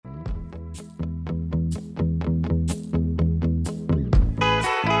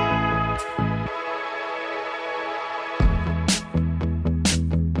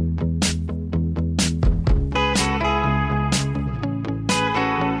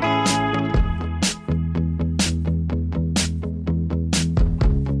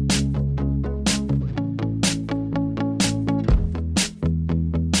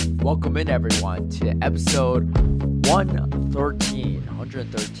welcome in everyone to episode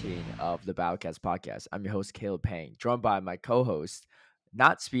 113 of the Battlecast podcast. I'm your host, Caleb Pang, joined by my co-host,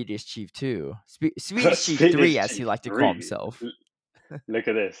 not SpeediestChief2, SpeediestChief3, as he like to call SpeediestChief3. himself. Look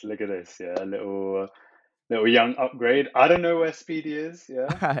at this. Yeah, little young upgrade. I don't know where Speedy is.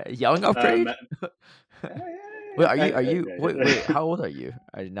 Yeah. Young upgrade? Wait, Yeah. how old are you?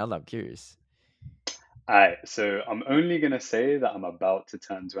 Now that I'm curious. All right, so I'm only gonna say that I'm about to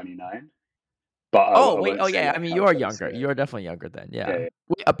turn 29, but I won't say yeah. I like mean, how you are close. younger. Yeah. You are definitely younger then. Yeah. Yeah.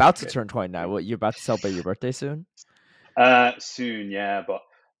 Wait, about to Okay. turn 29. What, you're about to celebrate your birthday soon? Soon, yeah, but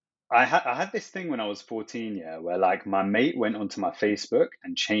I had this thing when I was 14, yeah, where like my mate went onto my Facebook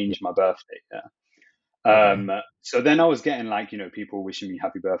and Yeah. changed my birthday. Yeah. Okay. So then I was getting like, people wishing me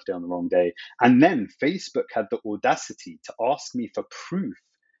happy birthday on the wrong day. And then Facebook had the audacity to ask me for proof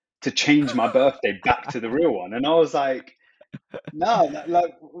to change my birthday back to the real one. And I was like, no,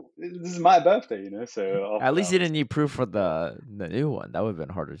 like this is my birthday, So At after that, least I you was didn't need proof for like, the new one. That would have been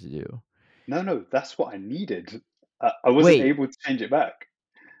harder to do. no, that's what I needed. I wasn't Wait. able to change it back.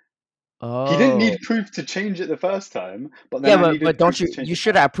 He didn't Oh. need proof to change it the first time, but then Yeah, I needed but don't proof to change you it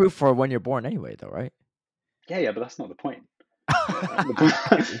should back. have proof for when you're born anyway, though, right? Yeah, but that's not the point.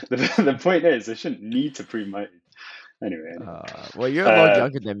 The point is, I shouldn't need to prove my age. Anyway. Well, you're a lot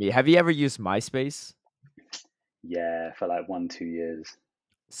younger than me. Have you ever used MySpace? Yeah, for like 1-2 years.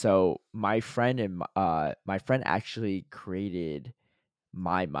 So my friend actually created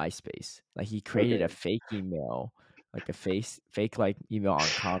my MySpace. Like he created a Okay. fake email, like a fake like email on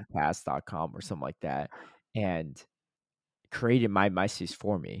Comcast.com or something like that, and created my MySpace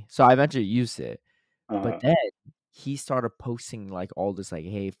for me. So I eventually used it. But then he started posting like all this like,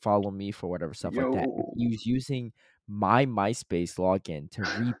 hey, follow me for whatever stuff like that. And Yo. he was using my MySpace login to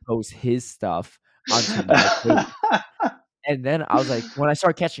repost his stuff onto my page. And then I was like, when I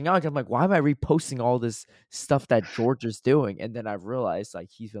started catching on, I'm like, why am I reposting all this stuff that George is doing? And then I realized like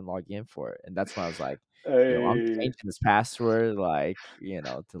he's been logging in for it. And that's when I was like, yo, I'm Hey, changing this password, like,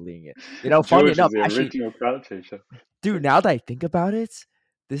 deleting it. Funny George is enough, the actually, original crowd chaser. dude, now that I think about it,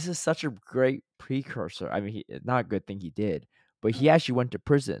 this is such a great precursor. I mean, not a good thing he did, but he actually went to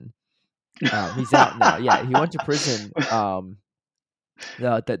prison. He's out now. Yeah, he went to prison.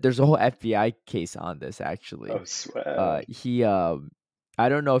 There's a whole FBI case on this actually. I swear. He I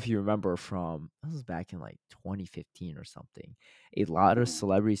don't know if you remember from this was back in like 2015 or something. A lot of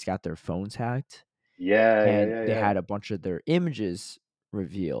celebrities got their phones hacked. And they had a bunch of their images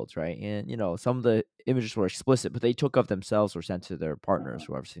revealed, right? And some of the images were explicit, but they took of themselves or sent to their partners,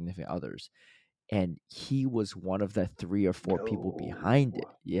 whoever significant others. And he was one of the 3 or 4 people behind it.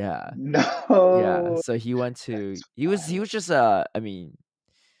 Yeah. Yeah. No. So he went to he was just I mean,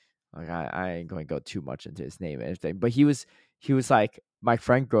 like I ain't going to go too much into his name and everything, but he was like my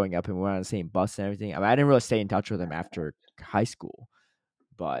friend growing up and we were on the same bus and everything. I mean, I didn't really stay in touch with him after high school.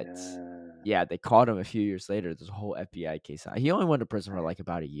 But yeah, they caught him a few years later. There's a whole FBI case. He only went to prison for like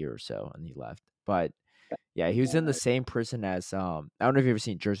about a year or so, and he left. But yeah, he was in the same prison as I don't know if you've ever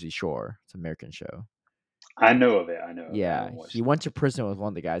seen Jersey Shore. It's an American show. I know of it. I Yeah, haven't watched he went to prison with one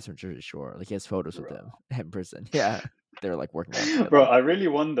of the guys from Jersey Shore. Like he has photos with Bro. him in prison. Yeah, they're like working out together. Bro, I really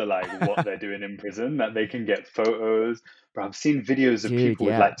wonder like what they're doing in prison that they can get photos. Bro, I've seen videos of people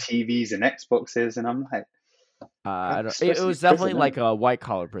with like TVs and Xboxes, and I'm like, I don't. It especially was definitely prison, like a white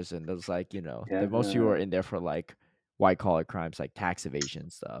collar prison. There was like the most people were yeah, in there for like white collar crimes like tax evasion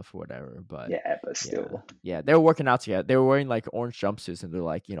stuff, whatever. But but still, yeah, they were working out together. They were wearing like orange jumpsuits and they're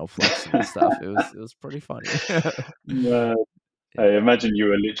like flexing and stuff. It was pretty funny. I imagine you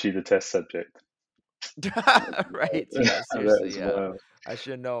were literally the test subject. Right? Yeah, seriously. Yeah, Wild. I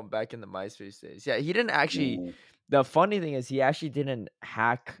should know him back in the MySpace days. Yeah, he didn't actually. The funny thing is, he actually didn't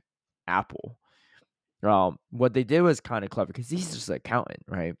hack Apple. What they did was kind of clever because he's just an accountant,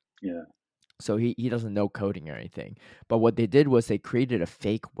 right? Yeah. So he doesn't know coding or anything. But what they did was they created a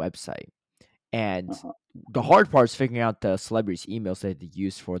fake website. And the hard part is figuring out the celebrities' emails that they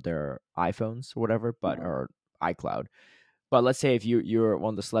use for their iPhones or whatever, or iCloud. But let's say if you're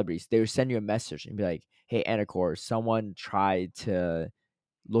one of the celebrities, they would send you a message and be like, "Hey, Anacor, someone tried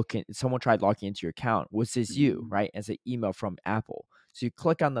logging into your account. Was this you?" Right? As an email from Apple. So you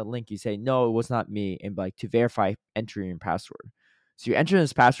click on the link, you say, "No, it was not me," and like to verify, enter your password. So you enter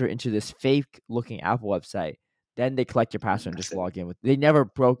this password into this fake looking Apple website. Then they collect your password and just log in with. They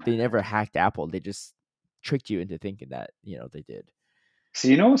never hacked Apple. They just tricked you into thinking that they did.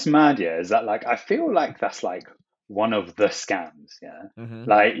 So what's mad, yeah, is that like I feel like that's like one of the scams, yeah.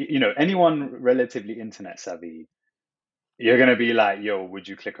 Like anyone relatively internet savvy you're gonna be like, yo, would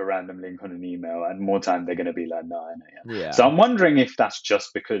you click a random link on an email? And more time they're gonna be like, no, I know, yeah. So Yeah. I'm wondering if that's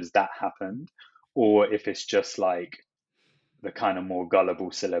just because that happened, or if it's just like the kind of more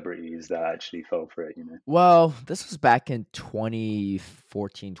gullible celebrities that actually fell for it, you know? Well, this was back in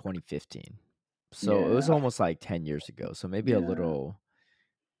 2014, 2015. So it was Yeah, almost like 10 years ago. So maybe a yeah. little.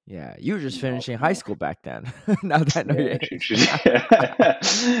 Yeah, you were just Enough, finishing high enough. school back then. Now that I know your Yeah, true, age. true.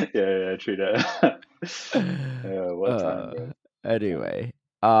 Yeah, yeah, true that. What a time, uh, bro. Time. anyway.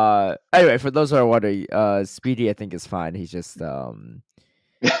 Anyway, for those who are wondering, Speedy I think is fine. He's just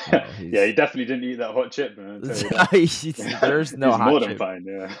Yeah, he he's definitely didn't eat that hot chip, man, I'll tell you that. there's no He's hot more than chip. fine,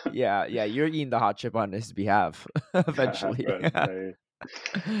 yeah. Yeah, yeah, you're eating the hot chip on his behalf eventually. Bro, no.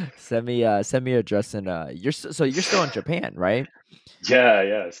 Send me your address and so you're still in Japan, right? Yeah,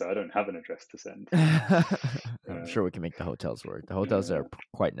 yeah, so I don't have an address to send. I'm Yeah, sure we can make the hotels work. The hotels are yeah.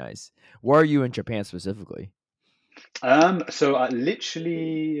 quite nice. Where are you in Japan specifically? So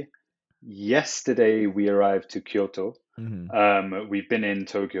literally yesterday we arrived to Kyoto. Mhm. We've been in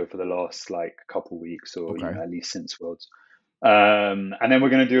Tokyo for the last like couple weeks, or Okay. at least since Worlds. And then we're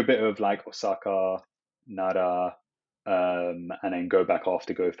gonna do a bit of like Osaka, Nara, and then go back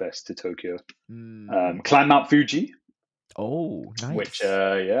after Go Fest to Tokyo. Mm. Climb Mount Fuji, Oh, which nice.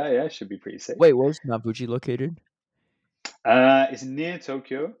 yeah, should be pretty sick. Wait, where's Nabuchi located? It's near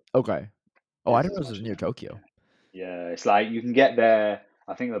Tokyo. Okay. Oh, I Is didn't as know this was much as near I can. Yeah, Tokyo. yeah. It's like you can get there.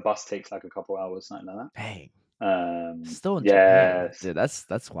 I think the bus takes like a couple hours, something like Dang. that. Still in Japan. Yes, Dude,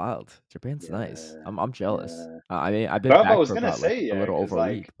 that's wild. Japan's nice. yeah, I'm jealous. yeah. I mean, I've been But I back was for gonna about like say, a yeah, little because over a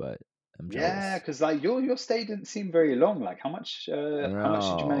week, like, but I'm yeah, jealous. because like your stay didn't seem very long. Like, how much did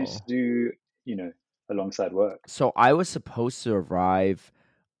you manage to No. do? You know, alongside work. So I was supposed to arrive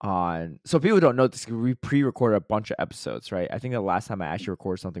on. So people don't know this. We pre-recorded a bunch of episodes, right? I think the last time I actually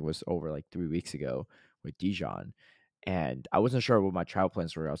recorded something was over like 3 weeks ago with Dijon, and I wasn't sure what my travel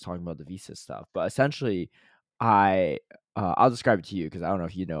plans were. I was talking about the visa stuff, but essentially, I I'll describe it to you because I don't know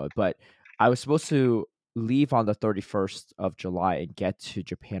if you know it, but I was supposed to leave on the 31st of July and get to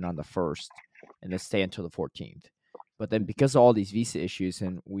Japan on the 1st, and then stay until the 14th. But then Mhm. because of all these visa issues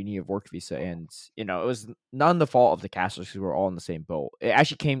and we need a work visa, and it was none the fault of the casters because we were all in the same boat. It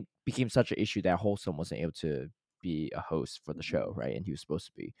actually became such an issue that Wholesome wasn't able to be a host for the show, Mhm. right? And he was supposed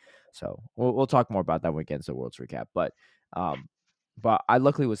to be. So we'll talk more about that when we get into the World's recap. Um, but I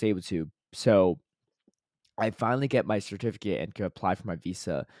luckily was able to. So I finally get my certificate and can apply for my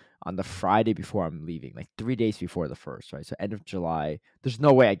visa on the Friday before I'm leaving, like 3 days before the first, right? So end of July. There's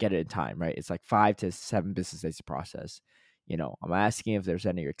no way I get it in time, right? It's like 5 to 7 business days to process. I'm asking if there's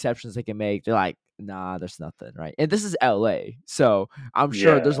any exceptions they can make. They're like, nah, there's nothing, right? And this is LA. So I'm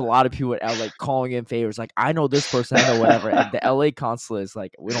sure there's a Yeah, lot of people in LA calling in favors, like, I know this person, I know whatever. And the LA consulate is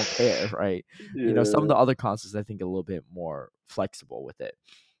like, we don't care, right? Some of the yeah. other consulates I think a little bit more flexible with it.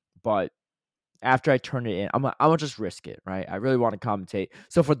 But after I turn it in, I'm gonna just risk it, right? I really want to commentate.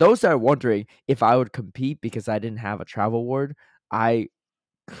 So for those that are wondering if I would compete because I didn't have a travel award, I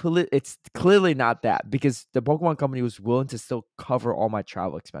it's clearly not that because the Pokemon company was willing to still cover all my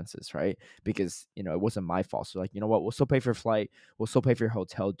travel expenses, right? Because it wasn't my fault. So like, you know what? We'll still pay for your flight. We'll still pay for your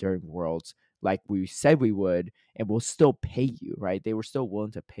hotel during Worlds, like we said we would, and we'll still pay you, right? They were still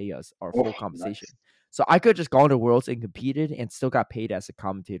willing to pay us our full Oh, compensation. nice. So I could have just gone to Worlds and competed and still got paid as a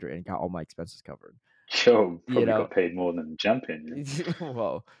commentator and got all my expenses covered. Yo, You probably know, got paid more than the champion.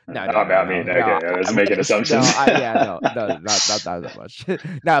 well, Yeah. no, no, no, I mean, no, no. okay, I was I making wish. No, assumptions. yeah, no, no, not that much.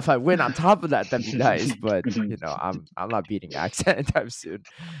 Now, if I win on top of that, that'd be nice. But I'm not beating accent anytime soon.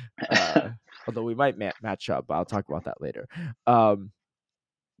 Uh, although we might match up, but I'll talk about that later. Um,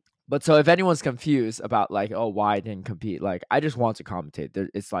 but so if anyone's confused about like, oh, why I didn't compete, like I just want to commentate.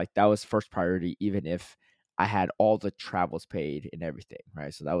 It's like that was first priority, even if I had all the travels paid and everything,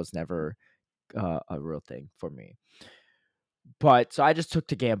 right? So that was never a real thing for me. But so I just took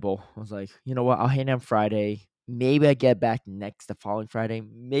the gamble. I was like, you know what? I'll hang out Friday. Maybe I get back the following Friday.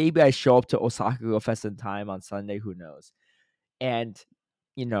 Maybe I show up to Osaka Go Fest in time on Sunday. Who knows? And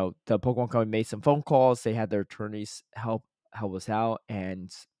the Pokemon Company made some phone calls. They had their attorneys help us out, and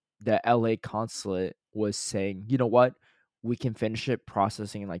the LA consulate was saying, you know what? We can finish it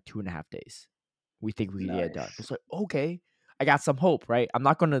processing in like 2.5 days. We think we can get it done. Nice. It's like, okay, I got some hope, right? I'm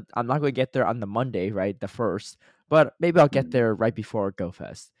not gonna get there on the Monday, right? The first, but maybe I'll get Mm. there right before Go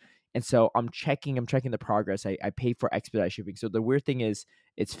Fest. And so I'm checking the progress. I paid for expedite shipping. So the weird thing is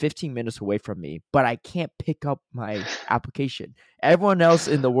it's 15 minutes away from me, but I can't pick up my application. Everyone else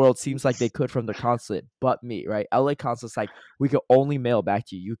in the world seems like they It's could from the consulate, but me, right? LA consulate's like, we could only mail back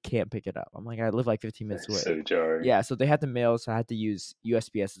to you. You can't pick it up. I'm like, I live like 15 minutes away. so jarring. Yeah, so they had to mail, so I had to use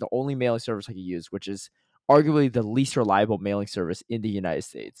USPS. It's the only mailing service I could use, which is arguably the least reliable mailing service in the United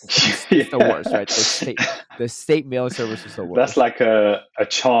States. It's the worst, right? Yeah. The state mailing service is the That's worst. like a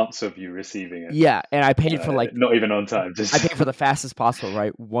chance of you receiving it. Yeah, and I paid for like Not even on time. I Just paid for the fastest possible,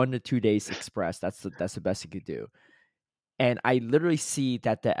 right? 1 to 2 days express. That's the best you could do. And I literally see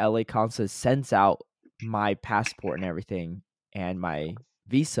that the LA consulate sends out my passport and everything and my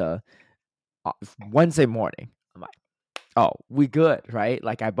visa Wednesday morning. I'm like, oh, we good, right?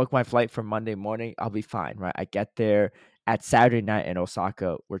 Like I booked my flight for Monday morning. I'll be fine, right? I get there at Saturday night in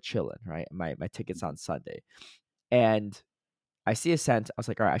Osaka. We're chilling, right? My ticket's on Sunday, and I see a sent. I was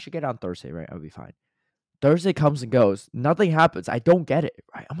like, all right, I should get on Thursday, right? I'll be fine. Thursday comes and goes. Nothing happens. I don't get it,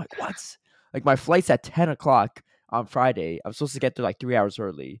 right? I'm like, what? Like my flight's at 10 o'clock on Friday. I'm supposed to get there like 3 hours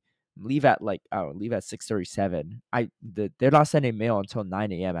early. Leave at like I don't know, leave at 6:37. They're not sending mail until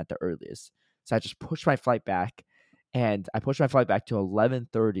 9 a.m. at the earliest. So I just pushed my flight back, and I pushed my flight back to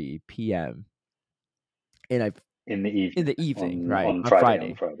 11:30 p.m. and I in the in evening the evening, on right on on Friday.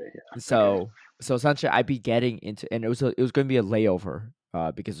 On Friday. Friday, yeah. Okay. So essentially, I'd be getting into, and it was going to be a layover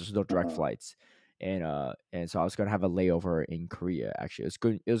because there's no direct Uh-huh. flights, and so I was going to have a layover in Korea. Actually,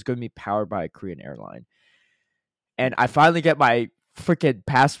 it was going to be powered by a Korean airline, and I finally get my freaking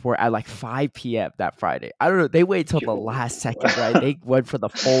passport at like 5 p.m. that Friday. I don't know. They wait till the Yo. last second, right? They went for the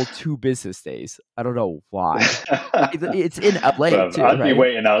full 2 business days. I don't know why. It's in LA Bruv, too, I'd be right?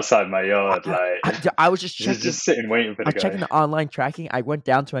 waiting outside my yard, like I was just just sitting waiting for I the was checking guy. the online tracking. I went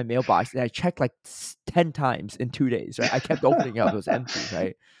down to my mailbox and I checked like 10 times in 2 days, right? I kept opening up, it was empty,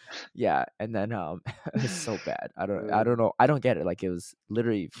 right? Yeah, and then, it was so bad. I don't know. I don't get it. Like, it was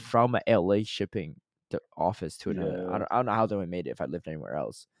literally from a LA shipping office to another. Yeah, I don't know how they would have made it if I lived anywhere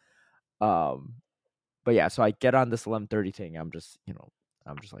else. Um, but yeah, so I get on this 11:30 thing. I'm just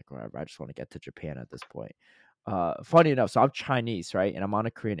like, whatever. I just want to get to Japan at this point. Funny enough, so I'm Chinese, right? And I'm on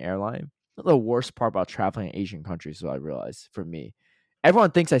a Korean airline. The worst part about traveling in Asian countries, so I realized for me,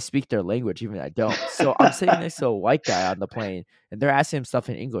 everyone thinks I speak their language, even I don't. So I'm sitting next to a white guy on the plane, and they're asking him stuff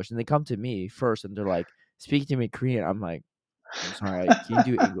in English, and they come to me first, and they're like, speaking to me in Korean. I'm like, I'm sorry, can you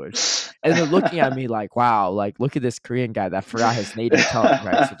do English? And they're looking at me like, wow, like look at this Korean guy that forgot his native tongue,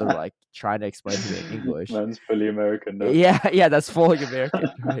 right? So they're like trying to explain to me in English. man's fully American now. Yeah, yeah, that's fully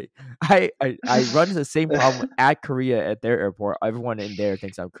American, right? I run into the same problem at Korea at their airport. Everyone in there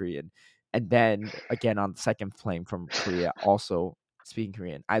thinks I'm Korean. And then again on the second plane from Korea, also speaking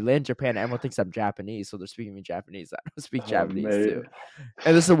Korean. I land in Japan, everyone thinks I'm Japanese, so they're speaking me Japanese. I don't speak Oh Japanese mate. too.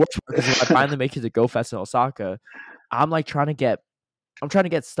 And this is the worst part because when I finally make it to Go Fest in Osaka, I'm like I'm trying to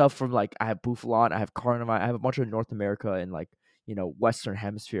get stuff from like I have Buffalon, I have Carnival, I have a bunch of North America and like Western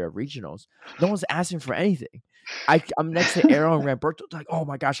Hemisphere regionals. No one's asking for anything. I'm next to Arrow and Ramberto, like, oh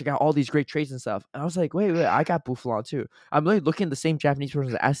my gosh, I got all these great trades and stuff. And I was like, wait, I got Buffalon too. I'm really looking at the same Japanese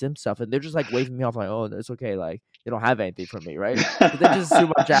person to ask them stuff, and they're just like waving me off, like, oh, it's okay, like they don't have anything for me, right? So they just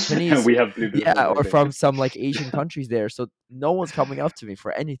assume I'm Japanese, We have blue yeah, Buffalo, or okay. from some like Asian countries there. So no one's coming up to me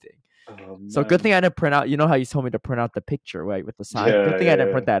for anything. Oh So good thing man. I didn't print out. You know how you told me to print out the picture, right, with the sign. Good Yeah, thing I yeah, didn't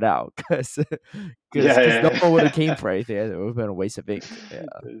yeah. print that out, because Yeah, no yeah. one would have came for anything. It would have been a waste of ink. Yeah.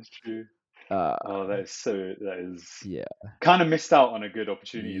 That is true. Uh. Oh, that is Yeah. kind of missed out on a good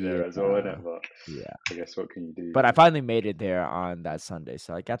opportunity there as well, isn't Yeah. it? But Yeah. I guess what can you do? But I finally made it there on that Sunday,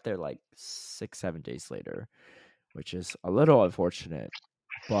 so I got there like 6, 7 days later, which is a little unfortunate.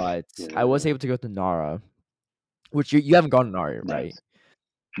 But I was Yeah, able to go to Nara, which you haven't gone to Nara, right? nice.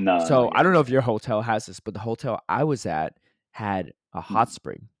 No, So not I yet, don't know not if yet. your hotel has this, but the hotel I was at had a hot Mhm.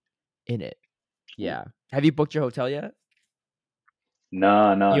 spring in it. Ooh. Yeah. Have you booked your hotel yet?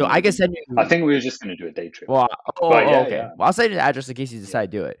 No, no, not I can even. send I you. think we were just gonna do a day trip. Well, But yeah, okay. yeah, Well, I'll send you the address in case you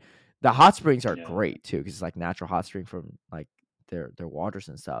decide yeah, to do it. The hot springs are yeah, great too, because it's like natural hot spring from like their waters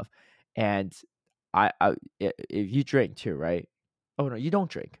and stuff. And if you drink too, right? Oh no, you don't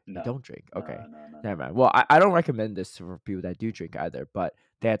drink. You no, don't drink. no, Okay, no, no, never no. mind. Well, I don't recommend this for people that do drink either. But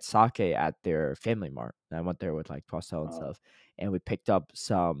they had sake at their Family Mart. And I went there with like pastel and Oh, stuff, and we picked up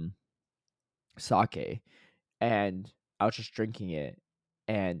some sake, and I was just drinking it,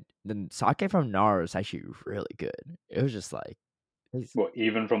 and the sake from Nara is actually really good. It was just like it's what?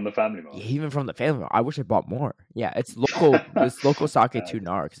 Even from the family mart? yeah, even from the family Mart. I wish I bought more. Yeah, it's local. It's local sake to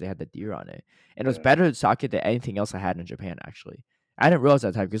Nara because they had the deer on it, and it was Yeah. better sake than anything else I had in Japan. Actually, I didn't realize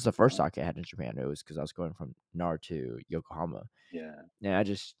that time because the first Oh, sake I had in Japan it was because I was going from Nara to Yokohama, yeah. and I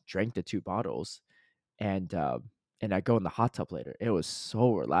just drank the 2 bottles, and I go in the hot tub later. It was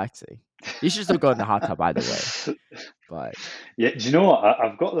so relaxing. You should still go in the hot tub either way, but Yeah, do you know what?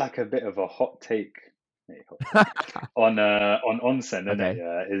 I've got like a bit of a hot take, hot take on onsen, innit? okay.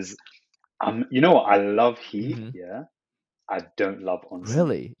 Yeah, you know what? I love heat, Mhm. yeah. I don't love onsen.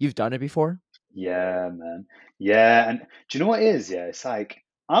 Really? You've done it before? Yeah, man. Yeah, and do you know what it is? Yeah, it's like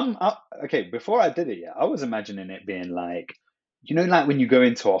okay. Before I did it, yeah, I was imagining it being like, like when you go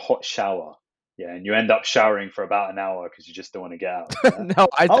into a hot shower, yeah, and you end up showering for about an hour because you just don't want to get out. Yeah, No,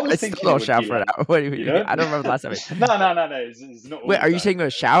 I I I was still thinking it don't would shower be for an like, hour. What do you you know, I don't remember the last time. no, no, no, no. It's not all Wait, the are you time. taking a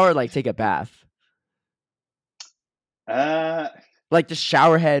shower or like take a bath? Uh, Like the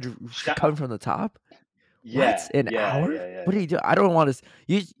shower head shower. coming from the top? What? Yeah, An yeah, hour? yeah, yeah, What do yeah. you do? I don't want to.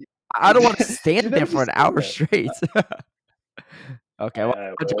 You. I don't want to You've stand there never for an just seen hour that. straight. Okay, well,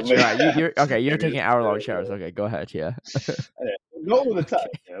 I'll Well, judge you. Okay, you're maybe taking it's hour-long showers. Okay, go ahead. Yeah. not all the time,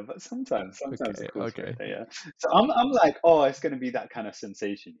 Okay. yeah, but sometimes it Okay. calls for it, Okay. yeah. So I'm like, oh, it's gonna be that kind of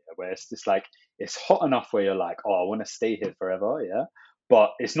sensation, yeah, where it's just like it's hot enough where you're like, oh, I want to stay here forever, yeah,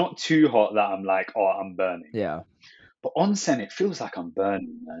 but it's not too hot that I'm like, oh, I'm burning, yeah. Yeah. But onsen, it feels like I'm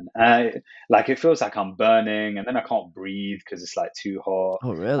burning, man. Like it feels like I'm burning, and then I can't breathe because it's like too hot.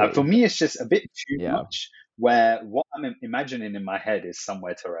 Oh, And for really? me, it's just a bit too Yeah. much. Where what I'm imagining in my head is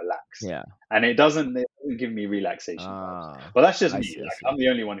somewhere to relax, Yeah. and it doesn't give me relaxation vibes. Ah, But that's just I me. see. I Like see. I'm the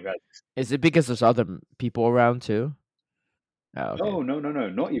only one who has. Is it because there's other people around too? Oh, okay. No, no, no, no,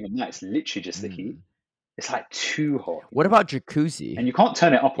 not even that. It's literally just the heat. Mm. It's like too hot, What about jacuzzi? and you can't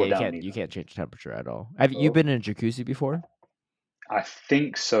turn it up Yeah, or down you either. can't change the temperature at all. Have you Oh, been in a jacuzzi before? I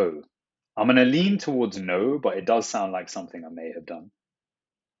think so. I'm gonna lean towards no, but it does sound like something I may have done.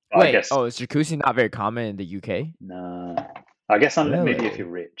 I Wait, guess oh, is jacuzzi not very common in the UK? nah. I guess maybe if Really? you're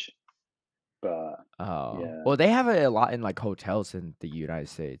rich, but Oh, yeah. well, they have it a lot in like hotels in the United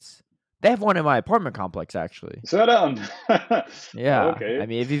States. They have one in my apartment complex, actually. So down. Oh, Yeah, okay. I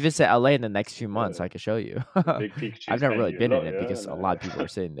mean, if you visit LA in the next few months, Yeah. I could show you. The big I've Pikachu's never paying really you a been in lot, it yeah. because a lot of people are Like,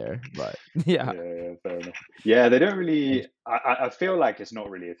 sitting there, but yeah. yeah, yeah, fair enough. Yeah, they don't And really. I feel like it's not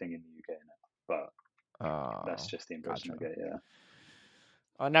really a thing in the UK now, but that's oh, just the impression I gotcha. get. Yeah.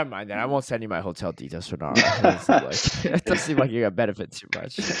 Oh, never mind then. I Mm. won't send you my hotel details for Nara. It doesn't seem like it doesn't seem like you're gonna benefit too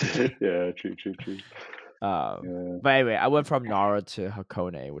much. Yeah, true, true, true. Um, Yeah. but anyway, I went from Nara to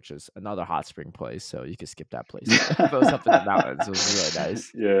Hakone, which is another hot spring place, so you could skip that place. But it was up in the mountains. It was really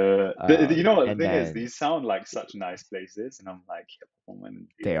nice. Yeah. You know what the And thing is? then These sound like such nice places, and I'm like, yeah, I want to be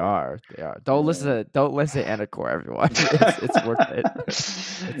they there. are, they are. Yeah. Don't listen to Anacor, everyone. It's worth it.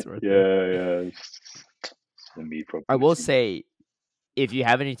 It's worth it. Yeah, yeah. It's the me I will propagacy. say, if you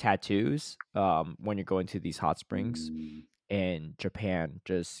have any tattoos, when you're going to these hot springs Mm, in Japan,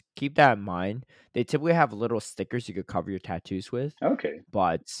 just keep that in mind. They typically have little stickers you could cover your tattoos with, okay.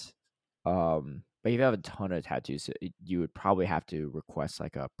 but if you have a ton of tattoos, you would probably have to request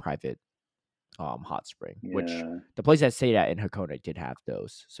like a private hot spring, which Yeah. the place I stayed at in Hakone did have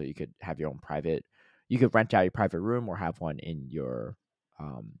those. So you could have your own private, you could rent out your private room or have one in your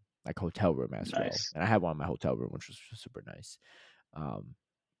like hotel room as well. Nice. And I had one in my hotel room, which was super nice. Um,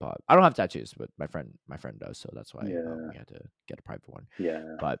 but I don't have tattoos, but my friend does, so that's why Yeah. we had to get a private one. Yeah.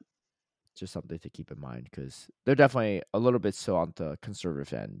 But just something to keep in mind because they're definitely a little bit so on the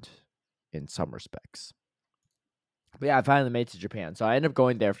conservative end in some respects. But yeah, I finally made it to Japan. So I ended up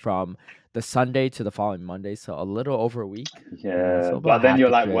going there from the Sunday to the following Monday, so a little over a week. Yeah. So But about then half you're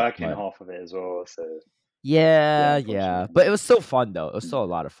the like trip, working but half of it as well. So yeah, yeah, yeah. unfortunately. But it was still fun though. It was still a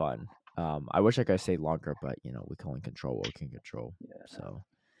Yeah. lot of fun. I wish I could stay longer, but we can only control what we can control. Yeah. So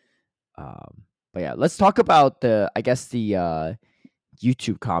um but yeah, let's talk about the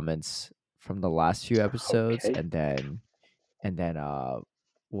YouTube comments from the last few episodes Okay. and then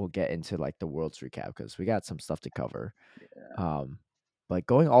we'll get into like the world's recap because we got some stuff to cover. Yeah. Um, but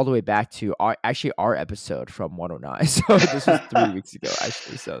going all the way back to our episode from 109. So this was 3 weeks ago,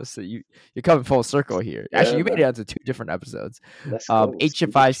 actually. So you're coming full circle here. Actually, Yeah, you made it man. onto two different episodes. Let's go. Speedy HF5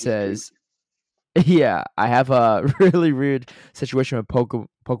 Chief 3. says, yeah, I have a really weird situation with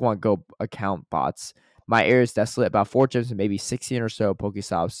Pokemon Go account bots. My area is desolate, about 4 gyms and maybe 16 or so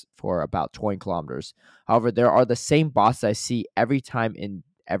Pokestops for about 20 kilometers. However, there are the same bots I see every time in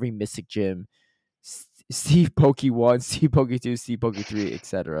every Mystic Gym. Steve Pokey 1, Steve Pokey 2, Steve Pokey 3,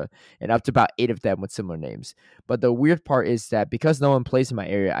 etc. And up to about 8 of them with similar names. But the weird part is that because no one plays in my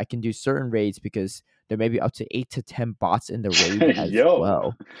area, I can do certain raids because there may be up to 8 to 10 bots in the raid as Yo.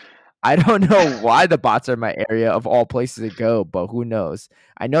 well. I don't know why the bots are in my area of all places to go, but who knows?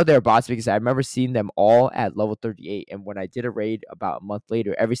 I know they're bots because I remember seeing them all at level 38, and when I did a raid about a month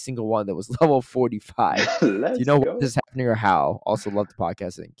later, every single one that was level 45. Do you Let's know what go. is happening or how? Also, love the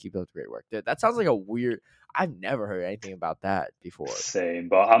podcast and keep up the great work. Dude, that sounds like a weird. I've never heard anything about that before, Same,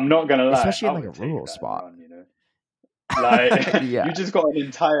 but I'm not gonna lie, especially I in like a would take rural that and spot. run, you know. Like Yeah, you just got an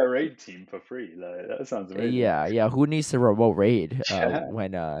entire raid team for free. Like that sounds amazing. yeah, yeah. Who needs to remote raid? Yeah.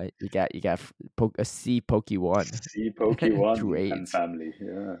 When you got a C Poke 1 See Poke One to and raids. family.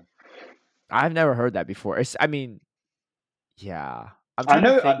 Yeah. I've never heard that before. I mean, yeah. I'm I trying to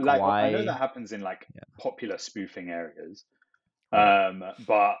know, think I know that why. happens in like Yeah, popular spoofing areas. right.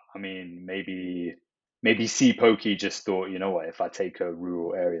 But I mean, maybe C Pokey just thought, you know what, if I take a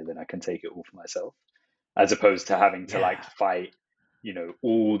rural area, then I can take it all for myself, as opposed to having to like Yeah. fight,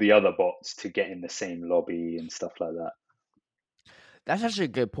 all the other bots to get in the same lobby and stuff like that. That's actually a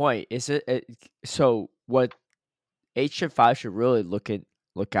good point. So what H5 should really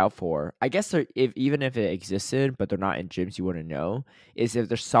look out for, I guess if even if it existed, but they're not in gyms you wouldn't know, is if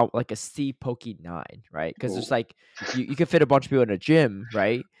there's some like a C Pokey 9, right? Because there's Oh, like you could fit a bunch of people in a gym,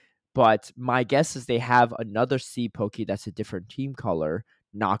 right? But my guess is they have another C Pokey that's a different team color,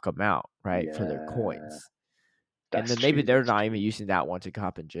 knock them out, right? For their yeah, coins. And that's then maybe true. they're That's not even true. using that one to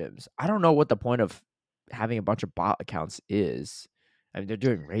cop in gyms. I don't know what the point of having a bunch of bot accounts is. I mean, they're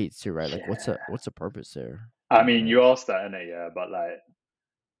doing raids too, right? Like, Yeah. what's the purpose there? I But mean, you asked that, innit? Yeah, but like,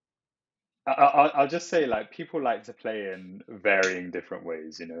 I'll just say, like, people like to play in varying different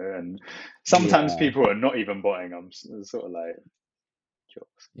ways, and sometimes yeah, people are not even botting. I'm sort of like,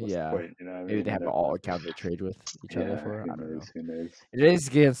 what's the yeah. point? You know what I Maybe mean? they I have an don't alt know. account they trade with each other Yeah, for. who I don't know. knows? Who knows? It is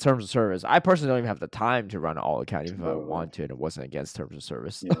against terms of service. I personally don't even have the time to run an alt account, even if I Well, want to, and it wasn't against terms of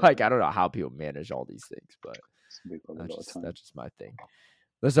service. Like, yeah, I don't know how people manage all these things, but we've got a lot of time. that's just my thing.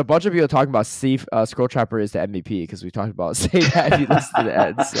 There's a bunch of people talking about Steve Scroll Trapper is the MVP because we talked about say that if you listen to the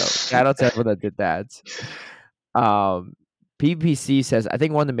end. So shout out to everyone that did that. Um, PPC says, I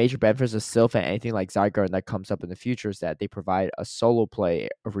think one of the major benefits of Sylph and anything like Zygarde that comes up in the future is that they provide a solo play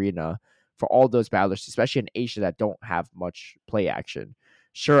arena for all those battlers, especially in Asia that don't have much play action.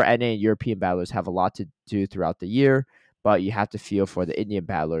 Sure, NA and European battlers have a lot to do throughout the year, but you have to feel for the Indian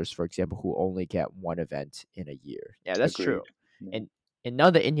battlers, for example, who only get one event in a year. Yeah, that's true. Agreed. Yeah. And none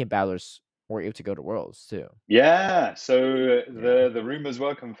of the Indian battlers were able to go to Worlds too. Yeah. So Yeah. the rumors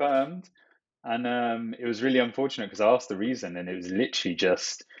were confirmed, and it was really unfortunate because I asked the reason, and it was literally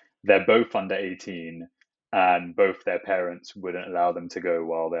just they're both under 18, and both their parents wouldn't allow them to go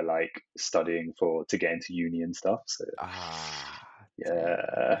while they're like studying for to get into uni and stuff. So Ah, dang, yeah,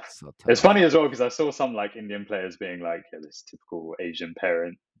 that's so it's funny tough. as well because I saw some like Indian players being like, "Yeah, this typical Asian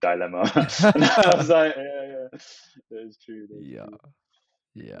parent dilemma," and I was like, "Yeah, yeah, that's true, that's Yeah. true."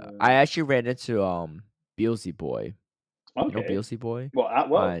 Yeah. I Uh, actually ran into Beelzy Boy. You know okay, Beelzy Boy? well, at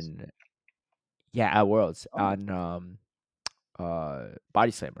Worlds. On Yeah, at Worlds Oh, on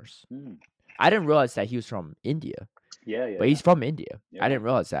Body Slammers. hmm. I didn't realize that he was from India, Yeah, yeah, but yeah, he's from India. I yeah. didn't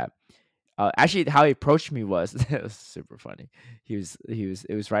realize that. Actually, how he approached me was it was super funny.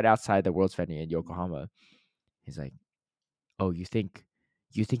 It was right outside the World's venue in Mm. Yokohama. He's like, "Oh, you think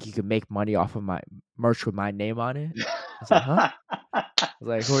you could make money off of my merch with my name on it?" I was like, "Huh?" I was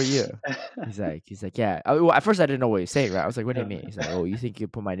like, "Who are you?" He's like, "Yeah." Well, at first I didn't know what he was saying, right? I was like, "What do you mean?" He's like, "Oh, you think you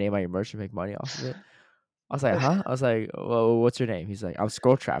put my name on your merch and make money off of it?" I was like, "Huh?" I was like, "Well, what's your name?" He's like, "I'm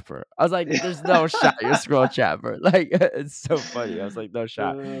Scroll Trapper." I was like, "There's no shot you're Scroll Trapper." Like, it's so funny. I was like, "No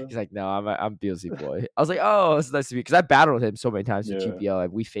shot." He's like, "No, I'm Beelzy Boy." I was like, "Oh, it's nice to meet," because I battled him so many times in Yeah. GPL.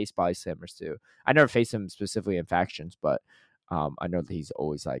 Like, we faced Body Slammers too. I never faced him specifically in factions, but I know that he's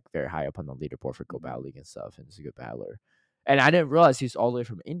always like very high up on the leaderboard for Go Battle Mm. League and stuff, and he's a good battler. And I didn't realize he's all the way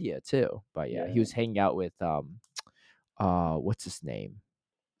from India too. But yeah, he Yeah. was hanging out with what's his name?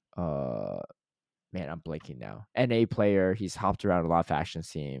 Uh Man, I'm blanking now. NA player. He's hopped around a lot of faction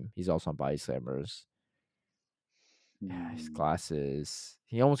team. He's also on Body Slammers. Yeah, his Mm. glasses.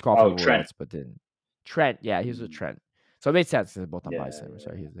 He almost qualified Oh, for Trent. Worlds, but then Trent. Yeah, he was with Mm. Trent. So it made sense. They're both on Body Yeah, Slammers,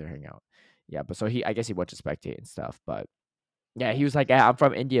 so yeah, they're hanging out. Yeah, but so I guess he went to spectate and stuff. But yeah, yeah. he was like, "Yeah, I'm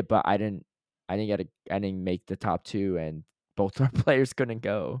from India, but I didn't make the top two, and both our players couldn't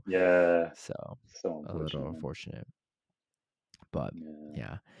go." Yeah. So So a little unfortunate, man. unfortunate, but Yeah.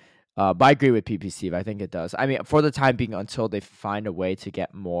 yeah. But I agree with PPC. I think it does. I mean, for the time being, until they find a way to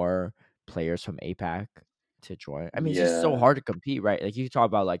get more players from APAC to join. I mean, it's just so Yeah. hard to compete, right? Like you talk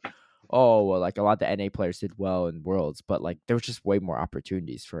about, like, oh, well, like a lot of the NA players did well in Worlds, but like there was just way more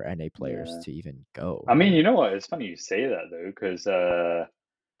opportunities for NA players Yeah. to even go, I mean, right? you know what? It's funny you say that though, because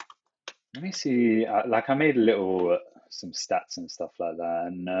let me see. Like, I made a little some stats and stuff like that,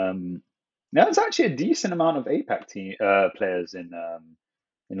 and there's actually a decent amount of APAC team players in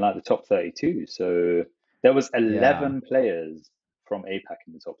like the top 32. So there was Yeah. 11 players from APAC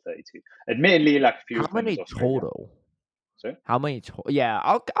in the top 32. Admittedly, like a few How of them is many Australia. total? So How many? Yeah,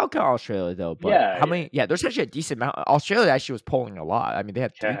 I'll count Australia though. But yeah, how yeah, many? Yeah, there's actually a decent amount. Australia actually was polling a lot. I mean, they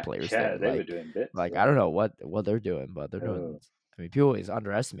had three yeah, players yeah. there. They were doing bits. I don't know what they're doing, but they're doing. Oh, I mean, people always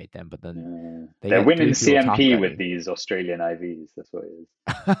underestimate them, but then they they're get winning three people top CMP with gunning. these Australian IVs. That's what it is.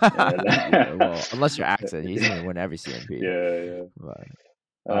 Yeah, Yeah, well, unless you're accent, he's gonna win every CMP. yeah, yeah. But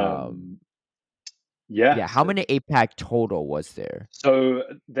Um, Yeah, Yeah, how so many APAC total was there,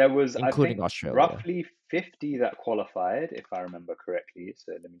 there was, I including think, Australia? roughly 50 that qualified, if I remember correctly.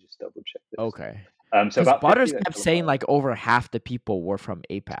 So let me just double check this. Okay, So because about 50 Butters that kept saying, qualified. like, over half the people were from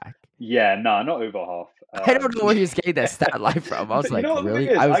APAC. Yeah, no, not over half. I don't know where he was getting that stat line from. I was You like, know what the thing "Really?"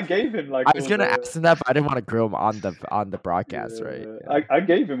 is? I gave him like I was all gonna the ask him that, but I didn't wanna grill him on the broadcast, right? yeah, Yeah. I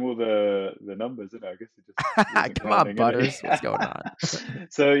gave him all the numbers, I guess it just wasn't Come on, learning, Butters, what's innit? going on?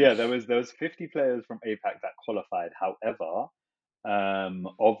 So yeah, there was 50 players from APAC that qualified. However,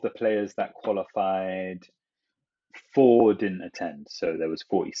 of the players that qualified, four didn't attend. So there was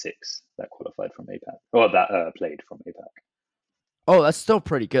 46 that qualified from APAC, or that played from APAC. Oh, that's still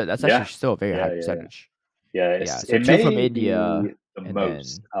pretty good. That's actually Yeah, still a very high yeah, yeah, yeah. percentage. Yeah, Yeah, so it 2 from may be India, the and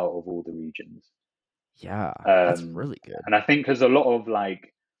most then out of all the regions. yeah, that's Um, really good. and I think because a lot of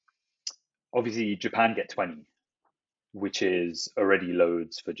like, obviously Japan get 20, which is already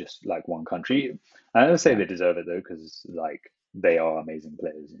loads for just like one country. I don't say Yeah, they deserve it though, because like they are amazing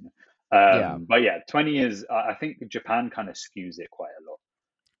players, you know. yeah, But yeah, 20 is. I think Japan kind of skews it quite a lot.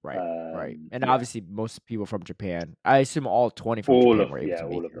 right, right, and Yeah, obviously most people from Japan, I assume all 20 from Japan were able to all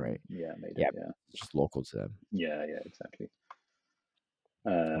make of it, them. right? Yeah, made it. Yeah, Yeah, it's just local to them. yeah, yeah, exactly.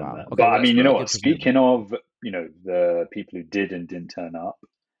 Wow, But okay, well, I that's mean, a you know really what? good percentage. Speaking of, the people who did and didn't turn up,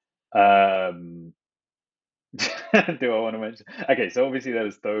 um, do I want to mention? Okay, so obviously there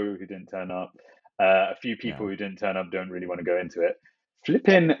was Tho who didn't turn up. A few people Yeah, who didn't turn up don't really want to go into it.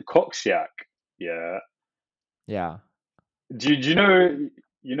 Flipping Kokshiak, yeah. yeah, Do you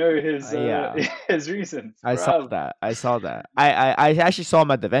know his yeah. his reasons, I saw bruv? that. I saw that. I actually saw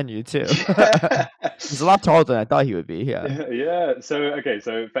him at the venue too. Yeah. He's a lot taller than I thought he would be. Yeah. Yeah, yeah. So okay,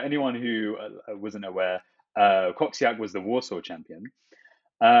 so for anyone who wasn't aware, Koksiak was the Warsaw champion.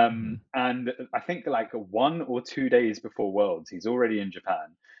 Mhm. And I think like 1 or 2 days before Worlds, he's already in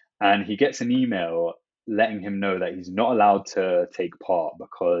Japan, and he gets an email letting him know that he's not allowed to take part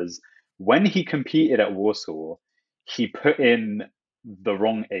because when he competed at Warsaw, he put in the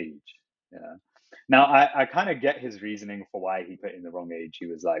wrong age. Yeah. Now I kind of get his reasoning for why he put in the wrong age. He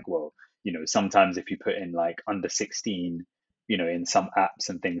was like, well, sometimes if you put in like under 16, in some apps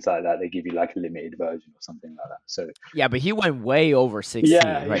and things like that, they give you like a limited version or something like that. So Yeah, but he went way over yeah,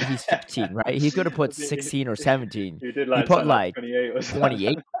 16, right? He's yeah. 15, right? He could have put I think 16 or 17. he did He like put something like like 28 or something.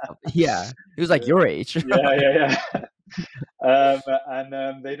 28 or something. Yeah. He was like Yeah, your age. yeah, yeah, yeah.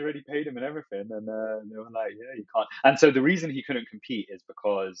 And they'd already paid him and everything, and they were like, "Yeah, you can't." And so the reason he couldn't compete is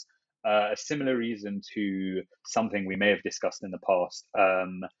because a similar reason to something we may have discussed in the past.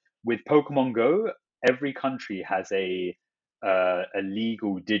 With Pokemon Go, every country has a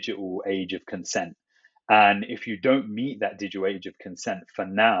legal digital age of consent, and if you don't meet that digital age of consent for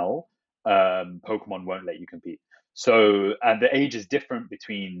now, Pokemon won't let you compete. So, and the age is different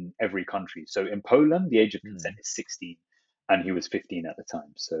between every country. So in Poland, the age of consent Hmm. is 16, and he was 15 at the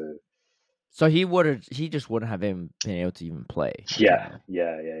time. So So he just wouldn't have been able to even play in yeah, general.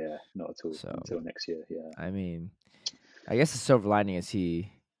 yeah, yeah, yeah. Not at all So, until next year. Yeah, I mean, I guess the silver lining is he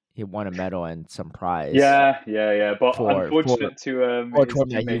won a medal and some prize yeah, yeah, yeah. But for unfortunate to for a his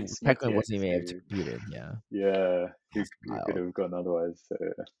tournament that he teammate technically Smitty wasn't X, even able to who compete in. Yeah. yeah, That's who could wild. have gone otherwise. So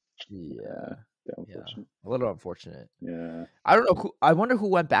Yeah. bit Yeah. unfortunate. A little unfortunate. Yeah. I don't know who I wonder who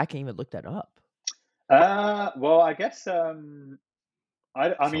went back and even looked that up. Well, I guess I mean,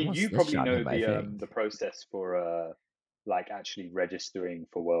 Someone you snitched probably on know him, I think. the process for like actually registering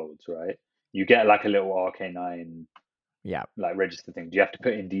for Worlds, right? You get like a little RK9 Yeah. like register thing. Do you have to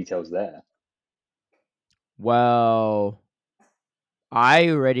put in details there? Well, I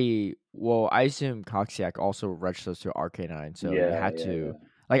assume Coxiac also registers to RK9, so you Yeah, had yeah, to yeah.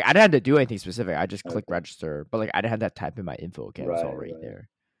 like, I didn't have to do anything specific, I just clicked Okay. register, but, like, I didn't have to type in my info again, it was Right, already right. there.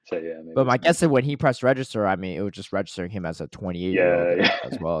 So yeah, maybe But it's my something guess is when he different. pressed register, I mean, it was just registering him as a 28-year-old Yeah,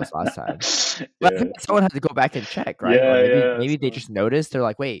 as well as last time. yeah. But I think Yeah, true. someone had to go back and check, right? Or Yeah, yeah, maybe they so just noticed, they're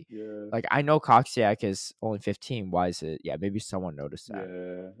like, "Wait, yeah. like, I know Coxiac is only 15, why is it" yeah, maybe someone noticed that.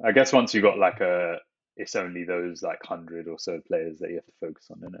 Yeah. I guess once you got like it's only those like 100 or so players that you have to focus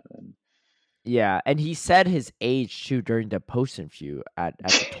on in it then. Yeah, and he said his age too during the post-interview at the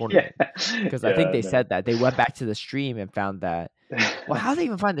Yeah. tournament, because I think Yeah, I they know. said that. They went back to the stream and found that well, how'd they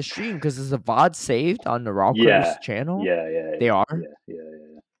even find the stream? Because is the VOD saved on the Yeah. Rocker's channel? Yeah, yeah, it They is. are? Yeah, yeah,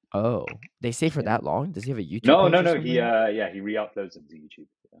 yeah, Oh, they stay for yeah. that long? Does he have a YouTube No, page no, or no. He something? yeah, he re-uploads them to YouTube.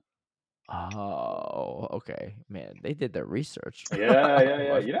 Yeah. Oh, okay. Man, they did their research. Yeah, yeah, yeah.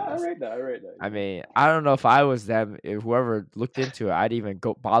 Whoever You know, I was rate that. I rate that, I mean, I don't know if I was them, if whoever looked into it, I'd even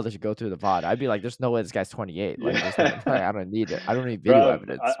go bother to go through the VOD. I'd be like, "There's no way this guy's 28, like, there's no Yeah. like, I don't need it. I don't need video Bruv,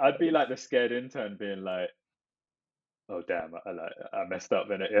 evidence." I'd be like the scared intern being like, oh damn, I messed up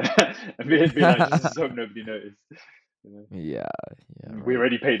in it. Yeah, and be like, just hope nobody noticed. You know, Yeah, yeah, we right.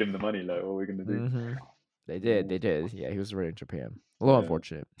 already paid him the money. Like, what are we gonna do? Mhm. They did, Yeah, they did. Yeah, he was already in Japan. A little yeah.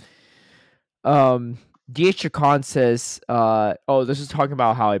 unfortunate. DH Khan says, oh, this is talking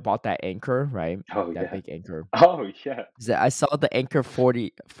about how I bought that anchor, right? Oh That yeah. big anchor. Oh yeah. I saw the anchor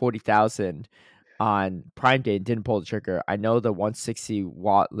 40,000 on Prime Day and didn't pull the trigger. I know the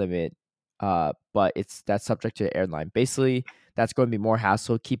 160-watt limit, but that's subject to the airline. Basically, that's going to be more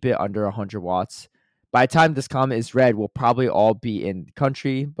hassle. Keep it under 100 watts. By the time this comment is read, we'll probably all be in the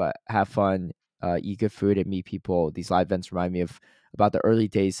country, but have fun, eat good food, and meet people. These live events remind me of about the early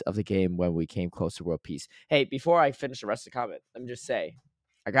days of the game when we came close to world peace. Hey, before I finish the rest of the comment, let me just say,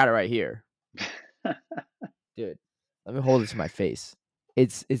 I got it right here. Dude, let me hold it to my face.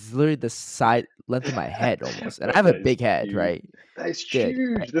 It's literally the side length of my head almost, and I Mate, have a that is big head, huge. right? That is Dude,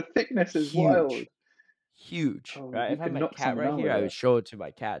 huge. The thickness is wild. huge, huge, Oh, right? you If I had could my knock cat someone right out here, with I would that. show it to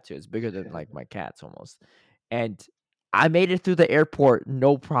my cat too. It's bigger than like my cat's almost, and I made it through the airport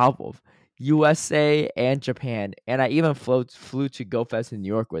no problem. USA and Japan, and I even flew to GoFest in New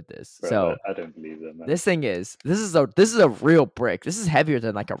York with this. Bro, So I don't believe that, man. this is a real brick. This is heavier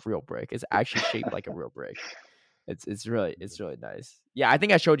than like a real brick. It's actually shaped like a real brick. It's really nice. Yeah, I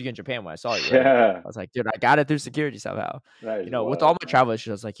think I showed you in Japan when I saw you, right? Yeah, I was like, dude, I got it through security somehow. that is With all wild, my man. travel issues,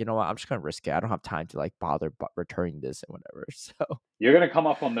 I was like, you know what? I'm just gonna risk it. I don't have time to like bother returning this and whatever. So You're gonna come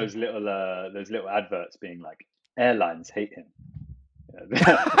up on those little adverts being like, airlines hate him.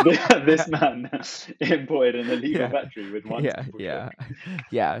 Yeah, this man imported an illegal yeah, battery with one yeah, simple trick. yeah,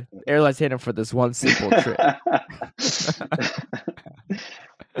 yeah. Airlines hit him for this one simple trick.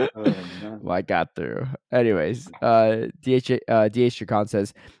 Oh man. Well, I got through. Anyways, DH Khan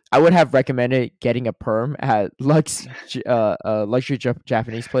says I would have recommended getting a perm at luxury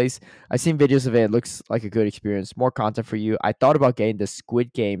Japanese place. I've seen videos of it. It looks like a good experience. More content for you. I thought about getting the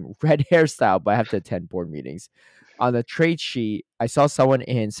Squid Game red hairstyle, but I have to attend board meetings. On the trade sheet, I saw someone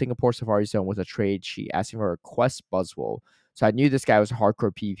in Singapore Safari Zone with a trade sheet asking for a Quest Buzzwole. So I knew this guy was a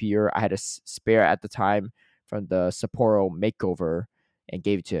hardcore PvPer. I had a spare at the time from the Sapporo makeover and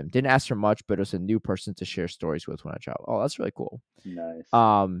gave it to him. Didn't ask for much, but it was a new person to share stories with when I travel. Oh, that's really cool. Nice.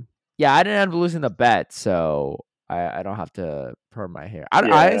 Yeah, I didn't end up losing the bet, so I don't have to perm my hair. I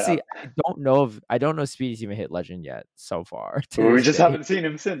Yeah. honestly I don't know if Speedy's even hit legend yet so far to Well, we this just day. haven't seen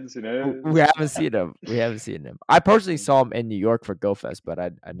him since, you know. We haven't seen him. We haven't seen him. I personally saw him in New York for GoFest, but I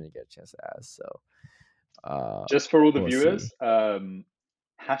didn't get a chance to ask. So Just for all the we'll see. viewers,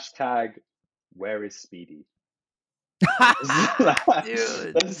 hashtag where is Speedy?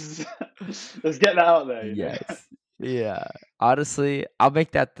 Dude. let's, let's get that out there, you know. Yes. Yeah. Honestly, I'll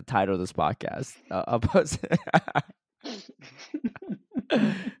make that the title of this podcast. I'll post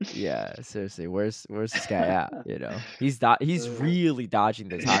Yeah, seriously, where's this guy at? He's Uh, really dodging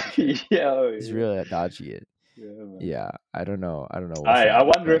this hot chick. yeah, oh, He's yeah, really dodging it. yeah, man. Yeah, I don't know what's I up,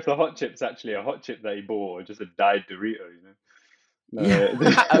 wonder but if the hot chip's actually a hot chip that he bought or just a dyed Dorito, you know. yeah,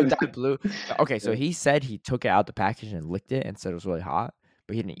 oh, No, that blue. Okay, so yeah. he said he took it out the package and licked it and said it was really hot,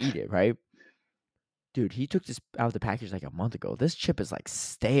 but he didn't eat it, right? Dude, he took this out of the package like a month ago. This chip is like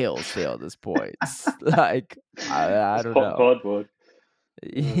stale at this point. Like I It's don't hot know. cardboard.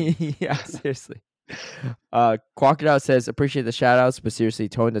 Yeah, seriously. Crocodile says, appreciate the shout outs, but seriously,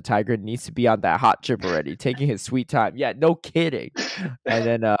 Towing the Tiger needs to be on that hot chip already, taking his sweet time. Yeah, no kidding. And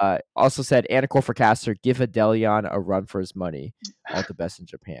then also said, Anacor for Caster, give Adelion a run for his money. All the best in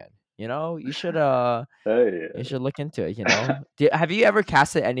Japan. You Hey. should look into it, you know? Have you ever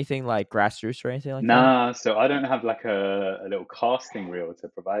casted anything like grassroots or anything like that? Nah, so I don't have like a little casting reel to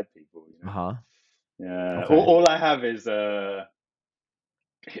provide people, you know. Uh-huh. Yeah, Okay. all I have is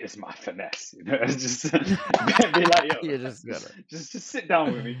my finesse, you know. It's just be like, yo, You're just gonna just sit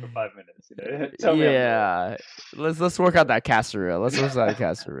down with me for 5 minutes, you know. Tell me I'm wrong. Yeah. Let's work out that caster reel. Let's work out that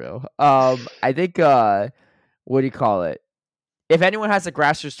caster reel. I think what do you call it? If anyone has a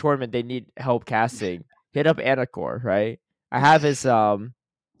grassroots tournament they need help casting, hit up Anacor, right? I have his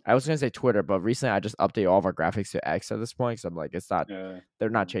I was gonna say Twitter, but recently I just updated all of our graphics to X at this point because I'm like, Yeah, they're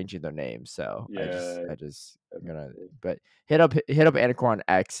not changing their name, so yeah, I'm gonna. But hit up Anacor on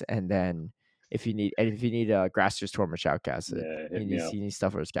X, and then if you need a grassroots tournament shoutcast it. yeah. He Hit me needs up. he needs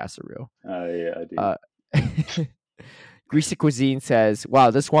stuff for his caster reel. Yeah, I do. Uh, Greasy Cuisine says, "Wow,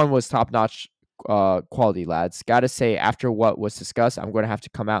 this one was top notch quality, lads. Gotta say, after what was discussed, I'm going to have to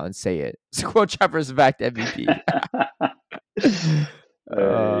come out and say it. Squirrel Trapper's back to MVP.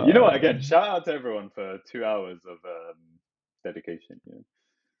 You know what? uh, Again, shout out to everyone for 2 hours of dedication. You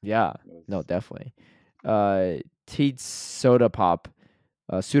yeah, know, it no, was, definitely. Teed Soda Pop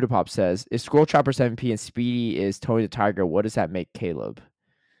Pseudopop says, if Squirrel Chopper's MVP and Speedy is Tony the Tiger, what does that make Caleb?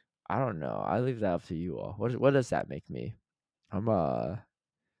 I don't know. I leave that up to you all. What does that make me? I'm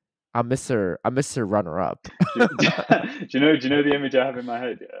Mr. Runner Up. Do you know the image I have in my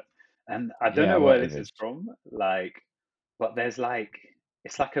head? Yeah, and I don't Yeah, know what where this is image? from. Like, but there's like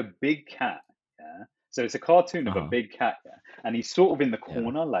it's like a big cat. Yeah, so it's a cartoon of a Uh-huh. big cat. Yeah, and he's sort of in the Yeah.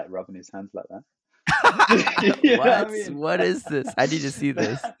 corner, like rubbing his hands like that. You know what I What? mean? What is this? I need to see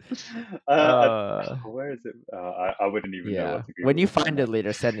this. Oh, where is it? I wouldn't even know Yeah. what to When Google you this right find now. it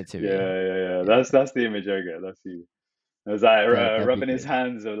later, send it to Yeah, me. yeah, yeah. Yeah. That's the image I get. That's you. I was like That'd be rubbing his good.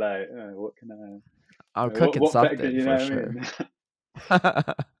 hands of like, what can I'm cooking what better? something You know for what I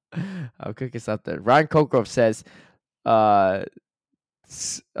sure. mean? I'm cooking something. Ryan Cockgrove says, uh,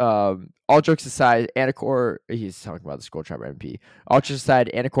 all jokes aside, Anacor, he's talking about the Skull Trapper MP. All jokes aside,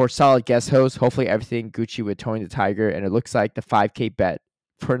 Anacor, solid guest host. Hopefully everything Gucci with Tony the Tiger, and it looks like the 5K bet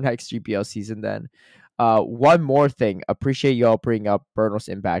for next GPL season then. One more thing. Appreciate y'all bringing up Bernal's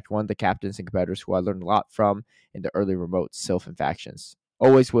impact, one of the captains and competitors who I learned a lot from in the early remote Sylph and factions.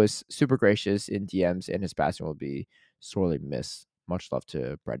 Always was super gracious in DMs, and his passing will be sorely missed. Much love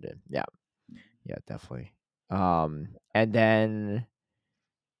to Brendan. Yeah, yeah, definitely. And then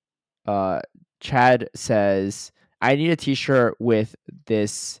uh, Chad says, I need a t-shirt with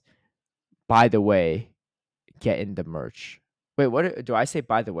this, by the way, get in the merch. Wait, what do I say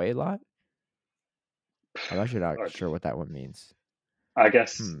by the way a lot? I'm actually not Or sure what that one means. I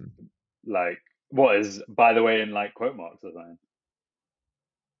guess Hmm. like what is by the way in like quote marks or something.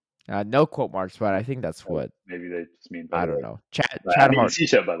 No quote marks, but I think that's Oh, what, maybe they just mean by I the don't way. know. Like, I Chad need a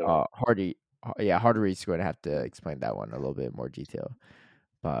t-shirt by the way. Hardy, yeah, Hardy's going to have to explain that one a little bit more detail.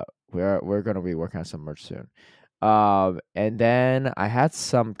 But we're gonna be working on some merch soon. And then I had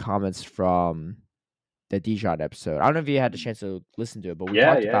some comments from the Dijon episode. I don't know if you had the Mm. chance to listen to it, but we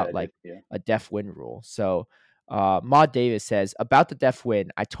Yeah, talked yeah, about I did. like Yeah. a deaf win rule. So Maud Davis says about the deaf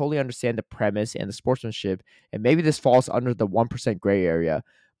win, I totally understand the premise and the sportsmanship, and maybe this falls under the 1% gray area.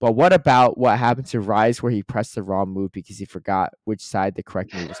 But what about what happened to Rise where he pressed the wrong move because he forgot which side the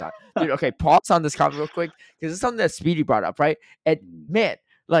correct move was on? Dude, okay, pause on this comment real quick because it's something that Speedy brought up, right? And Mm. man,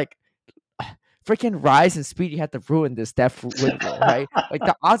 like freaking Rise and Speedy had to ruin this death win rule, right? Like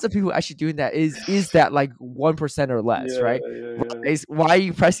the odds of people actually doing that is that like 1% or less, Yeah, right? yeah, Rise, why are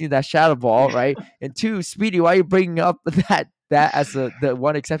you pressing that shadow ball, right? And two, Speedy, why are you bringing up that as the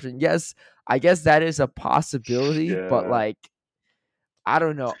one exception? Yes, I guess that is a possibility, but yeah. like I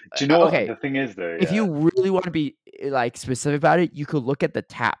don't know. Do you know what Okay, the thing is though? if Yeah. you really want to be like specific about it, you could look at the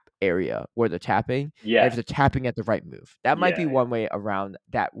tap area where they're tapping, and Yeah, if they're tapping at the right move, that might yeah, be yeah. one way around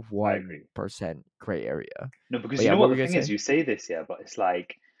that I one agree. percent gray area. No, because But you yeah, know what what were the you gonna thing is, say? you say this, yeah, but it's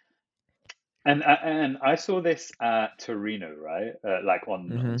like, and I saw this at Torino, right? Like on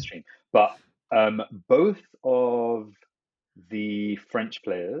Mm-hmm. stream, but both of the French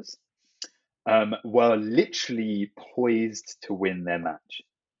players were literally poised to win their match.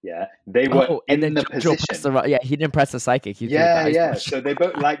 Yeah, they were Oh, and in then the Jojo pressed position. yeah, he didn't press the psychic. He threw the Yeah, ice yeah. punch. So they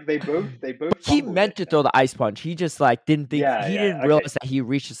both He fumbled meant it. to Yeah, throw the ice punch. He just like didn't think yeah, he yeah. didn't Okay. realize that he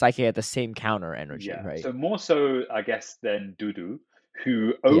reached the psychic at the same counter energy, Yeah. right? So more so, I guess, than Dudu,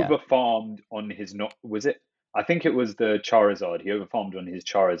 who Yeah. over farmed on his not was it? I think it was the Charizard. He over farmed on his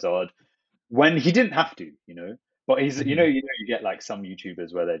Charizard when he didn't have to, you know. But he's Mm-hmm. you get like some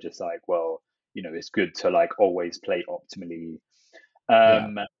YouTubers where they're just like, well, it's good to like always play optimally, Yeah.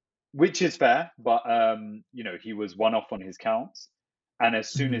 um, which is fair. But he was one off on his counts, and as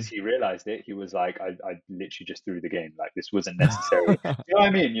soon Mm-hmm. as he realized it, he was like, I literally just threw the game. Like this wasn't necessary. Do you know what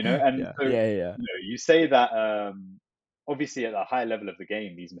I mean? And Yeah. so Yeah. Yeah. you say that obviously at a high level of the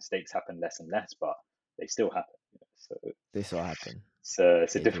game, these mistakes happen less and less, but they still happen. So They still happen. it's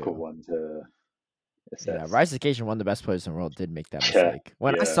a They difficult do. one to Yeah, assess. Rise Occasion, one of the best players in the world, did make that Yeah, mistake.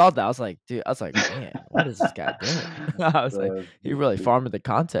 When I yeah. saw that, I was like, dude, I was like, man, what is this guy doing? I was like, he really Literally. farmed the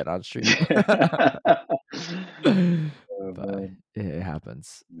content on stream. Oh But man. it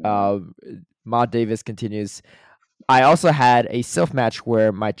happens. Yeah. Ma Davis continues. I also had a self match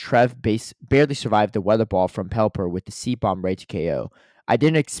where my Trev base barely survived the weather ball from Pelper with the C bomb ready to KO. I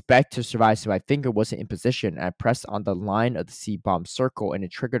didn't expect to survive, so my finger wasn't in position. And I pressed on the line of the C bomb circle, and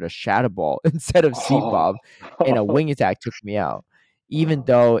it triggered a shadow ball instead of C Oh. bomb, and a wing attack took me out. Even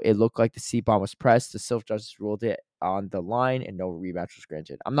though it looked like the C bomb was pressed, the Silph judges ruled it on the line, and no rematch was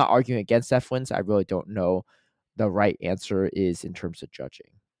granted. I'm not arguing against F wins. I really don't know the right answer is in terms of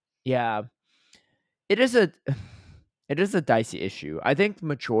judging. Yeah, it is a it is a dicey issue. I think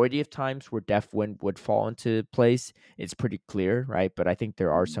majority of times where Def Win would fall into place, it's pretty clear, right? But I think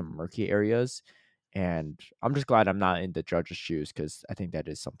there are some Mm. murky areas. And I'm just glad I'm not in the judge's shoes because I think that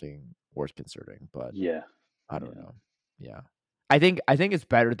is something worth considering. But Yeah, I don't yeah, know. Yeah, I think it's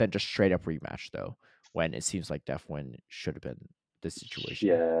better than just straight up rematch though. When it seems like Def Win should have been this situation.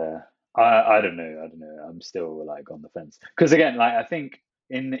 yeah. I don't know. I don't know. I'm still like on the fence because again, like I think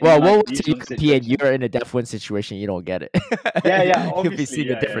in Well, we'll like wait till you Dijon's compete and situation. you're in a Def Win situation. You don't get Yeah, yeah, it. You'll be obviously,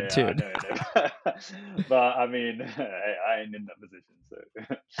 seeing a yeah, yeah, different yeah. I tune. know, I know. But I mean, I ain't in that position, so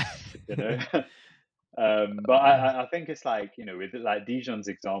you know. But I think it's like with like Dijon's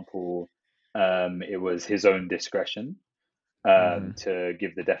example, it was his own discretion Hmm. to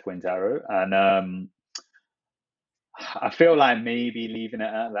give the death wind arrow, and I feel like maybe leaving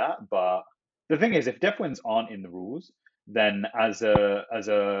it at that. But the thing is, if death winds aren't in the rules, then as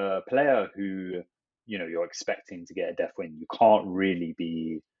a player who you're expecting to get a death win, you can't really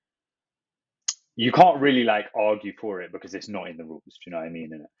like argue for it because it's not in the rules. Do you know what I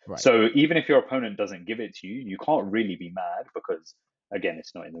mean? Innit? Right. So even if your opponent doesn't give it to you, you can't really be mad because again,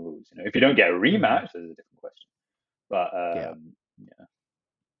 it's not in the rules. If you don't get a Hmm. rematch, there's a different question. But Yeah. yeah,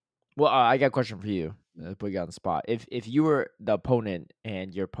 Well, I got a question for you. Put you on the spot. If you were the opponent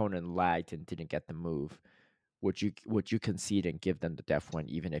and your opponent lagged and didn't get the move, would you concede and give them the death win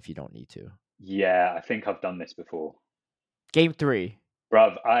even if you don't need to? yeah, I think I've done this before, Game three,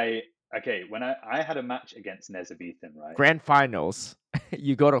 bruv. Okay when I had a match against Nezabethan, right? grand finals.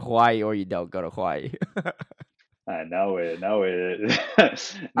 You go to Hawaii or you don't go to Hawaii. And now we're now we're in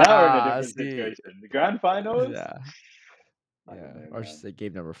a Ah, different see, situation. The grand finals, yeah, I don't yeah, know, or just man. say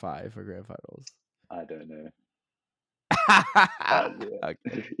game number 5 for grand finals. I don't know.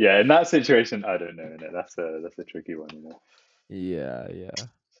 Okay. Yeah, in that situation, I don't know. That's a tricky one. Yeah, yeah.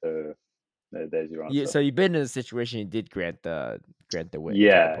 So there's your Yeah, answer. so you've been in a situation you did grant the win to the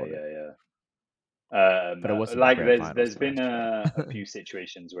Yeah, opponent, yeah, yeah. but it wasn't the Like grand there's finals been match. a few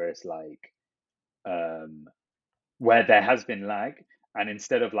situations where it's like um, where there has been lag, and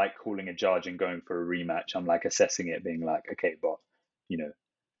instead of like calling a judge and going for a rematch, I'm like assessing it, being like, okay, but you know,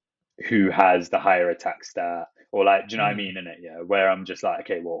 who has the higher attack stat, or like, do you know what I Mhm. mean? In it, yeah, where I'm just like,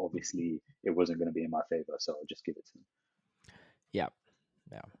 okay, well, obviously it wasn't going to be in my favor, so I'll just give it to them. Yeah,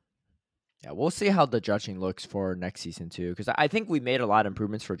 yeah. Yeah, we'll see how the judging looks for next season too, because I think we made a lot of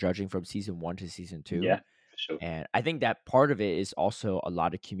improvements for judging from season 1 to season 2, Yeah, for sure. and I think that part of it is also a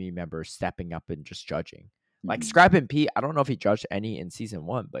lot of community members stepping up and just judging. Like Mhm. Scrap and Pete, I don't know if he judged any in season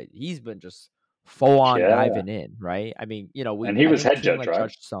 1, but he's been just full on Yeah, diving in, right? I mean, and he I was think head King judge, like right,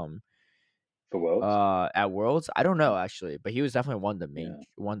 judged some for Worlds. at Worlds. I don't Yeah, know actually, but he was definitely yeah.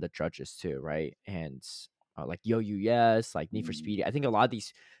 one of the judges too, right? And like Yo You Yes, like Need for Mm, Speedy. I think a lot of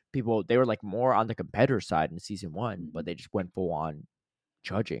these people they were like more on the competitor side in season 1, but mhm. they just went full on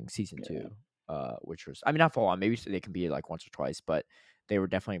judging season Yeah. 2, which was I mean not full on, maybe they can be like once or twice, but they were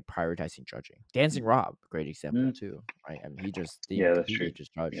definitely prioritizing judging. Dancing Mhm. Rob, great example Mm, too, right? I mean he just didn't even yeah, that's compete, true. he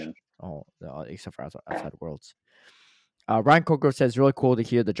just judged Yeah. all except for outside Worlds. Ryan Coco says, really cool to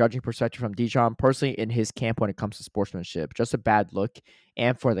hear the judging perspective from Dijon. Personally, in his camp when it comes to sportsmanship, just a bad look,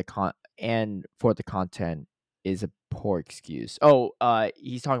 and for the content is a poor excuse. Oh,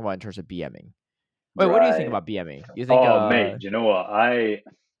 he's talking about in terms of BMing. Wait, what do you think Right. about BMing? You think Oh, mate, do you know what?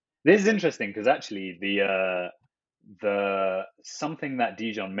 This is interesting because actually the something that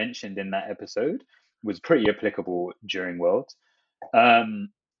Dijon mentioned in that episode was pretty applicable during Worlds. Um,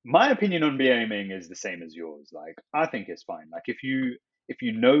 my opinion on BMing is the same as yours. Like, I think it's fine. Like, if you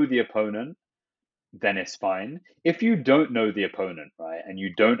know the opponent, then it's fine. If you don't know the opponent, right, and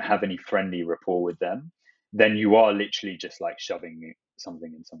you don't have any friendly rapport with them, then you are literally just like shoving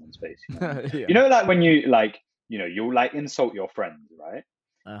something in someone's face. You know what I mean? You yeah. know, like when you like, you'll like insult your friends, right?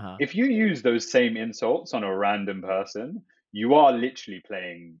 Uh-huh. If you use those same insults on a random person, you are literally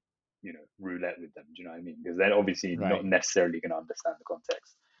playing, roulette with them. Do you know what I mean? Because they're obviously not Right. necessarily going to understand the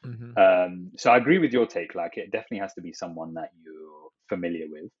context. Hmm. So I agree with your take. Like, it definitely has to be someone that you're familiar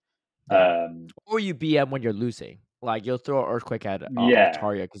with. Yeah. Um, Or you BM when you're losing. Like you'll throw an earthquake at yeah,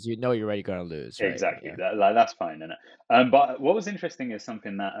 Altaria because you know you're already gonna lose, right? exactly. Yeah. That's fine, isn't it? But what was interesting is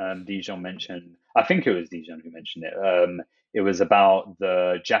something that Dijon mentioned. I think it was Dijon who mentioned it. It was about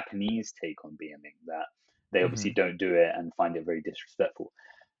the Japanese take on BMing, that they obviously Hmm. don't do it and find it very disrespectful.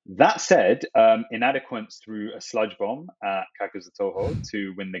 That said, Inadequates threw a sludge bomb at Kakuzu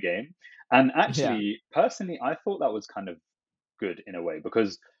to win the game. And Yeah. actually, personally, I thought that was kind of good in a way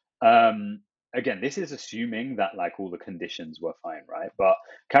because um again, this is assuming that like all the conditions were fine, right? But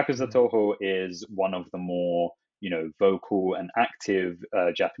Hmm. Kakuzatoho is one of the more vocal and active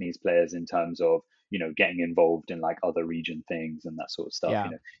Japanese players in terms of getting involved in like other region things and that sort of stuff. Yeah.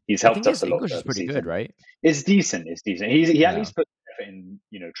 He's I helped think us his a lot English is throughout the pretty good, season. right? It's decent. He at Yeah. least put effort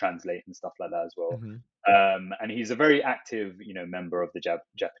in translate and stuff like that as well. Hmm. And he's a very active member of the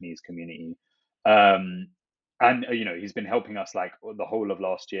Japanese community. Um, and he's been helping us like the whole of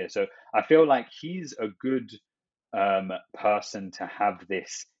last year. So I feel like he's a good person to have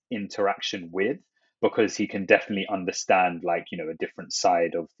this interaction with, because he can definitely understand like a different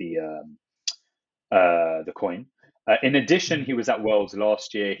side of the coin. In addition, he Hmm. was at Worlds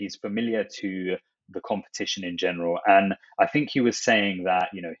last year. He's familiar to the competition in general, and I think he was saying that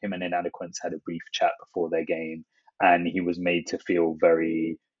him and Inadequence had a brief chat before their game, and he was made to feel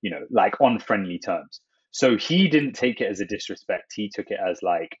very like on friendly terms. So he didn't take it as a disrespect. He took it as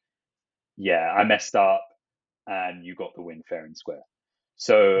like, yeah, I messed up, and you got the win fair and square.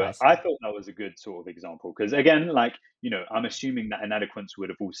 So I I see. thought that was a good sort of example, because again, like I'm assuming that Inadequence would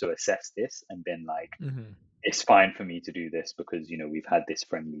have also assessed this and been like, Hmm. it's fine for me to do this because we've had this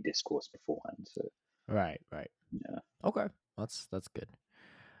friendly discourse beforehand. So Right. Right. yeah. Okay. That's good.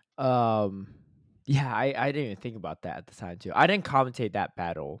 Um, yeah, I didn't even think about that at the time too. I didn't commentate that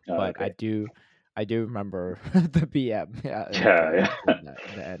battle, but Okay. I do remember the BM, yeah, Yeah. during Yeah.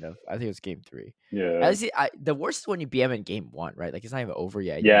 the end of, I think it was game 3. Yeah. The worst is when you BM in game 1, right? Like it's not even over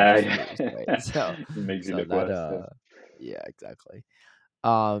yet, you might just Yeah. lose, right? So It makes you so look that worse. Yeah. yeah, exactly.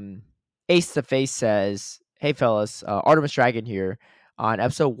 Um, Ace to Face says, "Hey fellas, Artemis Dragon here on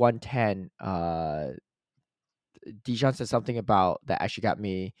episode 110. Dijon said something about that actually got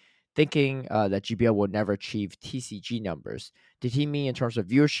me thinking that GBL will never achieve TCG numbers. Did he mean in terms of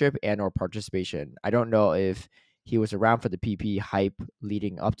viewership and or participation? I don't know if he was around for the PP hype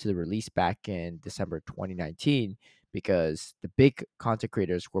leading up to the release back in December 2019, because the big content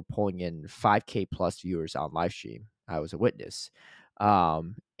creators were pulling in 5K plus viewers on live stream. I was a witness.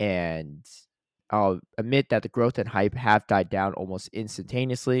 And I'll admit that the growth and hype have died down almost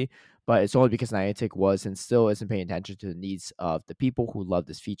instantaneously, but it's only because Niantic was and still isn't paying attention to the needs of the people who love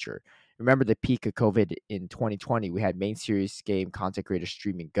this feature. Remember the peak of COVID in 2020? We had main series game content creators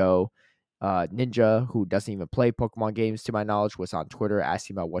streaming Go. Ninja, who doesn't even play Pokemon games to my knowledge, was on Twitter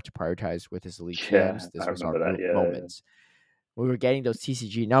asking about what to prioritize with his elite Yeah. TMs. I This was our remember that. Yeah. moment. We were getting those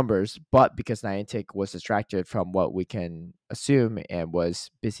TCG numbers, but because Niantic was distracted from what we can assume and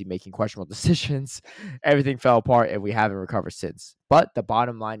was busy making questionable decisions, everything fell apart and we haven't recovered since. But the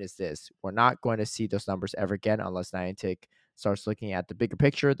bottom line is this: we're not going to see those numbers ever again unless Niantic starts looking at the bigger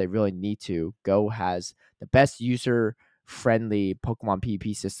picture. They really need to. Go has the best user friendly Pokemon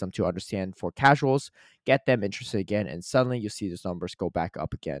PvP system to understand for casuals, get them interested again, and suddenly you'll see those numbers go back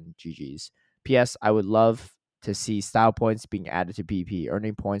up again. GG's. P.S. I would love to see style points being added to PvP.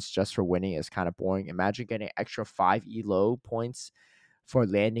 Earning points just for winning is kind of boring. Imagine getting extra 5 elo points for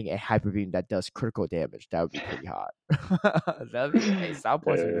landing a hyper beam that does critical damage. That would be pretty hot. That'd be, hey, style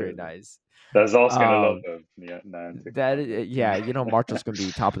points would be pretty nice. That's asking a lot Um, of Niantic, that but is, yeah, Marshall's gonna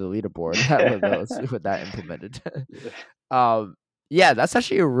be top of the leaderboard with yeah. those with that implemented. Yeah. um, yeah, that's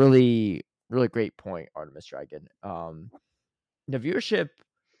actually a really really great point, Artemis Dragon. The viewership,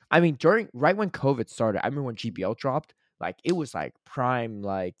 I mean, during right when COVID started, I remember when GBL dropped, like it was like prime,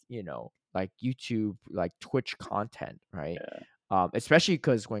 like like YouTube, like Twitch content, right? Yeah. Especially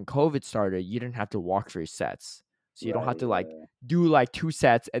because when COVID started, you didn't have to walk through sets, so you don't have Right. to like do like 2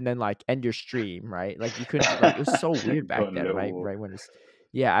 sets and then like end your stream, right? Like you couldn't like it was so Yeah. weird back Got a then, little right? walk. Right when it's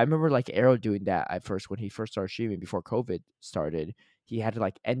yeah, I remember like Arrow doing that at first when he first started streaming before COVID started. He had to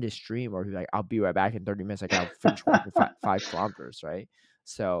like end his stream or he'd be like, I'll be right back in 30 minutes. I gotta finish walking 5 kilometers, right?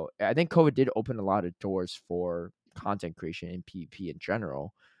 So I think COVID did open a lot of doors for content creation in PvP in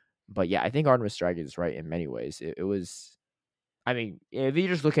general. But yeah, I think Artemis Dragon is right in many ways. It was, I mean, if you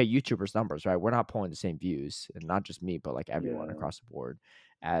just look at YouTubers' numbers, right, we're not pulling the same views, and not just me, but like everyone Yeah. across the board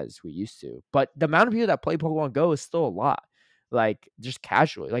as we used to. But the amount of people that play Pokemon Go is still a lot. Like just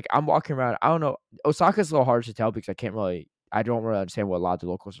casually, like I'm walking around. I don't know. Osaka's a little harder to tell because I don't really understand what a lot of the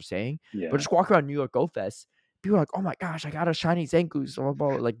locals are saying. But Yeah. just walk around New York Go Fest, people are like, "Oh my gosh, I got a shiny Zangoose!" Blah,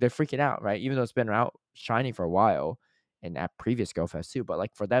 blah, blah. Like they're freaking out, right? Even though it's been out shiny for a while, and at previous Go Fest too. But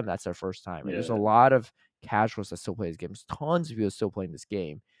like for them, that's their first time. Right? There's a Yeah. lot of casuals that still play this game. There's tons of people still playing this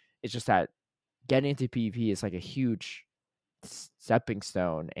game. It's just that getting into PvP is like a huge stepping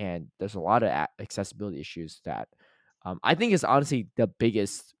stone, and there's a lot of accessibility issues that I think is honestly the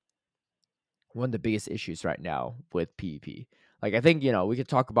biggest one of the biggest issues right now with PvP. Like I think we could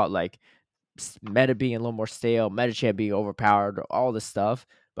talk about like meta being a little more stale, meta champ being overpowered, all this stuff.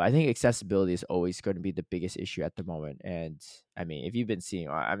 But I think accessibility is always going to be the biggest issue at the moment. And I mean, if you've been seeing,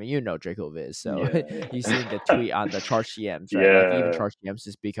 I mean, Draco Viz, so Yeah. you've Yeah. seen the tweet on the charge CMs, right? Like even Yeah. charge CMs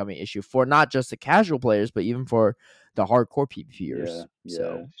is becoming an issue for not just the casual players, but even for the hardcore Yeah. PvPers. Yeah.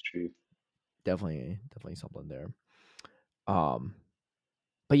 So It's true. definitely something there. Um,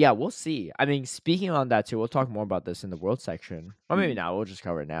 but yeah, we'll see. I mean, speaking on that too, we'll talk more about this in the world section. Or maybe Mm. not. We'll just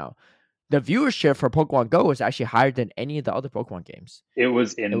cover it now. The viewership for Pokemon Go was actually higher than any of the other Pokemon games. It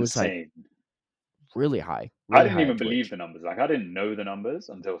was It was like insane. I really didn't high on even believe Twitch. the numbers. Like I didn't know the numbers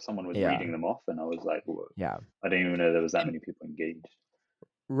until someone was Yeah, reading them off, and I was like, whoa. yeah. I didn't even know there was that And many people engaged.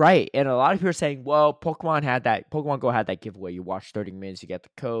 right, and a lot of people are saying, "Well, Pokemon Go had that giveaway. You watch 30 minutes, you get the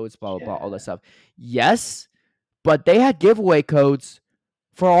codes, blah blah blah, all that Yeah. stuff." Yes, but they had giveaway codes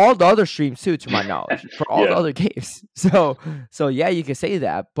for all the other streams too, to my knowledge, for all the Yeah. other games. So yeah, you can say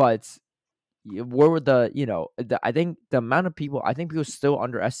that, but where were I think the amount of people, I think people still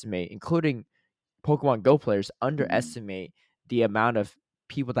underestimate, including Pokemon Go players, Mm. underestimate the amount of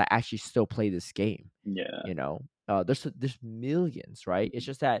people that actually still play this game. Yeah. You know, there's millions, right? It's Mm.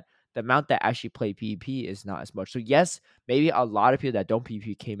 just that the amount that actually play PvP is not as much. So yes, maybe a lot of people that don't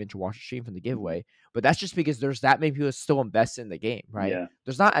PvP came in to watch the stream from the Mm. giveaway, but that's just because there's that many people still invested in the game, right? Yeah.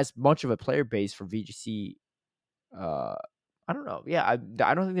 There's not as much of a player base for VGC. Uh, I don't know. Yeah, I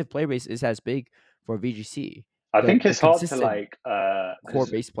don't think the player base is as big for VGC. I think The it's hard to consistent like core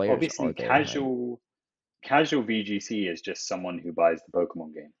because base players obviously are there, right? casual VGC is just someone who buys the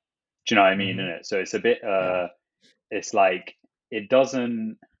Pokemon game. Do you know what I mean in Hmm. it? So it's a bit Yeah. it's like it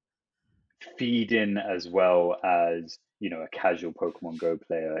doesn't feed in as well as, a casual Pokemon Go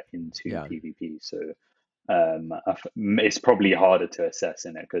player into Yeah. PvP. So it's probably harder to assess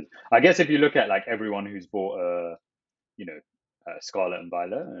in it because I guess if you look at like everyone who's bought you know, Scarlet and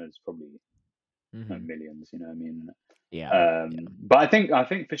Violet, it's probably Hmm. millions. You know what I mean? Yeah. Yeah. But I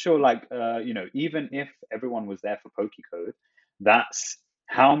think for sure, like even if everyone was there for Pokecode, that's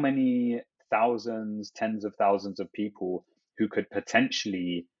how many thousands, tens of thousands of people who could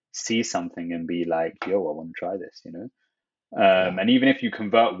potentially see something and be like, "Yo, I want to try this," you know. Yeah. And even if you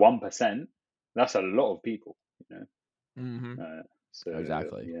convert 1%, that's a lot of people, you Hmm. know. So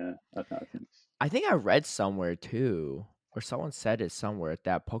Exactly. yeah, I think I think I read somewhere too, or someone said it somewhere,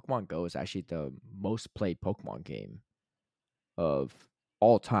 that Pokemon Go is actually the most played Pokemon game of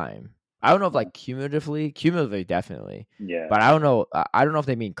all time. I don't know if uh, like cumulatively definitely, yeah, but I don't know. I don't know if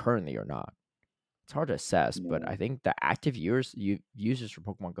they mean currently or not. It's hard to assess, but yeah, I think the active users for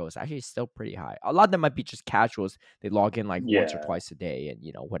Pokemon Go is actually still pretty high. A lot of them might be just casuals. They log in like once or yeah, twice a day,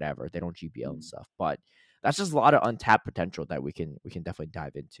 and whatever. They don't GBL and mm, stuff, but that's just a lot of untapped potential that we can definitely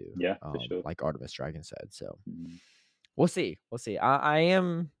dive into. yeah, for sure. Like Artemis Dragon said. So Mm, we'll see. We'll see.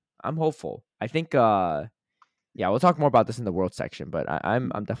 I'm hopeful. I think yeah, we'll talk more about this in the world section, but I'm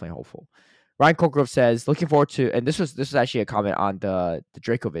mm, definitely hopeful. Ryan Colgrove says, looking forward to, and this was actually a comment on the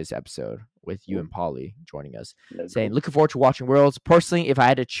Dracoviz episode with you cool. and Polly joining us, Let's saying, go. looking forward to watching Worlds. Personally, if I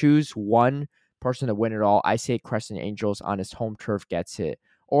had to choose one person to win it all, I say Crescent Angels on his home turf gets it.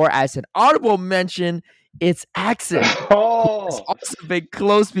 Or as an audible mention, it's Axon, who has Oh, also been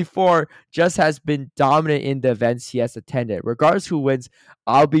close before, just has been dominant in the events he has attended. Regardless who wins,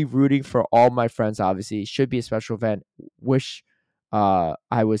 I'll be rooting for all my friends, obviously. It should be a special event. Wish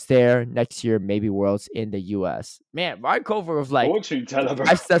I was there next year, maybe Worlds in the US. Man, Ryan Culver was like fortune teller, bro.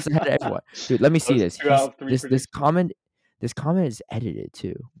 5 steps ahead of everyone. Dude, let me see That's this. two out He's of three this predictions. comment. This comment is edited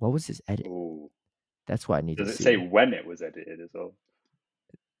too. What was his edit? Oh, That's what I need to does it say see. when it was edited as well?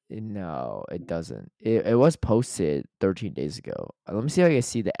 No, it doesn't. It was posted 13 days ago. Let me see if I can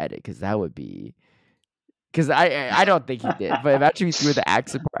see the edit, because that would be, because I don't think he did. But if actually we threw the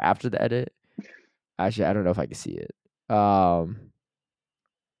accent part after the edit, actually I don't know if I can see it.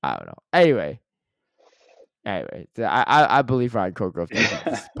 I don't know. Anyway, I believe Ryan Cogrove that he Yeah,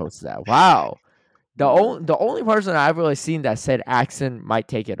 just posted that. Wow. The yeah, only the only person I've really seen that said Axon might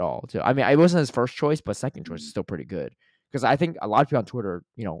take it all too. I mean, it wasn't his first choice, but second choice is mm, still pretty good. Because I think a lot of people on Twitter,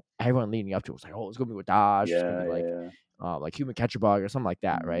 everyone leading up to it was like, "Oh, it's gonna be with Dash. It's gonna yeah, be yeah, like Human Catcher Bug or something like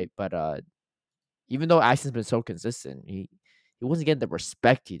that, mm, right?" But even though Axon's been so consistent, he wasn't getting the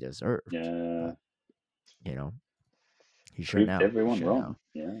respect he deserved. yeah. But you know, he should Proved now. He everyone should wrong. now.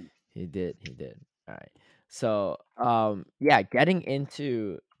 Yeah. He did. He did. All right. So, yeah, getting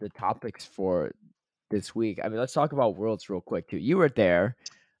into the topics for this week. I mean, let's talk about Worlds real quick too. You were there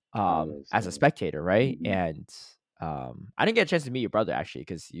I was. as a spectator, right? Mhm. And I didn't get a chance to meet your brother actually,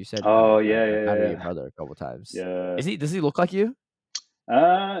 because you said Oh I yeah, I yeah, found out yeah, your brother a couple times. yeah. Is he Does he look like you?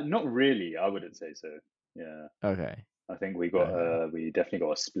 Not really. I wouldn't say so. Yeah, Okay. I think Okay. we definitely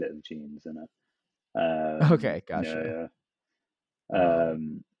got a split of genes in it. Okay, Yeah, gotcha. yeah.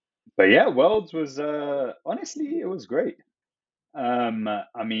 Um But yeah, Worlds was honestly it was great.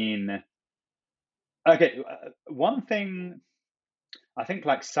 I mean, okay, one thing I think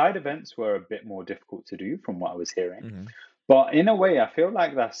like side events were a bit more difficult to do from what I was hearing. mhm. But in a way, I feel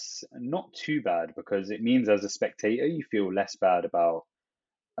like that's not too bad because it means as a spectator, you feel less bad about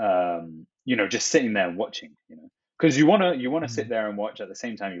just sitting there and watching, because you wanna sit Mhm. there and watch at the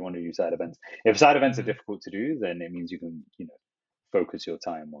same time you want to do side events. If side events are Mhm. difficult to do, then it means you can, focus your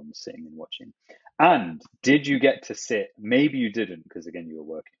time on sitting and watching. And did you get to sit? Maybe you didn't, because again you were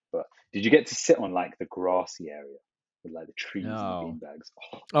working. But did you get to sit on like the grassy area with like the trees and the No. beanbags?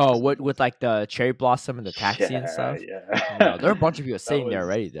 Oh, it was Oh, just with amazing. like the cherry blossom and the taxi and Yeah, stuff? yeah. No, there are a bunch of people That sitting there was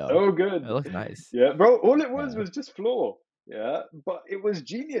already though. so It good. looks nice. Yeah, bro. All it Yeah. was just floor. Yeah, but it was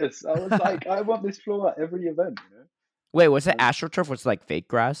genius. I was like, I want this floor at every event. Wait, was it And AstroTurf? Was it like fake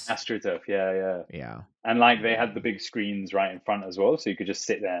grass? AstroTurf, yeah, yeah. Yeah. And like they had the Mm. big screens right in front as well, so you could just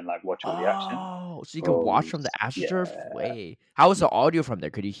sit there and like watch all the action. Oh, so you could Bro, watch from the AstroTurf? yeah. Wait. How was the audio from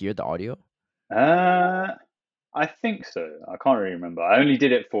there? Could you hear the audio? Uh, I think so. I can't really remember. I only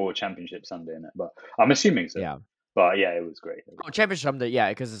did it for Championship Sunday in it, but I'm assuming so. Yeah. But yeah, it was great. It was Oh, great. championship from the yeah,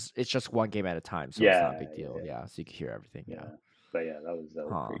 because it's just one game at a time, so it's not a Yeah, big yeah, deal. yeah, Yeah, so you can hear everything. Yeah. yeah. But yeah, that was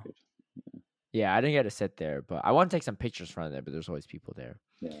Huh. pretty good. Yeah, I didn't get to sit there, but I want to take some pictures from there. But there's always people there.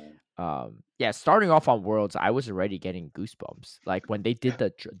 Yeah. Yeah, starting off on Worlds, I was already getting goosebumps. Like when they did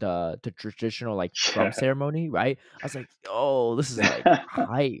the traditional like drum Yeah. ceremony, right? I was like, oh, this is like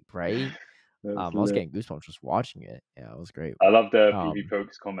hype, right? That's I was lit. getting goosebumps just watching it. Yeah, it was great. I love the PV Um,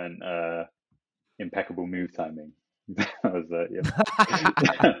 Pokes comment, impeccable move timing. I was like, yep.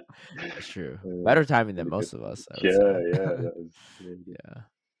 that's true. Yeah, Better timing than really good. most of us, I would Yeah, say. yeah, that was really good. Yeah.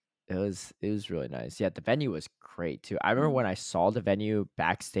 It was really nice. Yeah, the venue was great too. I remember Mm. when I saw the venue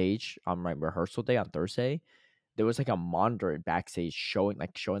backstage on my rehearsal day on Thursday, there was like a monitor in backstage showing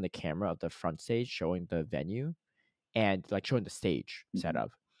the camera of the front stage, showing the venue and like showing the stage Mhm.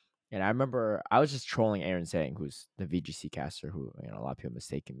 setup. And I remember I was just trolling Aaron Zhang, who's the VGC caster, who a lot of people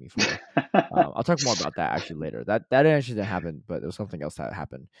mistaken me for. I'll talk more about that actually later. That actually didn't happen, but there was something else that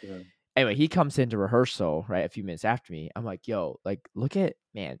happened. Yeah. Anyway, he comes into rehearsal, right, a few minutes after me. I'm like, yo, like, look at,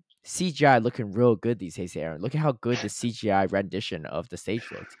 man, CGI looking real good these days, Aaron. Look at how good the CGI rendition of the stage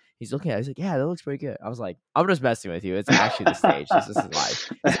looks. He's looking at it. He's like, yeah, that looks pretty good. I was like, I'm just messing with you. It's actually the stage. This is live.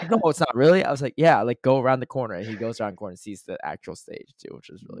 He's like, no, it's not really. I was like, yeah, like go around the corner. And he goes around the corner and sees the actual stage too, which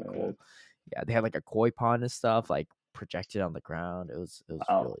is really Mad. cool. Yeah, they had like a koi pond and stuff, like projected on the ground. It was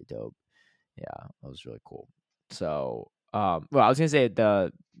Wow. really dope. Yeah, that was really cool. So, well, I was gonna say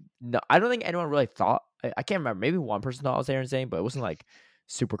no, I don't think anyone really thought. I can't remember. Maybe one person thought I was Aaron Zane, but it wasn't like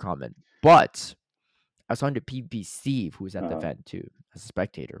super common. But I was talking to PB Steve, who was at the Uh-huh. event too, as a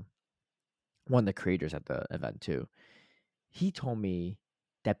spectator, one of the creators at the event too. He told me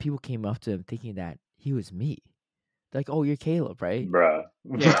that people came up to him thinking that he was me. They're like, "Oh, you're Caleb, right?" Bruh.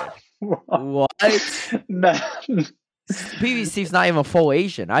 Yeah. What? Nah. PB Steve's not even full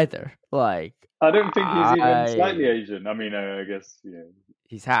Asian either. Like, I don't think he's even slightly I Asian. I mean, I guess,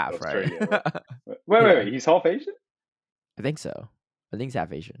 he's half, right? Australia, but wait, Yeah. he's half Asian? I think so. I think he's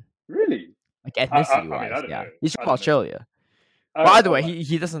half Asian. Really? Like I mean, I ethnicity-wise, don't yeah. know. He's I from don't know. Australia. But Oh, either all way, right.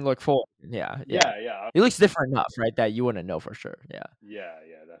 he doesn't look full. Yeah, yeah. Yeah, yeah, He looks different enough, right, that you wouldn't know for sure. Yeah. yeah,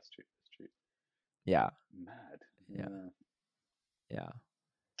 yeah. That's true. That's true. Yeah. Mad. Yeah. Yeah. Yeah.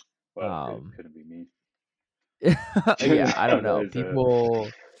 Well, it Um couldn't be me. yeah, I don't That know.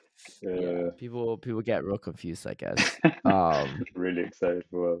 is Yeah, uh, people get real confused, I guess. Um, really excited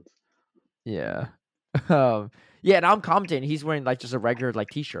for Worlds. yeah. Um, yeah, and I'm commenting, he's wearing, like, just a regular, like,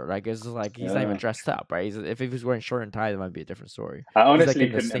 T-shirt, like, it's just, like, he's not even Yeah. dressed up, right? If he was wearing short and tie, that might be a different story. I He's, like, honestly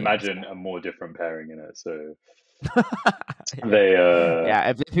in the couldn't stands. imagine a more different pairing in it. So Yeah. they, Yeah,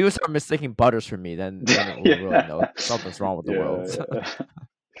 if people start mistaking Butters for me, then we'll really yeah, know something's wrong with the world. yeah,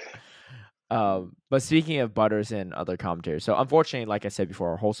 yeah. But speaking of Butters and other commentators, so unfortunately, like I said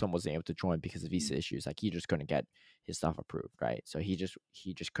before, Wholesome wasn't able to join because of visa issues. Like he just couldn't get his stuff approved, right? So he just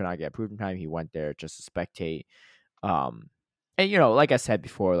could not get approved in time. He went there just to spectate. Um, and like I said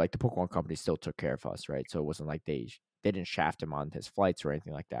before, like the Pokemon company still took care of us, right? So it wasn't like they didn't shaft him on his flights or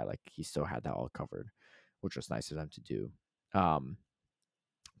anything like that. Like he still had that all covered, which was nice of them to do.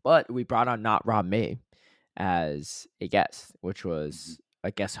 But we brought on Not Rob May as a guest, which Mhm. was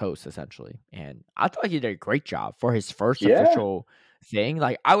a guest host essentially. And I thought he did a great job for his first Yeah, official thing.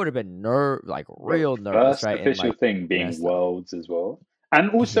 Like I would have been like bro. real nervous, First right? And official like thing being messed up. Worlds as well. And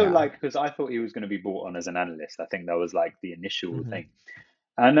also, Yeah. like, because I thought he was going to be brought on as an analyst. I think that was like the initial Hmm. thing.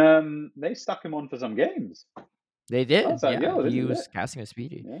 And they stuck him on for some games. They I did, was like, yeah. yo, this He is was lit. casting with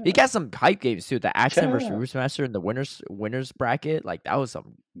Speedy. He Yeah. got some hype games too. The Accent versus Yeah. Roost Master in the winners bracket, like that was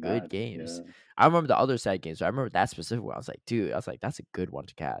some good Mad. games. Yeah. I remember the other side games. But I remember that specific one. I was like, dude, that's a good one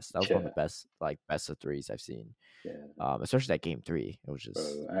to cast. That was one of Yeah. the best, like best of threes I've seen. Yeah. Especially that game 3. It was just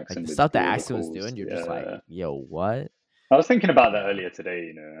Bro. like Accent the would stuff do that all the Axel was calls. doing. You're just like, Yeah. yo, what? I was thinking about that Yeah. earlier today,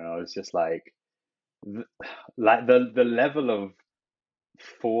 and I was just like, like the level of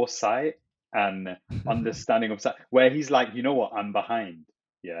foresight and understanding of where he's like, you know what, I'm behind,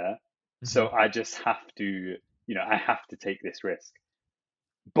 yeah, so Mhm. I just have to, I have to take this risk.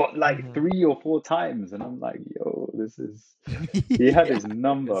 But like Mhm. 3 or 4 times, and I'm like, yo, this is. He had Yeah, his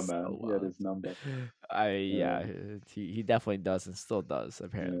number, it's man. so He had wild. his number. Yeah, Uh, he definitely does and still does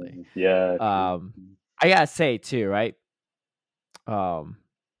apparently. yeah, true. Um, I gotta say too, right? Um,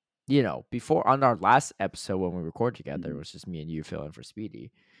 before on our last episode when we record together, it Mhm. was just me and you filling for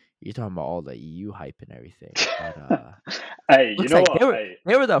Speedy. You're talking about all the EU hype and everything, but Hey, you looks know like what? Hey,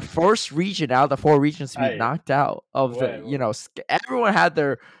 they were the first region out of the 4 regions to be hey, knocked out of the wait, wait. everyone had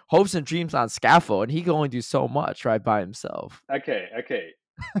their hopes and dreams on Scaffold, and he could only do so much right by himself. Okay, okay.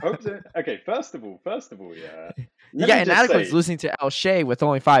 Hope so. Okay, first of all, yeah. You Let me got just inadequates say, losing to El Shea with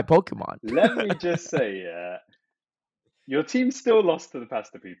only 5 Pokemon. yeah. Your team still lost to the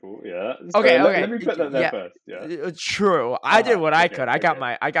pasta people, yeah. So Okay, let okay, me put that there yeah, first, yeah. true. I did what I Okay, could. I got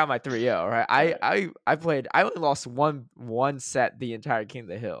okay. my 3-0, right? All I right. I I played. I only lost one set the entire King of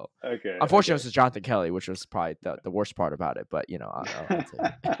the Hill. Okay, Unfortunately, okay. it was Jonathan Kelly, which was probably the worst part about it. But I'll take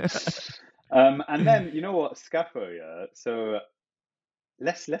it. And then you know what, Scafo, yeah. So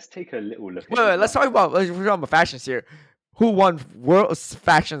let's take a little look at Wait, his wait. Let's talk lineup. about we're talking about factions here. Who won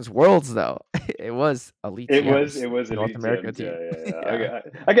factions worlds though? It was Elite It TM's was North Elite America Gems, yeah, team. yeah, yeah.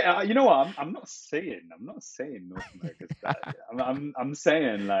 Yeah, Okay, you know what? I'm not saying North America's bad. Yeah. I'm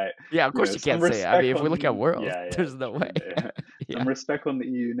saying like, yeah. Of course, you some can't say it. I mean, respect if we on look at the, worlds, yeah, yeah, there's no way. true. Yeah. Yeah. Some respect on the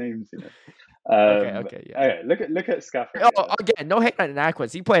EU names, you know. Okay. Okay. Yeah. Okay, look at Scafo, Oh, yeah, again, no hate on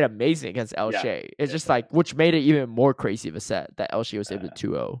Inaquis. He played amazing against El yeah, Shea. It's yeah, just like, which made it even more crazy of a set that El Shea was able to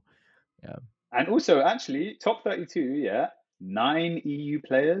yeah. 2-0. Yeah. And also, actually, top 32, yeah, 9 EU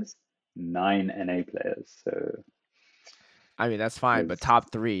players, 9 NA players. So I mean, that's fine, but there's,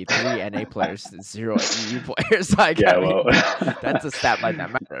 top three NA players, 0 EU players. Like, yeah, I well, mean, that's a stat line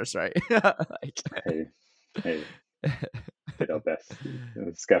that matters, right? Like, hey, hey, did our best.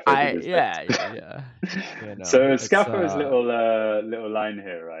 Scafo did his yeah, best. yeah, yeah. So It's Scafo's little line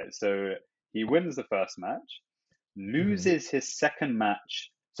here, right? So he wins the first match, mhm, loses his second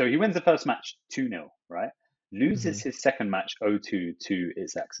match. So he wins the first match 2-0, right? Loses mhm. his second match 0-2 to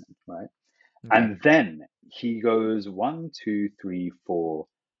its accent, right? Okay. And then he goes 1, 2, 3, 4,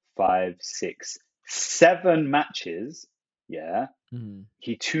 5, 6, 7 matches. Yeah. Mhm,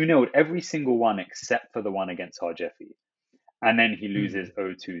 He 2-0'd every single one except for the one against Harjeffi. And then he loses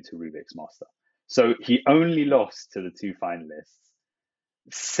mhm. 0-2 to Rubik's Master. So he only lost to the two finalists.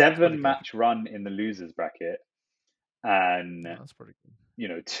 That's pretty Seven good. match run in the losers bracket. And, No, that's pretty good.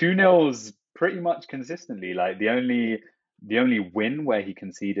 2-0s pretty much consistently. Like the only win where he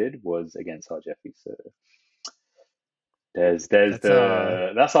conceded was against Harjeffi. So That's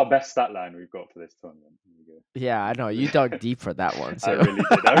that's our best stat line we've got for this tournament. yeah, I know you dug deep for that one I too. really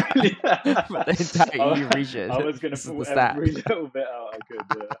did. I really. For the entire EU region, I was gonna this is the pull stat. every little bit out I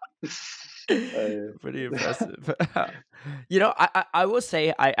could. Pretty impressive. I will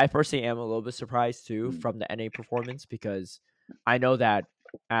say I personally am a little bit surprised too Mm, from the NA performance because I know that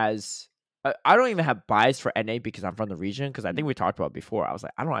as I don't even have bias for NA because I'm from the region because I think mm, we talked about it before. I was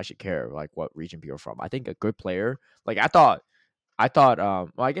like, I don't actually care like what region people are from. I think a good player, like I thought, well,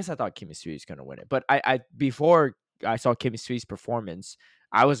 I guess I thought Kimmy Sweet is gonna win it, but I before I saw Kimmy Sweet's performance,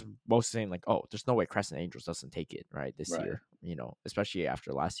 I was mostly saying like, oh, there's no way Crescent Angels doesn't take it right this right. year, especially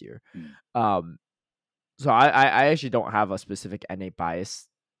after last year. Mm, Um, so I actually don't have a specific NA bias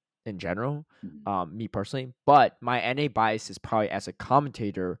in general, mm, me personally, but my NA bias is probably as a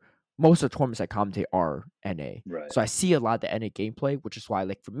commentator. Most of the tournaments I commentate are NA, right. so I see a lot of the NA gameplay, which is why,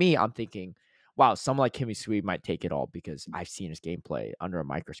 like for me, I'm thinking, wow, someone like Kimmy Sweet might take it all because I've seen his gameplay under a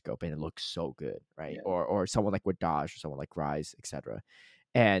microscope and it looks so good, right? Yeah. Or someone like with Dodge or someone like Rise, etc.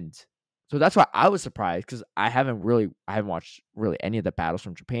 And so that's why I was surprised because I haven't watched really any of the battles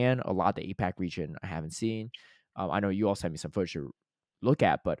from Japan. A lot of the APAC region I haven't seen. I know you all sent me some footage to look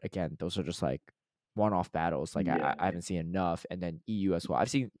at, but again, those are just like one-off battles. Like Yeah. I haven't seen enough, and then EU as well. I've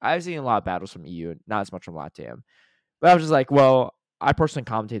seen a lot of battles from EU, not as much from LATAM. But I was just like, well, I personally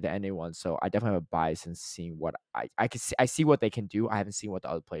commentate the NA one, so I definitely have a bias in seeing what I can see. I see what they can do. I haven't seen what the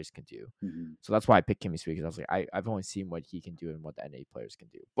other players can do. Mhm. So that's why I picked Kimmy Sweet because I was like, I've only seen what he can do and what the NA players can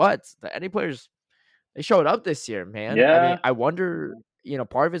do. But the NA players, they showed up this year, man. I mean, Yeah. I wonder,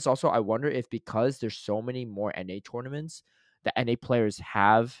 part of it's also I wonder if because there's so many more NA tournaments, the NA players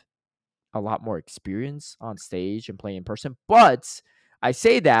have a lot more experience on stage and playing in person. But I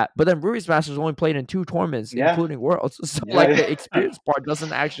say that, but then Ruby's Masters only played in 2 tournaments, Yeah. including Worlds. So like Yeah. the experience part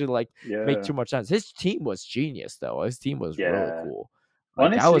doesn't actually like make Yeah. too much sense. His team was genius though. His team was really Yeah. cool.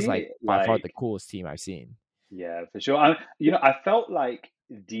 Like that was like Honestly, by far the like coolest team I've seen. Yeah, for sure. I felt like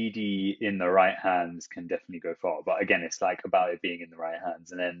DD in the right hands can definitely go far, but again, it's like about it being in the right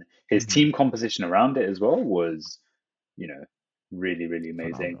hands, and then his Mhm. team composition around it as well was, you know, really, really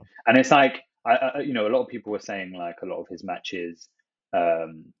amazing. Phenomenal. And it's like a lot of people were saying like a lot of his matches,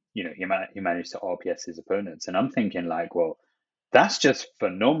 he managed to RPS his opponents, and I'm thinking like, well, that's just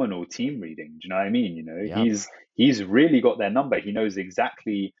phenomenal team reading. Do you know what I mean? Yep. He's really got their number. He knows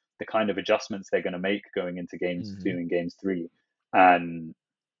exactly the kind of adjustments they're going to make going into games two Mhm. and games three, and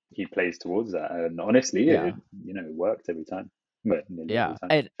he plays towards that. And honestly, Yeah. it worked every time, but nearly every Yeah, time.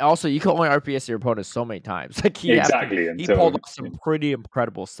 and also you can only RPS your opponent so many times. Like Exactly. he Until pulled off some pretty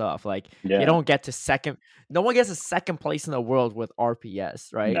incredible stuff. Like you yeah, don't get to second. No one gets a second place in the world with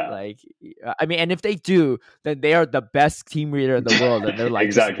RPS, right? no, Like I mean, and if they do, then they are the best team reader in the world, and they're like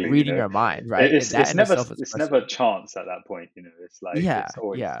just exactly. reading your mind, right? And It's that it's in never itself is it's never impressive. chance at that point. It's like Yeah, it's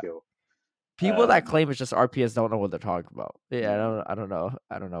always yeah. skill. People that Um, claim it's just RPS don't know what they're talking about. Yeah, yeah, I don't know.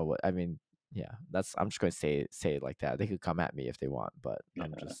 I don't know what I mean. Yeah, that's. I'm just going to say it like that. They could come at me if they want, but yeah.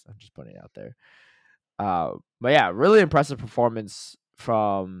 I'm just putting it out there. But yeah, really impressive performance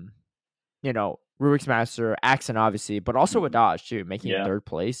from Rubik's Master, Axon obviously, but also with Hmm. Dodge too, making Yeah, third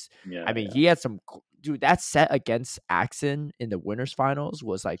place. yeah, I mean, yeah, he had some dude. That set against Axon in the winners finals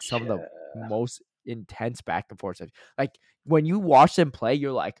was like some of the yeah. most intense back and forth. Like when you watch them play,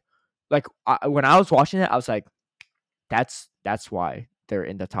 you're when I was watching it, I was like, that's why they're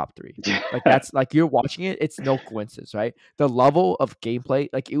in the top 3. Like, Yeah. that's like, you're watching it, it's no coincidence, right? The level of gameplay,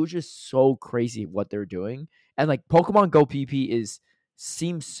 like, it was just so crazy what they're doing, and, like, Pokemon Go PP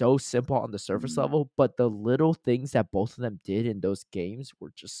seems so simple on the surface Mm, level, but the little things that both of them did in those games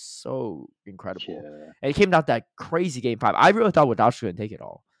were just so incredible, yeah. and it came down to that crazy game 5. I really thought Wadashka was gonna take it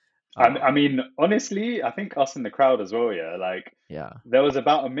all. I mean, honestly, I think us in the crowd as well, yeah. Like, Yeah. there was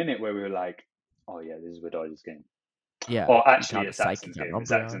about a minute where we were like, oh, yeah, this is Wadage's game. Yeah, Or you actually, got the it's psychic Saxon's got game. It's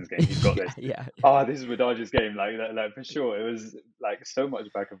Umbreon. Saxon's game. He's got Yeah, this. yeah, yeah. Oh, this is Wadage's game. Like for sure. It was like so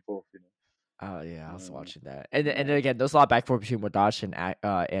much back and forth. Oh yeah, I was Uh, watching that, and then yeah, again, there's a lot of back and forth between Wadash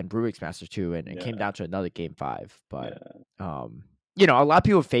and Brewix Master too, and it came yeah, down to another game 5. But yeah. um, a lot of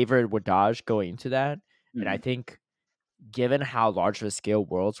people favored Wadaj going into that, and I Mm, think given how large of a scale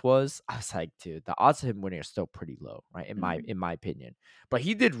Worlds was, I was like, dude, the odds of him winning are still pretty low, right? mm, In my opinion. But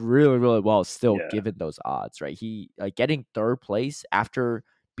he did really, really well still yeah, given those odds, right? He like getting third place after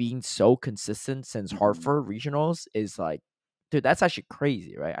being so consistent since mm, Hartford regionals is like, dude, that's actually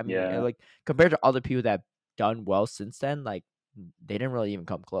crazy, right? I mean, yeah, like compared to other people that have done well since then, like they didn't really even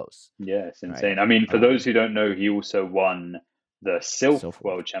come close, yeah. It's right? insane. I mean, for those who don't know, he also won the Sylph So forth.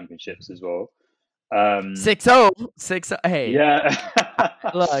 World Championships Mhm. as well. Um, 6-0. 6-0. Hey, yeah.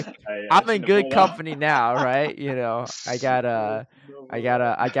 look, I I'm in shouldn't have good brought company now, right? I got that.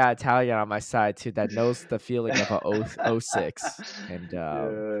 I got Italian on my side too that knows the feeling of a 06, and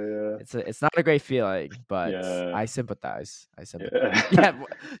Yeah, it's not a great feeling, but yeah, I sympathize. I sympathize. yeah. Yeah,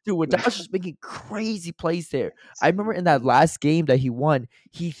 dude, when Josh was making crazy plays there, I remember So in that cool. last game that he won,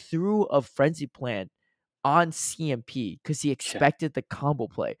 he threw a frenzy plant on CMP because he Yeah. expected the combo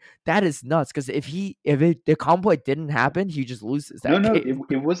play. That is nuts. Because the combo play didn't happen, he just loses No, that no, game.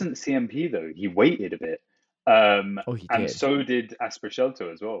 it wasn't CMP though. He waited a bit. Oh, he And did. so did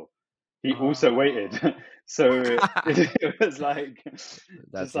Aspercelto as well. He also waited. Oh, So it was like just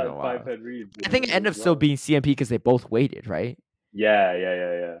that's even like five wild. head reads. I think it It ended was up still wild. being CMP because they both waited, right? Yeah, yeah,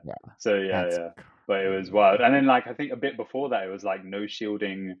 yeah, yeah. Yeah, So yeah, that's yeah. But it was wild. crazy. And then like I think a bit before that, it was like no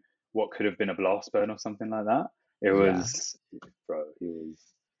shielding what could have been a blast burn or something like that. It Yeah, was, bro, he was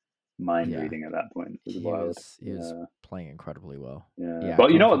mind yeah. reading at that point. It was He wild. was Yeah. playing incredibly well. Yeah, Yeah,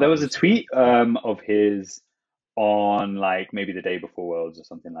 but you going know what? from There that was a lose to win. tweet of his on like maybe the day before Worlds or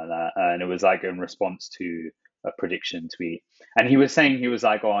something like that, and it was like in response to a prediction tweet, and he was saying he was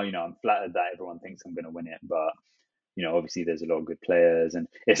like, "Oh, I'm flattered that everyone thinks I'm going to win it, but obviously there's a lot of good players, and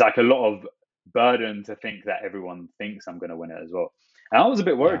it's like a lot of burden to think that everyone thinks I'm going to win it as well." And I was a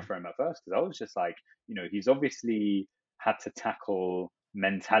bit worried Yeah. for him at first because I was just like, he's obviously had to tackle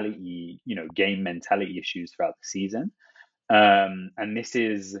mentality, game mentality issues throughout the season, and this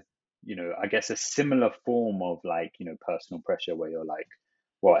is, I guess a similar form of like, personal pressure where you're like,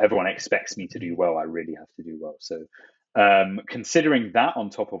 well, everyone expects me to do Mhm. well. I really have to do well. So, considering that on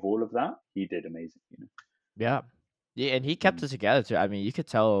top of all of that, he did amazing. Yeah. Yeah, and he kept Mm. it together too. I mean, you could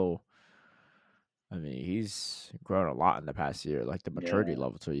tell. I mean, he's grown a lot in the past year, like the maturity Yeah.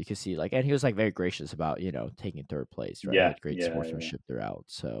 level. So you can see, like, and he was like very gracious about taking third place, right? He Yeah. had great Yeah. Yeah. sportsmanship throughout.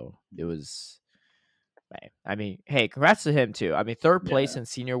 So it Mm. was, man, I mean, hey, congrats to him too. I mean, third place Yeah. in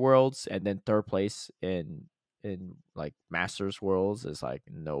senior worlds and then third place in like masters worlds is like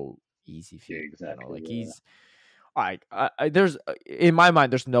easy Yeah, feat. exactly. Like Yeah. he's there's in my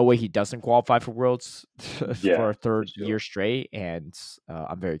mind, there's no way he doesn't qualify for Worlds Yeah, for a for third sure. year straight, and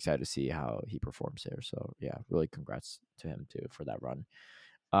I'm very excited to see how he performs there. So yeah, really congrats to him too for that run.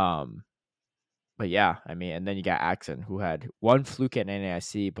 Um, but yeah, I mean, and then you got Axon, who had one fluke at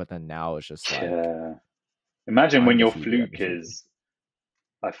NAIC, but then now it's just like Yeah. Imagine when your undefeated, fluke undefeated. is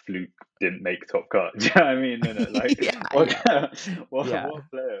a fluke didn't make top cut. Do you know what I mean? Like Yeah, what yeah, yeah, what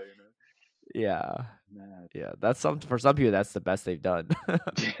player, yeah, Mad. yeah. That's for some people. That's the best they've done.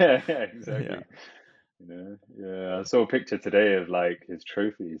 Yeah, yeah, Yeah, exactly. Yeah. I saw a picture today of like his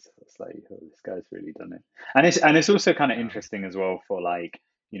trophies. It's like, oh, this guy's really done it. And it's also kind of yeah. interesting as well for like,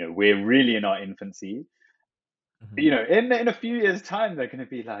 we're really in our infancy. Hmm. In a few years' time, they're gonna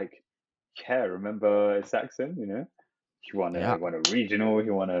be like, yeah, remember Saxon, He Yeah, won a regional, he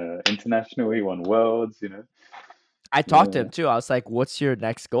won a international, he won worlds. I talked to Yeah, him too. I was like, "What's your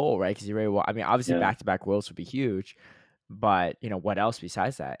next goal?" Right? Because you really want. I mean, obviously, yeah, back to back worlds would be huge, but what else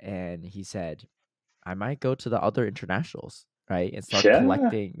besides that? And he said, "I might go to the other internationals, right, and start yeah,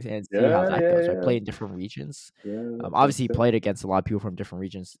 collecting and see how yeah, that yeah, goes. Right, yeah, play in different regions. yeah. Obviously, That's he it. played against a lot of people from different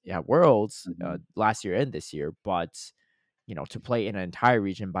regions at Worlds Hmm. last year and this year, but to play in an entire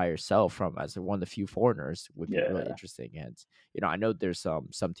region by yourself from as one of the few foreigners would be really Yeah. interesting. And I know there's some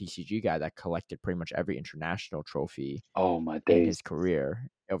TCG guy that collected pretty much every international trophy Oh my in days. his career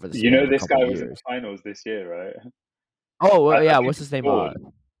over the span of a This couple guy was in the years. finals this year, right? Oh, I, well, I yeah, think what's it's his name? Tord. Yeah,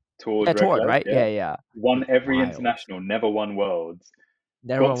 Tord Tord, Regler, right? yeah. Yeah, yeah. Won Dude, every wild. international, never won worlds.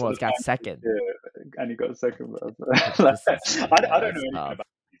 Got Everyone to the was got finals this second. year, and he got second, bro. Consistency, man. I don't know That's anything tough. about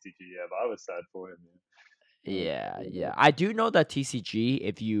TCG, yeah, but I was sad for him. Yeah. Yeah, yeah. I do know that TCG,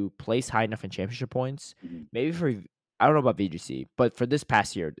 if you place high enough in championship points, Mhm, maybe for I don't know about VGC, but for this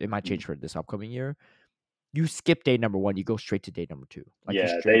past year, it might mhm. change for this upcoming year. You skip day number one, you go straight to day number two. Like you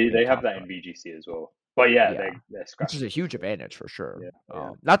Yeah, straight up they make have top that in cut. VGC as well. But yeah, Yeah. they're Which is a scrappy for huge sure. advantage for sure. Yeah,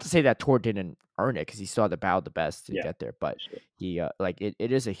 yeah, Not to say that Tor didn't earn it because he still had to battle the best to yeah, get there, for but sure. he like it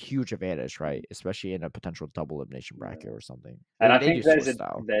is a huge advantage, Mhm, right? Especially in a potential double elimination bracket yeah. or something. And I They think do Swiss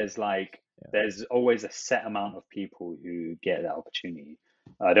style. Yeah. there's always a set amount of people who get that opportunity.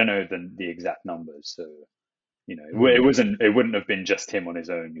 I don't know the exact numbers, so Mhm. it wouldn't have been just him on his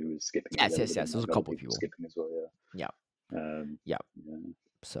own who was skipping it. Yes, There would yes, have been yes. There's a like other couple of people people. skipping as well. Yeah. Yeah. Yeah. Yeah.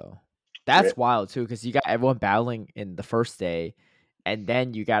 So that's Rip. wild too, because you got everyone battling in the first day, and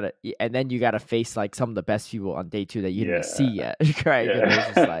then you gotta face like some of the best people on day two that you didn't even see Yeah. yet, right? And there's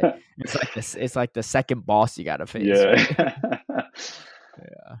just like Yeah. it's like the second boss you gotta face, Yeah. right?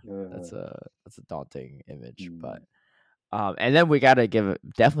 Yeah, Uh, that's a daunting image, but mm, and then we gotta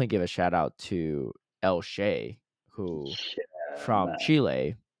definitely give a shout out to El Shea, who yeah, from man.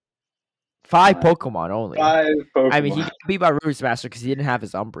 Chile, 5 My Pokemon only. five I mean, he Pokemon. got beat by Roost Master because he didn't have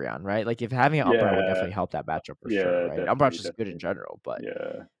his Umbreon, right? Like, if having an Umbreon would Yeah. definitely help that matchup for sure, Yeah, right? Umbreon's definitely, just good in definitely. general, but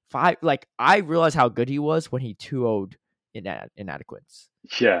Yeah. 5 like, I realized how good he was when he 2-0'd Inadequates.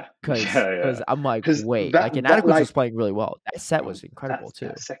 Yeah. Because Yeah, yeah. I'm like, Because "Wait," like, that Inadequates like was playing really well. That set bro, was incredible that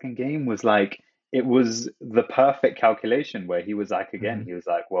too. second game was like it was the perfect calculation where he was like again, Mhm. he was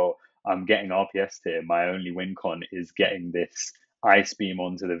like, well, I'm getting RPS here. My only win con is getting this ice beam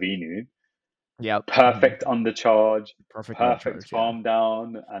onto the Venu. Yep, mhm. Perfect undercharge, Perfect perfect uncharged, yeah. farm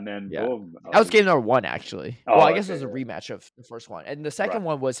down, and then Yeah. boom. I That was was game number 1, actually. Well, I oh guess it okay, was a yeah. rematch of the first one, and the Right. second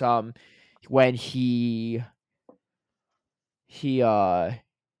one was, when he, uh,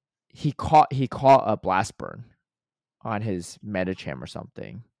 he caught a blast burn on his Medicham or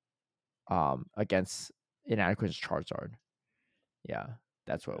something, against Inadequate's Charizard. Yeah,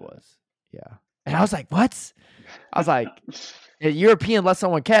 that's what it was. Yeah. And I was like, "What?" I was like, "A European let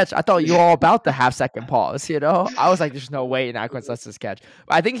someone catch? I thought you were all about the half-second pause," you know? I was like, "There's no way Inadequates lets this catch."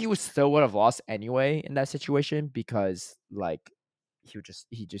 But I think he still would have lost anyway in that situation because, like,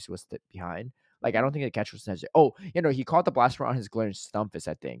 he just was behind. Like, I Mhm. don't think the catch was necessary. He caught the blaster on his Galarian Stumpus,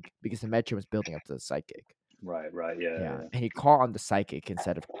 I think, because the Medicham was building up to the Psychic. Right, right, yeah, Yeah, yeah. and he caught on the Psychic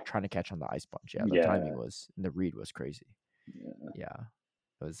instead of trying to catch on the Ice Punch. Yeah, the timing Yeah, was and the read was crazy. yeah. Yeah.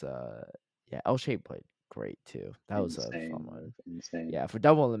 It was, yeah, L-Shape played great too. That was a fun Insane, bro. one. Insane. Yeah, for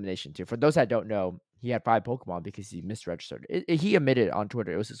double elimination too. For those that don't know, he had 5 Pokemon because he misregistered. He admitted on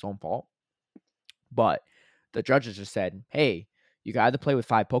Twitter it was his own fault, but the judges just said, "Hey, you got to play with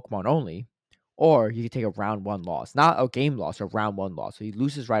 5 Pokemon only, or you can take a round 1 loss. Not a game loss, a round 1 loss." So he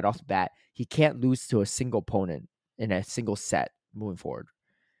loses right off the bat. He can't lose to a single opponent in a single set moving forward.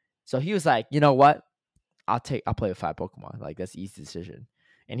 So he was like, "You know what? I'll play with 5 Pokemon. Like, that's the easy decision."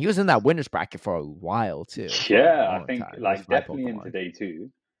 And he was in that winners bracket for a while too, for a Yeah, I long think time with like 5 definitely into Pokemon. day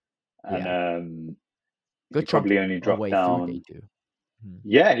two. And Yeah. he Good chunk probably only of dropped way through day down 2. Mhm.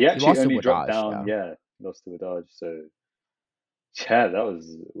 Yeah, he He actually lost to only dropped Wadaj, down. yeah. Yeah, lost to Adaj. So yeah, that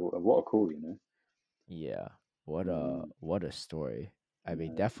was what a call, Yeah. Mm, What a story. I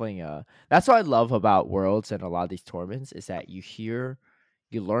mean, yeah, definitely that's what I love about Worlds and a lot of these tournaments is that you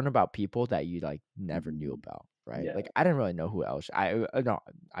learn about people that you like never knew mm, about, right? yeah, Like I didn't really know who else. I no,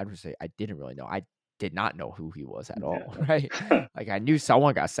 I would say I didn't really know. I did not know who he was at all, right? yeah. Like I knew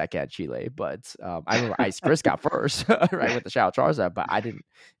someone got second at Chile, but I remember Ice Chris got first, right, with the Shadow Charizard, but it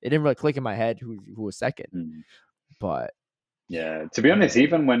didn't really click in my head who was second. Mm. But Yeah, to be what honest, a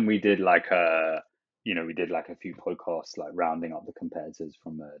even when we did like we did like a few podcasts like rounding up the competitors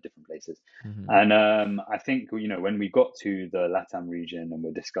from different places, mhm, and I think when we got to the LATAM region and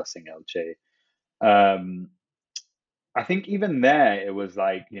we're discussing Elche, um, I think even there it was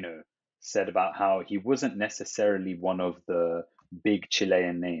like said about how he wasn't necessarily one of the big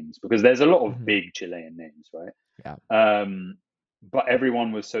Chilean names because there's a lot of mhm, big Chilean names, right? yeah. Um, but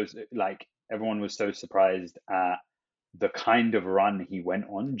everyone was so surprised at the kind of run he went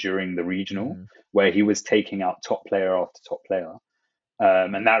on during the regional, Mhm, where he was taking out top player after top player,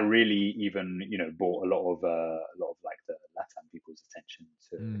 and that really even brought a lot of like the Latin people's attention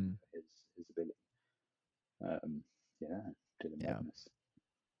to mm, his ability. Um, yeah, did a yeah. madness.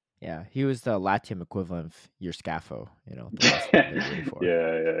 Yeah, he was the Latium equivalent of your Scafo, the last name yeah, they were waiting for.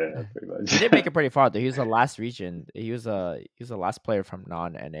 yeah, pretty He did make much. it pretty far though. He was the last region. He was the last player from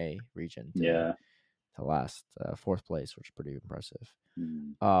non-NA region yeah. to last fourth place, which is pretty impressive.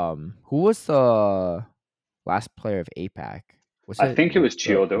 Mm. Who was the last player of APAC? Was I it think it was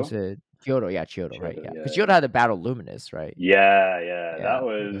was Chiodo. it Kyoto? Yeah, Kyoto, right? Chiodo, Yeah, because yeah, Kyoto had the battle Luminous, right? yeah. Yeah, That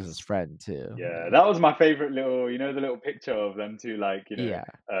it was his was friend too. Yeah, Yeah, that was my favorite little, the little picture of them two, like, yeah,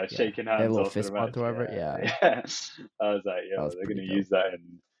 yeah. shaking They had a hands little after the fist bump match. or whatever. Yeah, Yeah, yeah. I was like, that yo, was they're pretty gonna dope. use that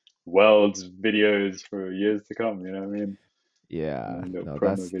in Worlds videos for years to come. You know what I mean? Yeah, Little no,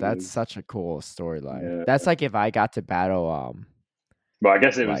 promo that's videos. such a cool storyline. Yeah. That's like if I got to battle, But I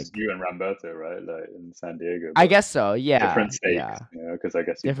guess it was like you and Ramberto, right? Like in San Diego, I but guess so. Yeah, different stakes, yeah, because I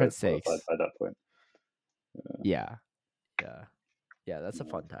guess you different both qualified stakes. by that point. Yeah, yeah, yeah. That's a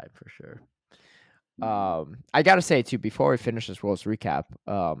fun time for sure. Mm, I gotta say too before we finish this Worlds recap,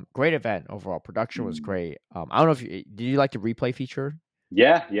 great event overall. Production was mm. great. I don't know if did you like the replay feature?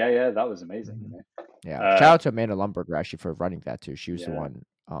 Yeah. That was amazing. Mhm. Yeah, Uh, shout out to Amanda Lumberger actually for running that too. She was the yeah. one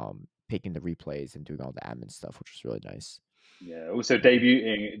picking the replays and doing all the admin stuff, which was really nice. Yeah, also Yeah.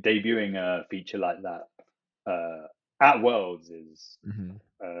 debuting a feature like that at Worlds is, Hmm.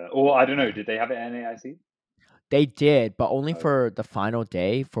 or I don't know, Yeah. did they have it at NAIC? They did, but only Okay, for the final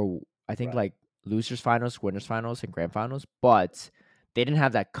day for I think right, like losers finals, winners finals, and grand finals. But they didn't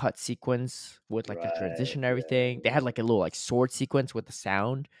have that cut sequence with like the right, transition and everything. They had yeah. like a little like sword sequence with the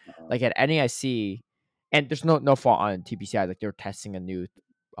sound. Uh-huh. Like at NAIC, and there's no fault on TPCI. Like they're testing a new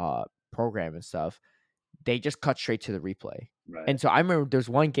program and stuff. They just cut straight to the replay. Right. And so I remember there's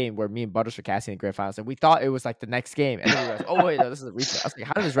one game where me and Butters were casting the grand finals, and we thought it was like the next game, and then we realized, oh wait, no, this is a replay. I was like,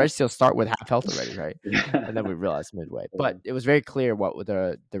 how did this red seal start with half health already, right? And then Yeah. we realized midway, but Uh, it was very clear what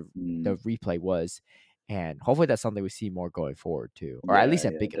mm, the replay was, and hopefully that's something we see more going forward too, or at least yeah,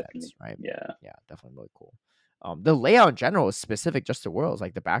 at yeah, big events, definitely. right? Yeah, Yeah, definitely really cool. The layout in general is specific just to Worlds,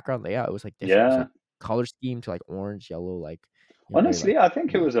 like the background layout, it was like different. It was yeah. like color scheme to like orange, yellow, like very Honestly, like I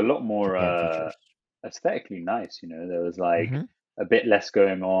think it was a lot more Japan features. aesthetically nice. There was like Hmm. a bit less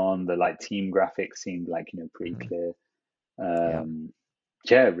going on. The like team graphics seemed like pretty Hmm. clear. Yeah, Um,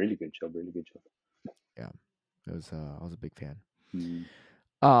 yeah, really good job, really good job. yeah. It was. I was a big fan. Mm,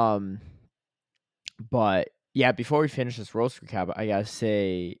 Um, but yeah, before we finish this roast recap, I gotta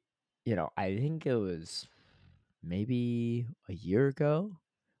say, I think it was maybe a year ago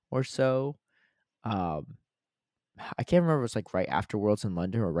or so. Um, I can't remember if it was like right after Worlds in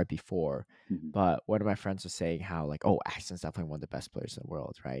London or right before, mhm. but one of my friends was saying how like, oh, Axton's definitely one of the best players in the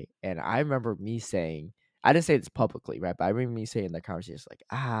world, right? And I remember me saying, I didn't say this publicly, right? But I remember me saying in the conversation, like,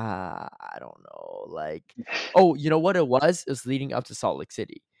 I don't know, like, oh, you know what it was? It was leading up to Salt Lake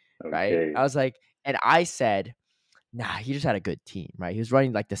City, right? Okay. I was like, and I said, nah, he just had a good team, right? He was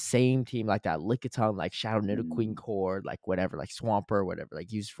running like the same team, like that Lickitung, like Shadow Nidoqueen Mm, core, like whatever, like Swampert, whatever. Like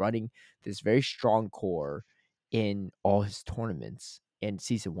he was running this very strong core in all his tournaments in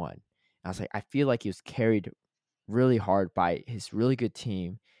season one. I was like, I feel like he was carried really hard by his really good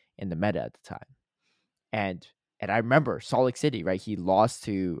team in the meta at the time. And I remember Salt Lake City, right?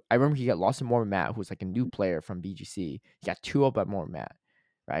 I remember he got lost to Mormon Matt, who's like a new player from BGC. He got 2-0 by Mormon Matt,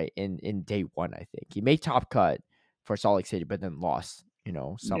 right? In day one, I think. He made top cut for Salt Lake City, but then lost,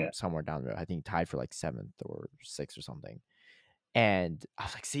 yeah. somewhere down the road. I think tied for like seventh or sixth or something. And I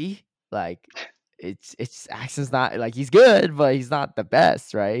was like, see, like it's Axon's not like he's good, but he's not the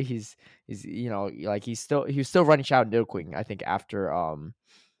best, right? He's like he was still running Shadow Nidoqueen, I think after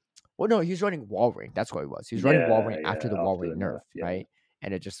well no, he was running Walrein. That's what it was. He was running Yeah, Walrein after yeah. the After Walrein the nerf, nerf, yeah. right?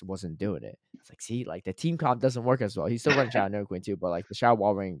 And it just wasn't doing it. It's like, see, like the team comp doesn't work as well. He's still running Shadow Nidoqueen too, but like the Shadow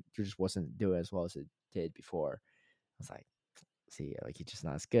Walrein just wasn't doing as well as it did before. I was like, see, like he's just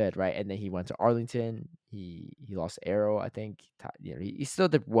not as good, right? And then he went to Arlington. He lost Arrow, I think. He still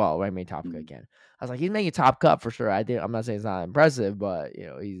did well, right? Made top cut Mm. again. I was like, he's making top cut for sure. I'm not saying it's not impressive, but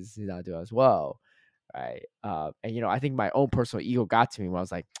he's not doing as well, right? And I think my own personal ego got to me when I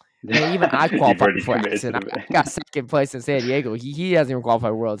was like, man, even I You've qualified already for committed to Axon. I the got second place in San Diego. He hasn't even qualified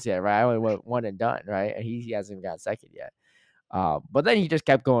for Worlds yet, right? I only went one and done, right? And he hasn't even got second yet. But then he just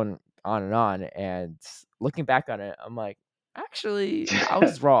kept going on and on. And looking back on it, I'm like, actually, I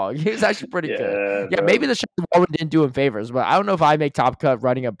was wrong. He was actually pretty good. Yeah, Yeah, maybe bro. the Shadow Warrior didn't do him favors, but I don't know if I make top cut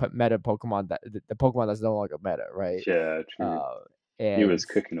running a meta Pokemon that the Pokemon that's no longer meta, right? Yeah, true. Uh, He and was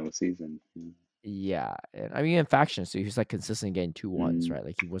cooking all season. yeah, and I mean in factions, so he was like consistently getting 2-1s, Mm. right?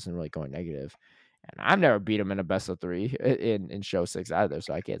 Like he wasn't really going negative. And I've never beat him in a best of 3 in show 6 either,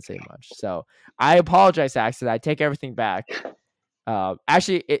 so I can't say much. So I apologize, Axel. I take everything back.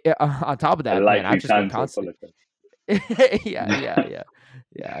 Actually, on top of A that, man, I've likely just been time to constant. apologize.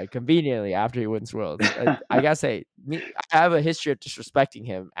 Yeah. Conveniently after he wins Worlds, I gotta say, I have a history of disrespecting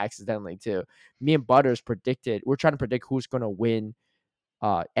him accidentally too. Me and Butters we're trying to predict who's gonna win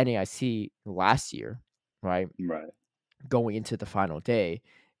NAIC last year, right? Right. Going into the final day,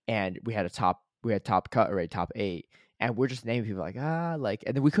 and we had top cut already, top 8, and we're just naming people like like,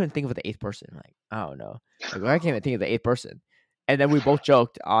 and then we couldn't think of the 8th person. Like, I don't know, like I can't even think of the 8th person. And then we both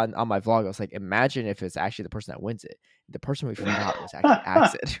joked on my vlog. I was like, imagine if it's actually the person that wins it. The person we forgot was actually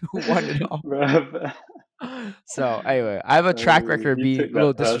Accent who won it all. Bruv. So anyway, I have a track record of You being took a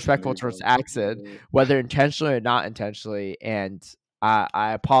little that disrespectful personally, towards bro. Accent, whether intentionally or not intentionally, and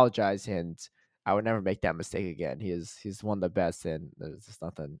I apologize, and I would never make that mistake again. He's one of the best, and there's just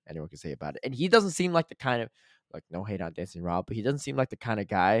nothing anyone can say about it. And he doesn't seem like the kind of, like, no hate on Dancing Rob, but he doesn't seem like the kind of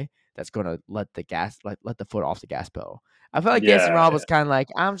guy that's gonna let the foot off the gas pedal. I feel like Dancing Yeah, Rob yeah. was kind of like,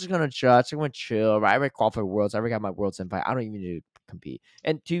 I'm just gonna judge, I'm gonna chill. Right? I already qualified for Worlds, I already got my Worlds invite. I don't even need to compete.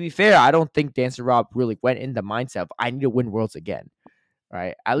 And to be fair, I don't think Dancer Rob really went in the mindset of I need to win Worlds again.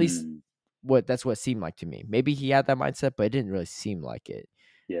 Right? At least Mm. that's what it seemed like to me. Maybe he had that mindset, but it didn't really seem like it.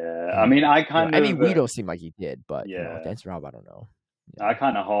 Yeah. I mean, And I mean, we don't seem like he did, but yeah, Dancer Rob, I don't know. I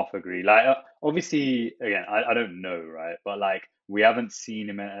kind of half agree. Like, obviously, again, I don't know, right? But like, we haven't seen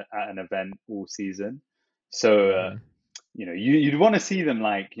him at an event all season, so Hmm. you'd want to see them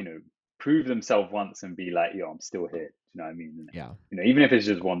like prove themselves once and be like, yo, I'm still here. Do you know what I mean? And, Yeah, even if it's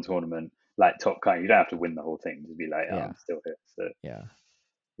just one tournament, like top cut, you don't have to win the whole thing. Just be like, oh, yeah, I'm still here. So yeah.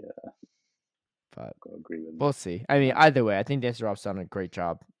 yeah, But gotta agree with we'll that. see. I mean, either way, I think Dancer Rob's done a great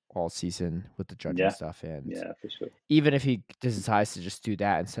job all season with the judging Yeah, stuff, and yeah, for sure. even if he decides to just do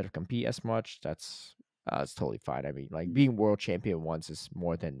that instead of compete as much, that's it's totally fine. I mean, like Mm. being world champion once is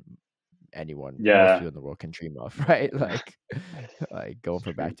more than most Yeah, people in the world can dream of, right? Like going it's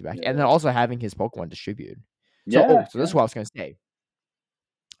for true. back to back, and Yeah, then also having his Pokemon distributed. yeah, So this is yeah. what I was gonna say.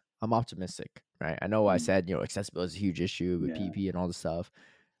 I'm optimistic, right? I know I Mm. said accessibility is a huge issue with Yeah. PP and all this stuff,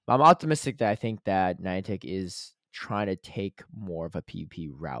 but I'm optimistic that I think that Niantic is trying to take more of a PvP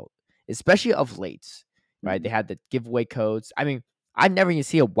route, especially of late, right? They Mm. had the giveaway codes. I mean, I never even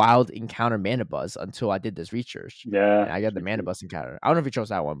see a wild encounter mana buzz until I did this research, Yeah, and I got the true, mana true. buzz encounter. I don't know if you chose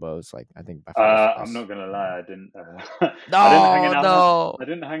that one, but it was like I think by far was the I'm best. not gonna lie, I didn't. I didn't No, no. I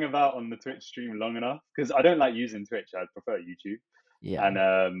didn't hang about on the Twitch stream long enough because I don't like using Twitch. I prefer YouTube, and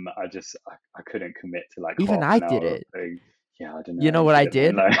Yeah. I couldn't commit to like Even half I an did hour of it. playing. Yeah, I don't know You how know you what do I it,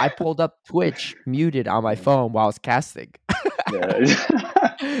 man. did? Like, I pulled up Twitch muted on my yeah, phone while I was casting. yeah,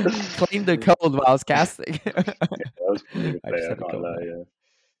 Claimed the code while I was casting. yeah, that was funny to I play. just I had to can't code lie. that.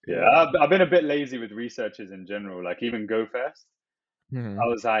 Yeah, yeah. Yeah. I've been a bit lazy with researches in general. Like even GoFest, I Mhm.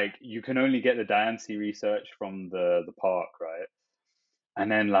 was like, you can only get the Diancie research from the park, right?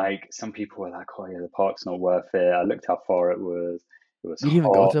 And then like some people were like, "Oh yeah, the park's not worth it." I looked how far it was. It was You didn't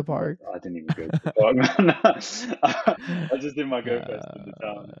even go to hot. the park? I didn't even go to the park, man. I just did my go fest in the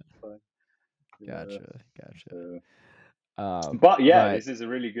town. Uh, It's fine. Yeah. gotcha. So, Um, but yeah, but this is a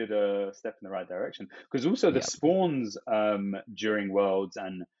really good step in the right direction because also the yeah, spawns during Worlds,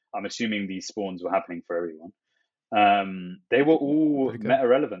 and I'm assuming these spawns were happening for everyone. They were all pretty good. meta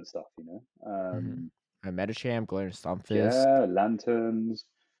relevant stuff, Mhm. Metacham, Galarian Stunfisk, Yeah, lanterns.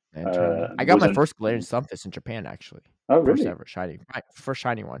 Lantern. I got my Wasn't first Galarian Stunfisk in Japan, actually. Oh First really? ever shiny. My first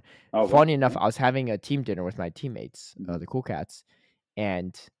shiny one. Oh wow. Funny enough, Yeah. I was having a team dinner with my teammates, Mhm. the Cool Cats,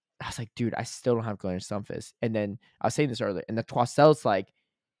 and I was like, "Dude, I still don't have Glenn Stunfist." And then I was saying this earlier, and the Twasel's like,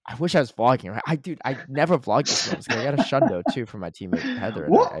 "I wish I was vlogging." Right? Dude, I never vlogged this moments because I got a shundo too from my teammate Heather,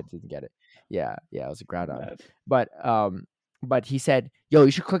 and I What? didn't get it. Yeah, yeah, it was a Groudon. Mad. But but he said, "Yo,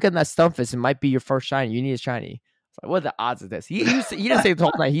 you should click on that Stunfist. It might be your first shiny. You need a shiny." It's like, what are the odds of this? He didn't say it the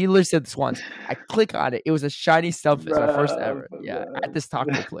whole night. He literally said this once. I click on it. It was a shiny Stunfist, my first Bruh, ever. Yeah, at this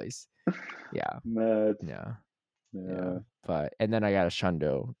taco mad. place. Yeah, Mad. yeah. Yeah, Yeah, but and then I got a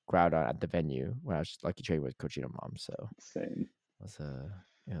Shundo Groudon at the venue when I was lucky trading with Coachino Mom, so same.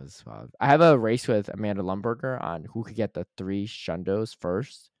 it was wild. I have a race with Amanda Lumberger on who could get the 3 Shundos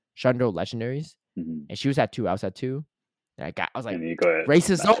first, Shundo legendaries, Hmm. and she was at 2, I was at 2, and I was like, And you got it "Race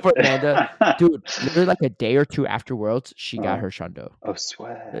is over, Amanda." smashed. Dude, literally like a day or 2 after Worlds, she got uh, her Shundo. oh,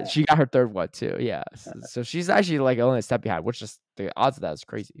 swear. She got her 3rd one too, yeah, so she's actually, like, only a step behind, which is the odds of that is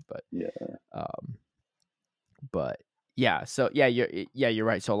crazy, Yeah. um but yeah, so you're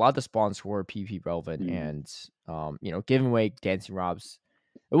right. So a lot of the spawns were PvP relevant, Mm. and giving away Dancing Rob's.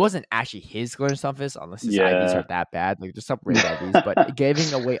 It wasn't actually his Glare Suffice unless his IVs are Yeah. that bad. Like there's some raid IVs, but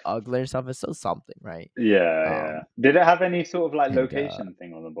giving away a Glare Suffice is still something, right? Yeah, yeah. Um, Did it have any sort of like and location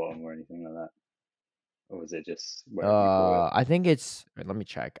thing on the bottom or anything like that? Or was it just wherever you caught it? I think it's. Wait, let me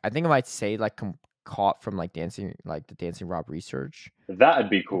check. I think it might say like caught from like the Dancing Rob research. That'd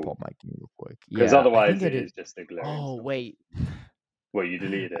be Let me pull cool. up my game real quick. Because Yeah, I think otherwise it it is. is just a glaring Oh stuff. wait, Well, you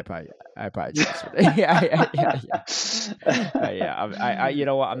deleted I it. probably I probably transferred it. Yeah. Yeah. You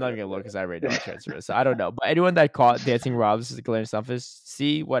know what? I'm not even gonna look because I already know I transferred it. So I don't know. But anyone that caught Dancing Rob's Glaring Stumpus,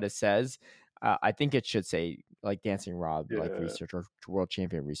 see what it says. I think it should say like Dancing Rob, like Yeah, research or World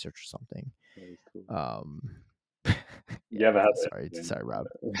Champion research or something. that was cool. You Yeah. ever had Sorry, Rob.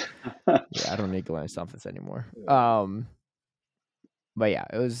 it? Yeah, I don't need Glaring Stumpus anymore. Yeah, But yeah,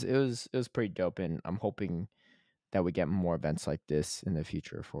 it was pretty dope, and I'm hoping that we get more events like this in the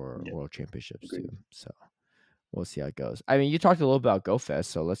future for yeah, World Championships too. agreed. So we'll see how it goes. I mean, you talked a little about GoFest,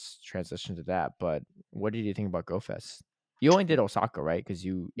 so let's transition to that. But what did you think about GoFest? You only did Osaka, right? Because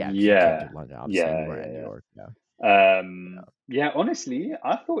you came Yeah, to London. Obviously, you yeah, weren't in New yeah, York. Yeah, yeah. yeah. Yeah, honestly,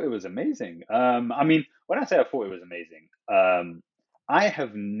 I thought it was amazing. I mean, when I say I thought it was amazing, I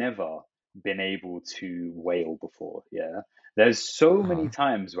have never been able to whale before. Yeah, there's so many Uh-huh.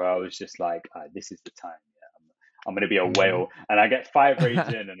 times where I was just like, this is the time. Yeah, I'm gonna be a Mm-hmm. whale, and I get 5 raids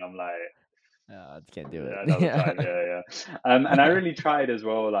in, and I'm like, I can't do it. yeah, another Yeah. time, yeah, yeah. And I really tried as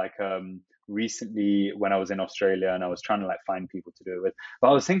well, like recently when I was in Australia, and I was trying to like find people to do it with. But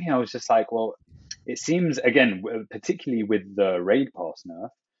I was thinking, I was just like, well, it seems again, particularly with the raid pass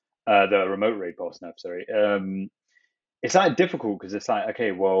nerf, the remote raid pass nerf, sorry, it's like difficult because it's like,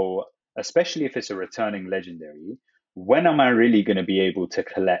 okay, well, especially if it's a returning legendary, when am I really going to be able to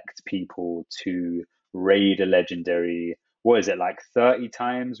collect people to raid a legendary? What is it, like 30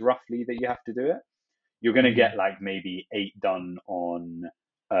 times roughly that you have to do it? You're going to Mm-hmm. get like maybe 8 done on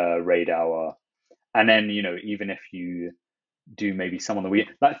raid hour. And then, even if you do maybe some on the week,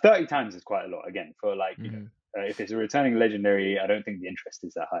 like 30 times is quite a lot again for like, Mm-hmm. if it's a returning legendary, I don't think the interest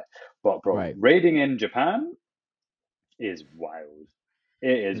is that high. But bro, Right. raiding in Japan is wild.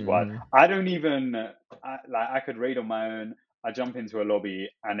 It is wild. Mm-hmm. I don't even I could raid on my own. I jump into a lobby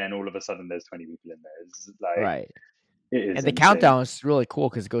and then all of a sudden there's 20 people in there. It's like Right. it is And the insane. countdown is really cool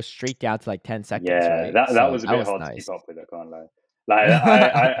because it goes straight down to like 10 seconds, Yeah, right? that So was a that bit was hard to nice. keep up with. I can't lie. Like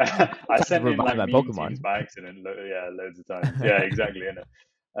I Time to sent in revive like my meme Pokemon. teams by accident. Yeah, loads of times. Yeah, exactly.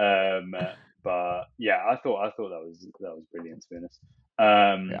 But yeah, I thought that was brilliant to be honest.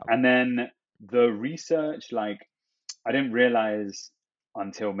 Yeah. And then the research, like I didn't realize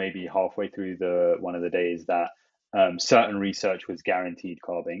until maybe halfway through the one of the days that certain research was guaranteed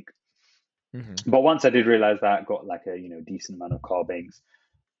carbink. Mm-hmm. But once I did realize that, got like a decent amount of carbinks,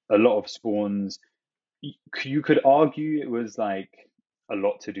 a lot of spawns. You could argue it was like a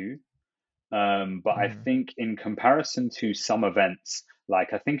lot to do, but I Mm-hmm. think in comparison to some events,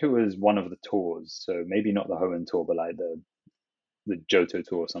 like I think it was one of the tours, so maybe not the Hoenn tour, but like the Johto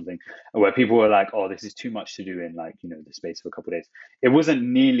tour or something, where people were like, "Oh, this is too much to do in like the space of a couple of days." It wasn't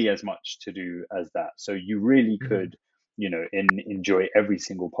nearly as much to do as that, so you really Mm-hmm. could enjoy every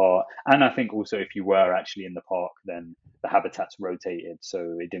single part. And I think also if you were actually in the park, then the habitats rotated,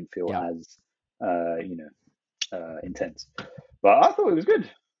 so it didn't feel Yeah. as intense. But I thought it was good.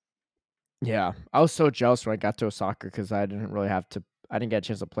 Yeah. I was so jealous when I got to Osaka because I didn't get a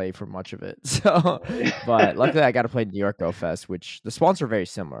chance to play for much of it. So, but luckily I got to play New York Go Fest, which the spawns are very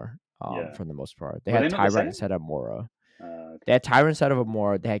similar, Yeah. for the most part. They Were had they not the Tyrant same? instead of Mora. They Okay. had Tyrant instead of a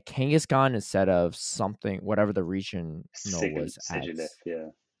Mora. They had Kangaskhan instead of something, whatever the region was at. Sigilif, yeah.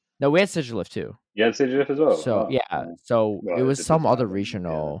 No, we had Sigilif too. You had Sigilif as well. So Oh, yeah, yeah. so it Well, if was it does some other that, then yeah.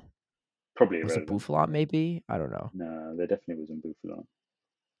 regional. Probably Was it irrelevant. Buffalon maybe? I don't know. No, there definitely wasn't Buffalo.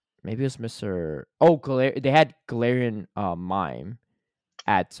 Maybe it was Mr. Oh, they had Galarian Mime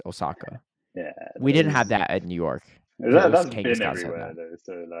at Osaka. Yeah, We didn't have that at New York. It was that's been Kangaskhan said everywhere that. though.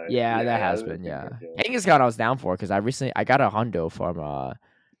 So like, Yeah, yeah, that yeah, has I been, think yeah. yeah. Kangaskhan I was down for because I got a hundo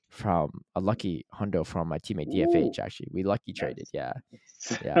from a lucky hundo from my teammate Ooh, DFH actually. We lucky traded, nice. yeah.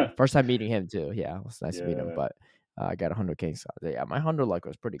 Yeah. Nice. First time meeting him too. Yeah, it was nice to meet him. Yeah, But I got a hundo Kangaskhan. Yeah, my hundo luck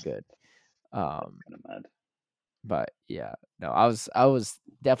was pretty good. that's Um kind of mad. But yeah, no, I was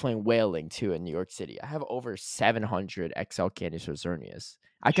definitely wailing too in New York City. I have over 700 XL candies for Xerneas.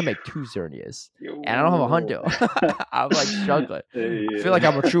 I can make 2 Xerneas, and I don't have a Yo. hundo. I'm like struggling. I feel like Yeah.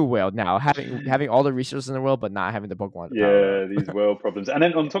 I'm a true whale now, having all the resources in the world, but not having the Pokemon to power it Yeah, up. these world problems. And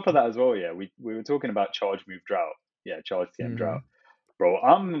then on Yeah. top of that as well, yeah, we were talking about charge move drought. Yeah, charge TM drought. Hmm. Bro,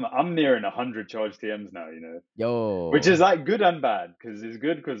 I'm nearing 100 charge TMs now, which Yo. is like good and bad because it's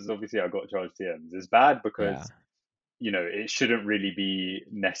good because obviously I got charge TMs. It's bad Yeah. because it shouldn't really be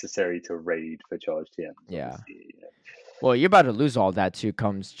necessary to raid for charge TMs, Yeah. obviously. Well, you're about to lose all that too.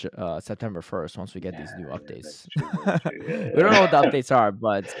 Comes September 1st once we get Yeah, these new yeah, updates. that's true, that's true. We don't Yeah, know what the yeah. updates are,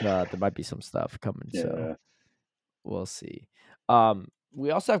 but there might be some stuff coming. So Yeah. we'll see.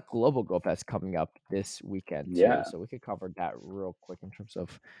 We also have Global Go Fest coming up this weekend too, Yeah. so we could cover that real quick in terms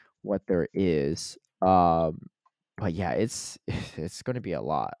of what there is. But yeah, it's it's going to be a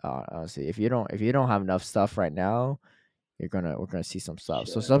lot. Honestly, if you don't have enough stuff right now, we're gonna see some stuff.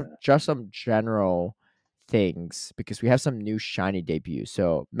 So Yeah. just some general things because we have some new shiny debuts.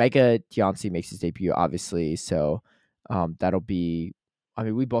 So Mega Tianci makes his debut, obviously. So that'll be. I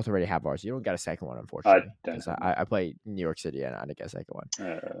mean, we both already have ours. You don't get a second one, I unfortunately, don't because have I play New York City and I didn't get a second one.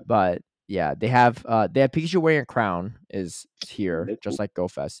 mine. But yeah, they have Pikachu wearing a crown is here, They're just cool. like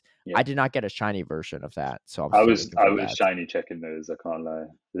GoFest. Yeah. I did not get a shiny version of that, so I'm I still was looking I for was that. shiny checking those. I can't lie.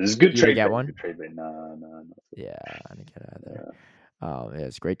 This is good You didn't trade get bait. one? Good trade bait. No, no, not at Yeah, I didn't get it either. all. Yeah,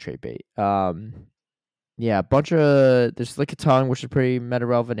 it's great trade bait. Yeah, a bunch of there's Lickitung, which is pretty meta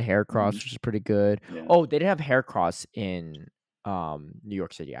relevant, Heracross, Mhm. which is pretty good. Yeah. Oh, they didn't have Heracross in New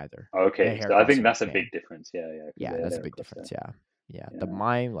York City either. They Okay, had so I Heracross think in that's a big Japan. difference. Yeah, yeah, because Yeah, they had that's a big Heracross there. difference. Yeah. Yeah. The Yeah.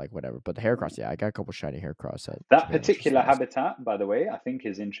 mime, like whatever. But the Heracross, yeah, I got a couple shiny Heracross at That Japan, which is particular nice. habitat, by the way, I think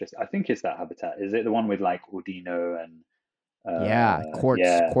is interesting. I think it's that habitat. Is it the one with like Audino and Yeah,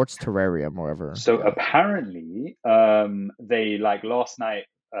 yeah. Quartz Terrarium, wherever. So Yeah. apparently, they like last night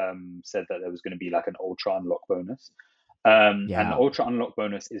said that there was going to be like an ultra unlock bonus. And the Yeah. ultra unlock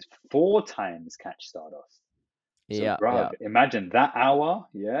bonus is 4 times catch Stardust. So, Yeah. bruv, Yeah. imagine that hour.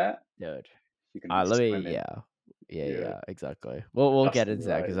 Yeah, Dude. you're gonna be Let me swimming. yeah. Yeah, Yeah, yeah, exactly. We'll get dust is into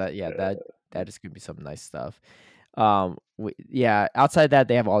that because rise. that is gonna be some nice stuff. Yeah, outside that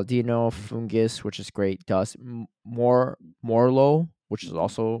they have Aldino, Fungus, which is great, Dust, more Morlo, which is Mm,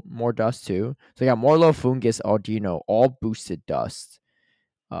 also more dust too. So you got Morlo, Fungus, Aldino, all boosted dust,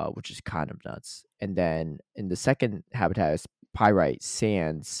 which is kind of nuts. And then in the second habitat is Pyrite,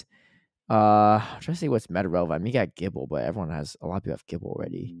 Sands. I'm trying to see what's meta relevant. I mean, you got Gibble, but everyone has a lot of people have Gibble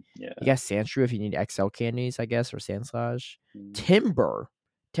already. You yeah, got Sandshrew if you need XL candies, I guess, or Sandslash. mm. Timber.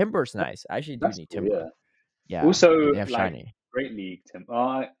 Timber's That, nice. I actually do that's need cool. Yeah. Timber. Yeah, Also, they have like shiny. Great League Timber.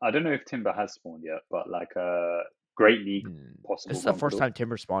 I don't know if Timber has spawned yet, but like Great League This possible is the first Conqueror. time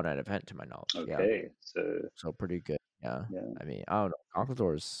Timber spawned at an event, to my knowledge. Yeah, Okay, so so pretty good. Yeah, yeah. I mean, I don't know.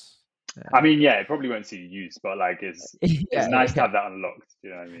 Conquistadors. I mean, yeah, it probably won't see use, but like it's Yeah, nice to yeah, have that unlocked. Do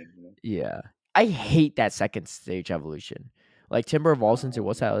you know what I mean? yeah. I hate that second stage evolution. Like Timber evolves into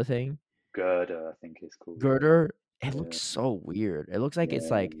what's that Um, other thing? Girder, I think it's called. Girder. It Yeah, looks so weird. It looks like yeah.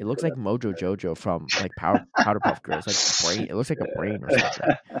 it looks like Girder. Mojo Jojo from like Powderpuff Girls. Like the brain. It looks like a brain or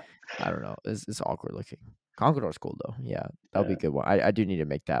something. Yeah. I don't know. It's awkward looking. Conqueror's cool though. Yeah, that'll be Yeah. a good one. I do need to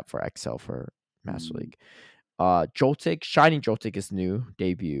make that for XL for Master Mm, League. Joltik, Shiny Joltik is new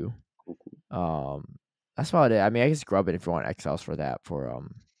debut. cool, cool. That's about it. I mean, I guess grub it if you want XLs for that for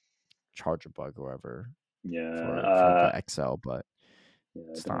Charger Bug or whatever Yeah. for the XL, but Yeah. I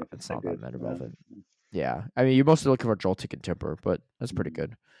don't know if it's it's that not that good. meta Yeah. relevant. Yeah, I mean, you're mostly looking for Joltik and Timber, but that's pretty Mm,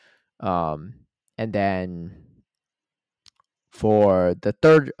 good. And then for the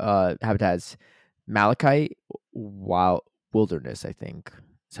third habitat is Malachite Wild Wilderness, I think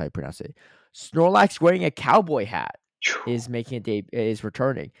that's how you pronounce it. Snorlax wearing a cowboy hat phew. is making a day is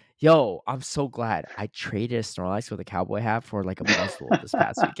returning. Yo, I'm so glad I traded a Snorlax with a cowboy hat for like a Buzzwole this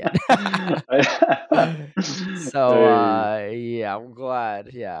past weekend. So Hey, yeah, I'm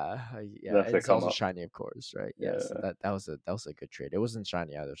glad. Yeah, yeah, that's a it's come also up. shiny, of course, right? Yeah, so Yeah. that was a good trade. It wasn't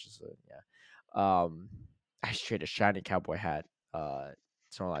shiny either. It's just yeah. I traded a shiny cowboy hat,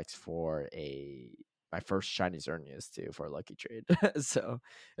 Snorlax for a my first shiny Xerneas too for a lucky trade. So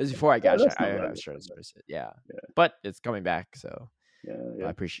it was before I Oh, got that's I not bad. got That's shiny not bad. Xerneas. Yeah, Yeah, but it's coming back. So yeah, I yeah.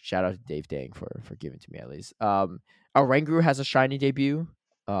 appreciate shout out to Dave Dang for giving to me at least. Our Ranguru has a shiny debut,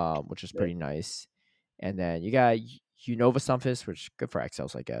 which is Yeah. pretty nice. And then you got Unova Stunfisk, which is good for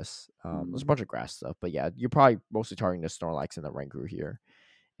XLs, I guess. There's a Mm, bunch of grass stuff, but yeah, you're probably mostly targeting the Snorlax and the Ranguru here.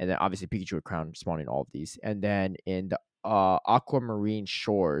 And then obviously Pikachu with Crown spawning all of these. And then in the Aquamarine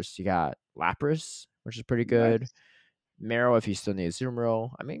Shores, you got Lapras, which is pretty good. nice. Marrow if you still need a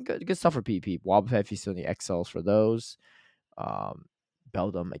Azumarill. I mean, good stuff for PP. Wobbuffet if you still need XLs for those. Um,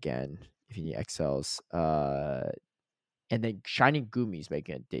 Beldum again if you need XLs. And then Shiny Gumi's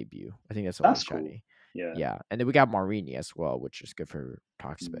making a debut. I think that's the only That's cool. shiny. Yeah. Yeah, and then we got Marini as well, which is good for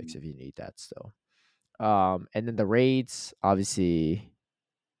Toxapex Mm. if you need that still. And then the raids, obviously,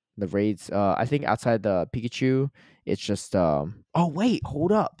 the raids. I think outside the Pikachu, it's just. Oh wait,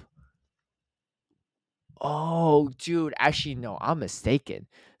 hold up. Oh, dude, actually no, I'm mistaken.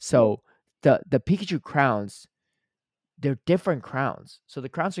 What? So the Pikachu crowns, they're different crowns. So the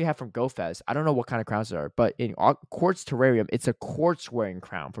crowns we have from GoFest, I don't know what kind of crowns they are, but in Quartz Terrarium, it's a quartz wearing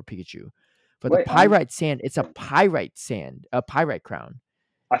crown for Pikachu. For the Wait, Pyrite Sand, it's a Pyrite Sand, a Pyrite crown.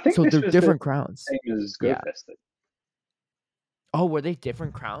 I think So this they're was the different crowns. same as Go Yeah. Fest. Oh, were they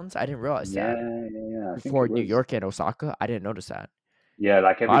different crowns? I didn't realize Yeah, that. yeah, yeah. I think For it New was. York and Osaka, I didn't notice that. Yeah,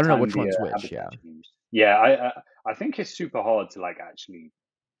 like I every don't know time which the one's which. habitat Yeah. changed. Yeah, I think it's super hard to like actually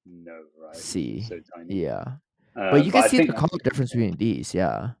know, right? Because it's See. so tiny. Yeah. But you But can I see think the that's color difference between these.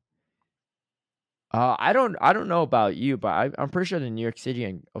 Yeah. I don't know about you, but I'm pretty sure the New York City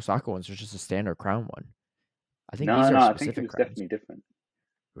and Osaka ones are just a standard crown one. I think no, these are no. I think it specific was crowns. definitely different.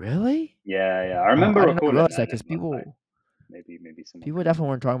 Really? Yeah, yeah. I Oh, remember I did not recalling realize that, that and because then like maybe someone people can definitely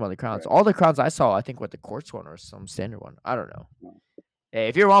weren't talking about the crowns. correct All the me. crowns I saw, I think, with the quartz one or some standard one. I don't know. No. Hey,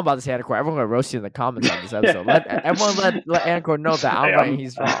 if you're wrong about the Santa Core, everyone gonna roast you in the comments on this episode. Yeah. Let Ancore know that I'm Hey, right and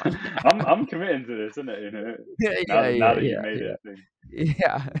he's wrong. I'm committing to this, isn't it? You know, Yeah, now yeah, that yeah, you yeah, made yeah. it a thing.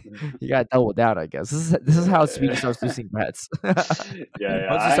 Yeah, you gotta double down, I guess. This is how Speedy Yeah, starts losing bets. yeah,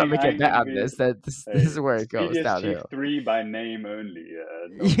 yeah. Once you start I making a ain't bet gonna on be. this, that this Hey, is where it goes Speediest Chief downhill. 3 by name only.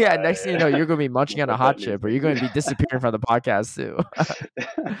 Not Yeah, next thing you know, you're gonna be not munching on by a hot bet chip, or listing. you're gonna be disappearing from the podcast too.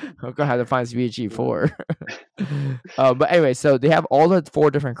 I'm gonna have to find SpeediestChief 4. But anyway, so they have all the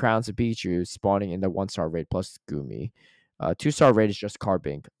 4 different crowns of Pichu spawning in the 1-star raid plus Gumi. 2-star raid is just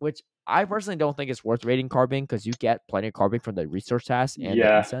Carbink, which I personally don't think it's worth rating Carbink because you get plenty of Carbink from the resource task and the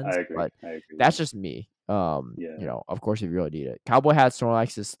Yeah, incense. I agree. But I agree with that's that. just me. Yeah, Of course, if you really need it, Cowboy hat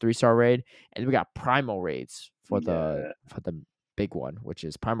Snorlax 3-star raid, and we got primal raids yeah, for the big one, which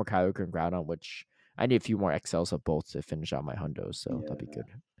is Primal Kyogre and Groudon, which I need a few more XLs of both to finish out my hundos, so that'd be yeah. good.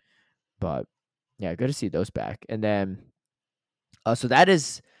 But yeah, good to see those back. And then so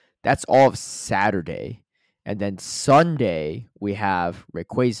that's all of Saturday, and then Sunday we have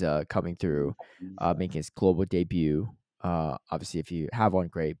Rayquaza coming through, making his global debut. Obviously, if you have one,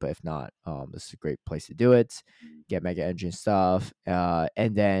 great. But if not, this is a great place to do it. Get Mega Engine stuff,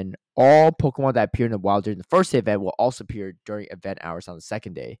 and then all Pokemon that appear in the wild during the first day event will also appear during event hours on the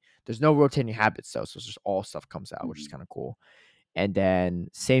second day. There's no rotating habits though, so it's just all stuff comes out, which is Mhm. kind of cool. And then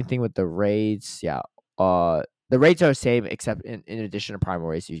same thing with the raids. Yeah. The raids are the same except in addition to primal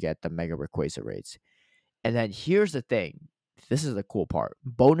raids, you get the Mega Rayquaza raids. And then here's the thing. This is the cool part.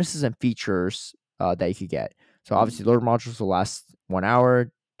 Bonuses and features that you could get. So obviously Mm. Lord modules will last 1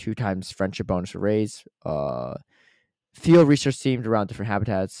 hour, 2 times friendship bonus for raids, field research themed around different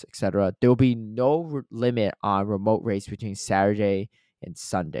habitats, etc. There will be no limit on remote raids between Saturday and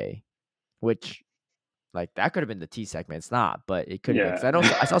Sunday, which like that could have been the T segment. It's not, but it could have been because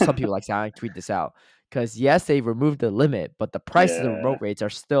Yeah, I saw some people like saying tweet this out because yes, they removed the limit, but the price of the yeah, remote rates are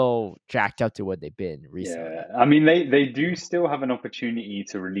still jacked up to what they've been yeah. recently. I mean, they do still have an opportunity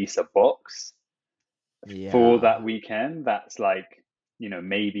to release a box for that Yeah, weekend. That's like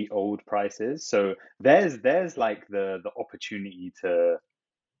maybe old prices. So there's like the opportunity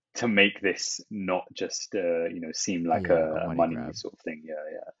to make this not just seem like yeah, a a money money grab. sort of thing. Yeah,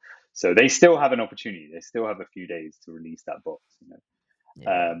 yeah. So they still have an opportunity. They still have a few days to release that box.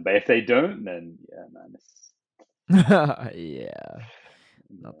 Yeah, But if they don't, then yeah, man, it's yeah,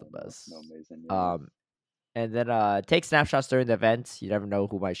 not the no best. amazing. Yeah, Um, and then take snapshots during the event. You never know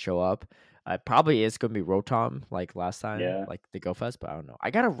who might show up. Probably is gonna be Rotom like last time, yeah, like the Go Fest, but I don't know. I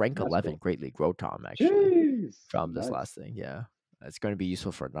got a rank that's 11 cool. Great League Rotom actually Jeez, from this nice. last thing. Yeah, it's going to be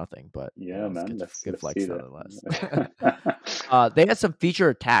useful for nothing, but Yeah, it's man. good. Good Let's see flex nonetheless. that. They had some feature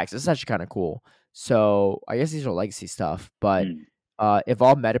attacks. This is actually kind of cool. So I guess these are legacy stuff, but Mm.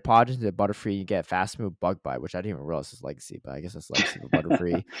 Evolve Metapod into Butterfree, you get Fast Move Bug Bite, which I didn't even realize is Legacy, but I guess that's Legacy for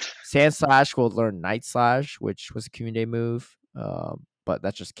Butterfree. Sand Slash will learn Night Slash, which was a community move, but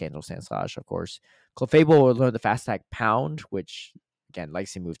that's just Candle Sand Slash, of course. Clefable will learn the Fast Attack Pound, which, again,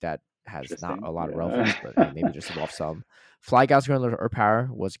 Legacy move that has not Interesting. a lot of Yeah. relevance, but hey, maybe just evolve some. Flygout's going to learn Earth Power,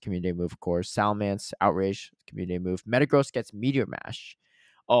 was a community move, of course. Salamence, Outrage, community move. Metagross gets Meteor Mash.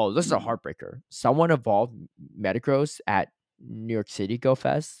 Oh, this is a Mm. heartbreaker. Someone evolved Metagross at New York City Go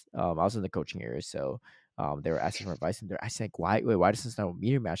Fest. I was in the coaching area, so they were asking for advice, and they're asking like, why does this not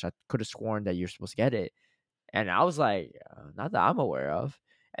Meteor Mash? I could have sworn that you're supposed to get it, and I was like, not that I'm aware of.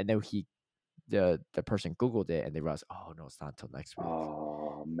 And then the person Googled it, and they realized, oh no, it's not until next week.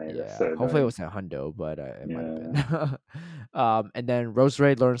 Oh, mate, that's Yeah, so hopefully it annoying. was a hundo, but it might have Yeah. been. And then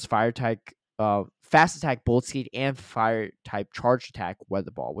Roserade learns Fire type, Fast Attack, Bolt Seed, and Fire type Charge Attack,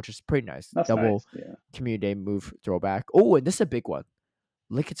 Weather Ball, which is pretty nice. That's Double nice. Yeah. community day move throwback. Oh, and this is a big one.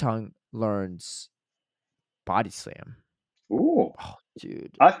 Lickitung learns Body Slam. Ooh. Oh,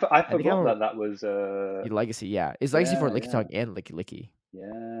 dude, I I think I forgot have that that was a legacy. Yeah, it's legacy for yeah, yeah. Lickitung and Licky Licky.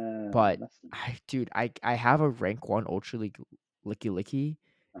 Yeah. But That's I have a rank 1 Ultra League Licky Licky.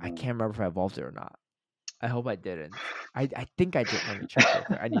 I uh-huh. can't remember if I evolved it or not. I hope I didn't. I think I did. Let me check real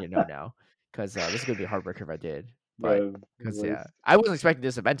quick. I need to know now because this is gonna be a heartbreaker if I did. But Bro, because was I wasn't expecting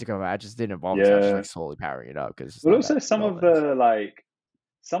this event to come out. I just didn't evolve it. So I was just yeah. like slowly powering it up because it's But not also that some of relevant. the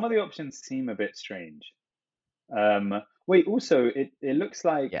some of the options seem a bit strange. Wait, also it looks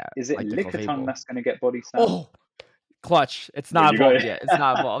like Yeah, is it like the Lickitung Clefable. that's gonna get body slam? Oh, clutch! It's But not you got evolved yet. It's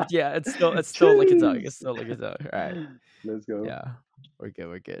not evolved. Yeah, it's still Lickitung. Jeez. It's still Lickitung. All right. Let's go. Yeah, we're good.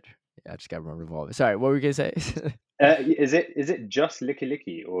 We're good. Yeah, I just gotta remember evolve. Sorry, what were we gonna say? Is it just Licky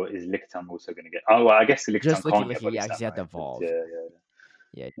Licky or is Lickitung also gonna get? Oh, well, I guess Just Lickitung Licky can't get Licky. body Yeah, slam, because you had to right? 'Cause, yeah, evolve.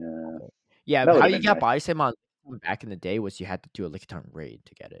 yeah, Yeah. yeah. Yeah, That would how have you been got nice. body slam on back in the day was you had to do a Lickitung raid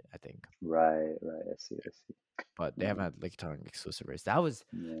to get it, I think. Right, right. I see, I see. But they Yeah, haven't had Lickitung exclusive raids. That was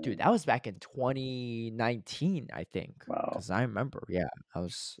dude, yeah. that was back in 2019, I think. Wow. Because I remember, yeah, I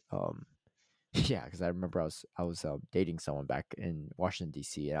was yeah, because I remember I was dating someone back in Washington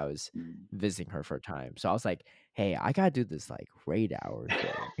DC, and I was Mm. visiting her for a time. So I was like, "Hey, I gotta do this like raid hour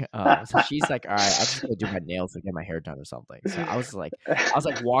thing." So she's like, "All right, I'll just go do my nails and get my hair done or something." So I was like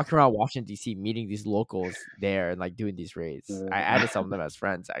walking around Washington DC, meeting these locals there and like doing these raids. I Uh, added some of them as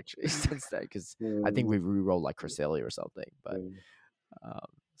friends actually since then because I think we re-rolled like Cresselia or something. But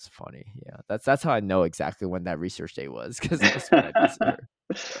it's funny, yeah. That's how I know exactly when that research day was because that's when I visited her.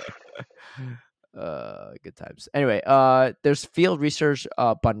 Good times. Anyway, there's field research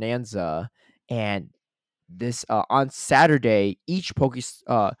bonanza, and this on Saturday, each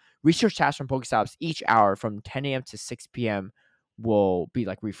research tasks from Pokestops each hour from 10 a.m. to 6 p.m. will be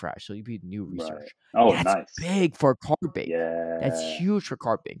like refreshed. So you'll be new right. research. Oh, That's nice. big for carbing. That's Yeah. huge for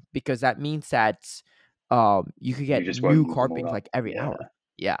carbing because that means that you could You get just won't new use them all carbing up. like every Yeah. hour.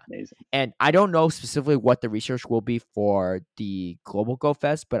 Yeah. Amazing. And I don't know specifically what the research will be for the Global Go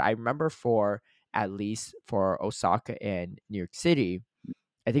Fest, but I remember for at least for Osaka and New York City,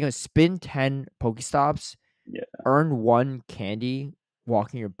 I think it was spin 10 Pokestops, Yeah. earn 1 candy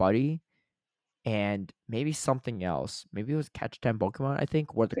walking your buddy, and maybe something else. Maybe it was catch 10 Pokemon, I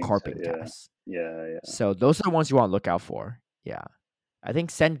think, I were the think so. carping Yeah. tasks. Yeah. Yeah. So those are the ones you want to look out for. Yeah. I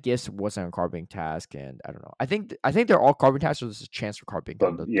think send gifts wasn't a carving task, and I don't know. I think they're all carving tasks, so there's a chance for carving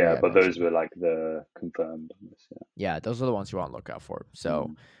on the three I But those mentioned. were like the confirmed ones. Yeah, those are the ones you want to look out for. Yeah.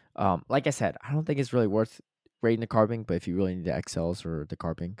 So, like I said, I don't think it's really worth rating the carving, but if you really need the XLs or the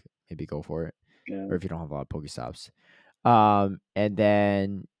carving, maybe go for it. Yeah. Or if you don't have a lot of Pokestops. And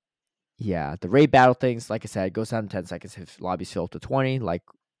then yeah, the raid battle things, like I said, it goes down in 10 seconds if lobbies fill up to 20, like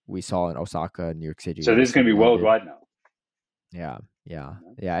we saw in Osaka, New York City, So where this is going to be 79 did. worldwide now. Yeah, yeah,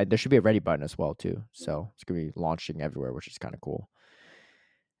 Nice. yeah. And there should be a ready button as well too. Yeah. So it's gonna be launching everywhere, which is kind of cool.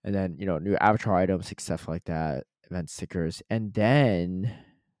 And then new avatar items, stuff like that, event stickers, and then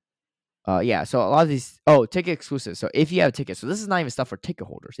yeah. So a lot of these ticket exclusive. So if you have tickets, so this is not even stuff for ticket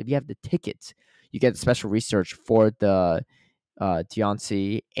holders. If you have the tickets, you get special research for the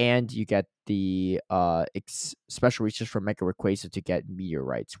Deontay, and you get the special research for Mega Rayquaza to get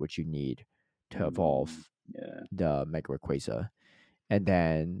meteorites, which you need to Mm, evolve yeah. the Mega Rayquaza. And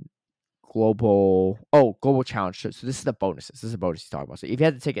then global challenge. So this is the bonuses. This is the bonus he's talking about. So if you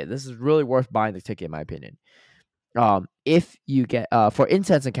had the ticket, this is really worth buying the ticket, in my opinion. If you get for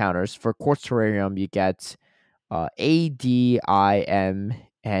incense encounters for Quartz Terrarium, you get ADIMN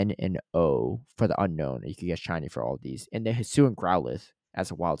and O for the unknown. You can get shiny for all these, and then Hisu and Growlithe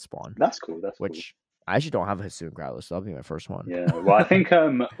as a wild spawn, That's cool. That's cool. which I actually don't have a Hisu and Growlithe, so that'll be my first one. Yeah. Well, I think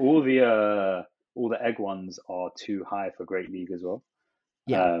all the egg ones are too high for Great League as well.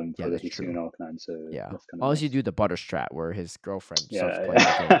 Yeah, yeah, for the that's Hisuian true. Arcanine. So Yeah, that's kind of unless you nice. do the butter strat where his girlfriend starts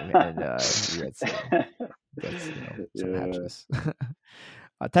playing the game Yeah. and he gets some Yeah. hatches.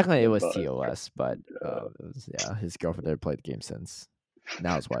 Technically, it The was butter TOS, but strap. it was, yeah, his girlfriend didn't play the game since.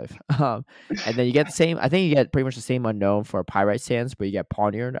 Now his wife. And then you get the same. I think you get pretty much the same unknown for Pyrite Sands, but you get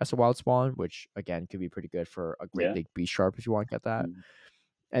Pawniard as a wild spawn, which again could be pretty good for a Great Yeah. League B sharp if you want to get that. Mm.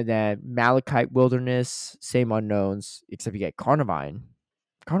 And then Malachite Wilderness, same unknowns, except you get Carnivine.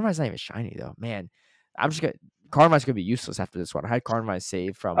 Carnivine's not even shiny though. Man, I'm just gonna Carnivine's gonna be useless after this one. I had Carnivine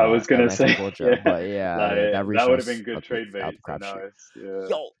saved from I was gonna Atlanta, say, Georgia, yeah, but yeah, like that that would have regional's been good it's trade out bait. the So now crapshoot. it's yeah.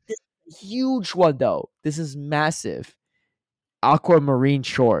 Yo, this is a huge one though. This is massive. Aquamarine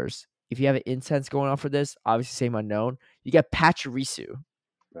Shores. If you have an incense going on for this, obviously same unknown. You get Pachirisu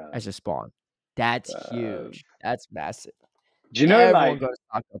Bruv, as a spawn. That's bruv. huge. That's massive. Do you know, Everyone like, goes to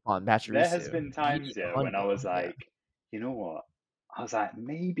stock up on there has Pachirisu. been You times, need a yeah, when I hundo. was Yeah. like, you know what? I was like,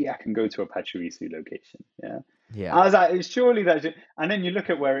 maybe I can go to a Pachirisu location. Yeah. Yeah. I was like, surely that, and then you look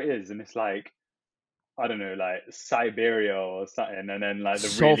at where it is, and it's like, I don't know, like Siberia or something, and then like the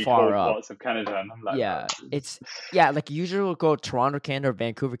So really far cold up. parts of Canada, and I'm like, bro, Yeah. Like usually we'll go Toronto, Canada, or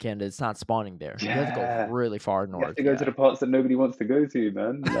Vancouver, Canada. It's not spawning there. You have to go yeah, really far you have north. to go to Yeah. the parts that nobody wants to go to,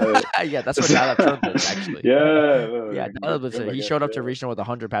 man. Like, Yeah, that's where Dial-Up lives, actually. yeah, well, Yeah, Dial-Up lives good, there. I He guess, showed up to yeah. regional with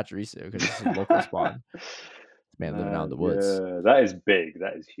 100 Pachirisu because it's his local spawn. Man living out in the Man, woods. yeah, that is big.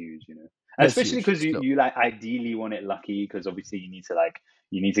 That is huge, That's Especially huge. because So you like ideally want it lucky because obviously you need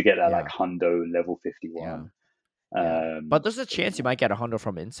to get that like yeah, hundo level yeah, 51. yeah. But there's a So chance you might get a hundo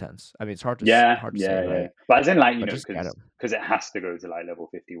from incense. I mean, it's yeah, hard to say, yeah, yeah. right? But as in like, But just get because them. it has to go to like level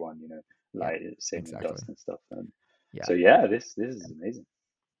 51, Yeah, like same with exactly. dust and stuff. Yeah, So yeah, this is amazing.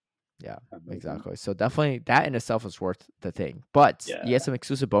 yeah, Amazing. exactly. So definitely that in itself is worth the thing. But you get Yeah. some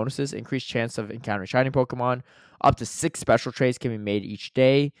exclusive bonuses, increased chance of encountering shiny Pokemon. Up to 6 special trades can be made each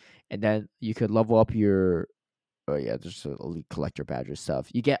day, and then you could level up your. Oh yeah, there's elite collector badges stuff.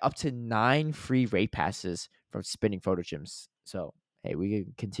 You get up to 9 free raid passes from spinning photo gyms. So hey, we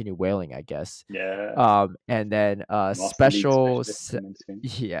can continue whaling, I guess. Yeah. And then Master League specialist coming soon.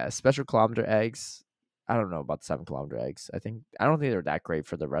 yeah, special kilometer eggs. I don't know about 7 kilometer eggs. I don't think they're that great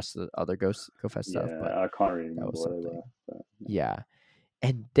for the rest of the other Go Fest stuff, but Yeah, I can't really that remember was what they were. something. But Yeah.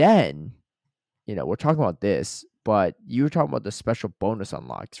 And then, we're talking about this, but you were talking about the special bonus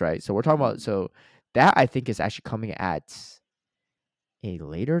unlocks, right? So we're talking about mm, that I think is actually coming at a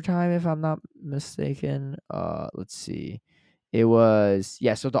later time if I'm not mistaken. Let's see. It was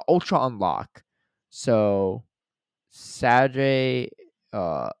so the ultra unlock. So Saturday,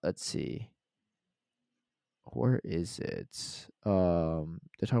 let's see. Where is it? They're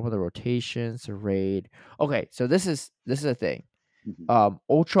talking about the rotations, the raid. Okay, so this is a thing. mhm.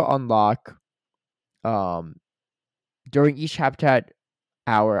 Ultra unlock um during each habitat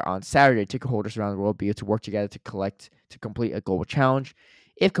hour on Saturday, ticket holders around the world will be able to work together to complete a global challenge.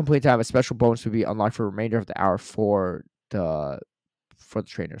 If complete time, a special bonus will be unlocked for the remainder of the hour for the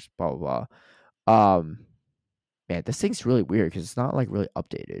trainers. Blah blah blah. Man, this thing's really weird because it's not like really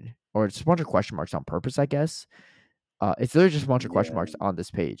updated, or it's a bunch of question marks on purpose, I guess. It's literally just a bunch of question Yeah. marks on this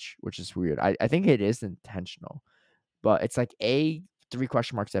page, which is weird. I think it is intentional, but it's like a 3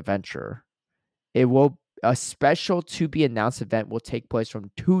 question marks adventure. A special to be announced event will take place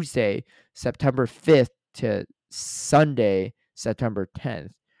from Tuesday, September 5th to Sunday, September 10th,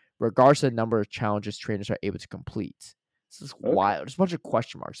 regardless of the number of challenges trainers are able to complete. This is Okay. wild. There's a bunch of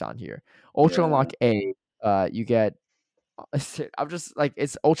question marks on here. Ultra Yeah. Unlock A, you get I'm just like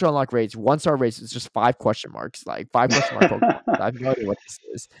it's ultra unlock rates, 1-star rates is just 5 question marks, like 5 question mark Pokemon. I have no idea what this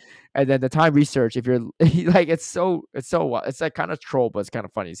is. And then the time research, if you're like it's like kind of troll, but it's kind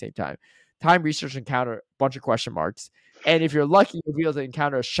of funny at the same time. Time research encounter bunch of question marks. And if you're lucky, you'll be able to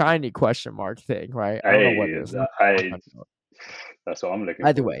encounter a shiny question mark thing, right? I don't know what Hey, it is. I'm not I 100% sure. that's what I'm looking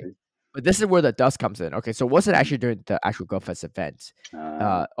Either forward way, to. but this is where the dust comes in. Okay, so it wasn't Mm. actually during the actual GoFest event.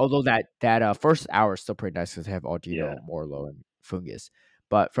 Uh, Although that first hour is still pretty nice because they have yeah. Aldino, Morlo, and Fungus.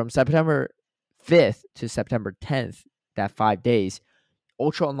 But from September 5th to September 10th, that 5 days,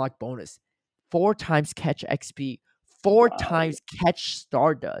 Ultra Unlock bonus, 4 times catch XP, four Wow. times catch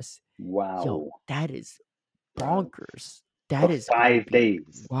Stardust. Yo, Wow. that is Bruh. bonkers. For That is going to 5 be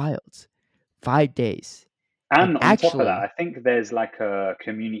days. wild. 5 days. And And on top of that, I actually, think there's like a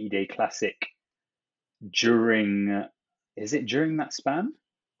community day classic during is it during that span?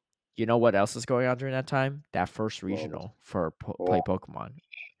 you know what else is going on during that time? That first Well, what? regional for Play Oh. Pokemon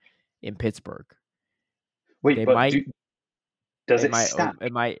in Pittsburgh. Wait, They but might does It it might stack?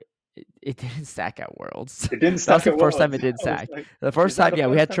 it might it didn't stack at Worlds. It didn't That was stack the at first time Worlds. it didn't I was stack. like, The is first that time, the yeah,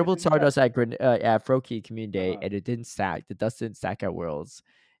 we first had time it triple didn't stack? Stardust at Froki Community Day, Uh, and it didn't stack. The dust didn't stack at Worlds,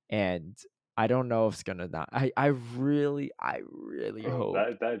 and I don't know if it's gonna not. I really bro, hope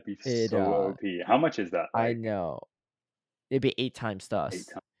that'd be it. so OP. How much is that? I Like know it'd be 8 times eight dust,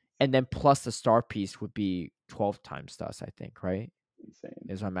 times. and then plus the star piece would be 12 times dust. I think, right? Insane.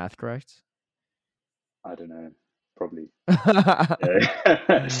 Is my math correct? I don't know. Probably. Yeah.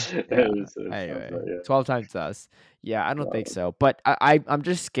 Yeah. It sounds Anyway, like, yeah. 12 times us. Yeah, I don't think Wow. so. But I'm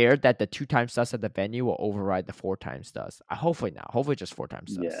just scared that the 2 times us at the venue will override the 4 times us. Hopefully not. Hopefully just 4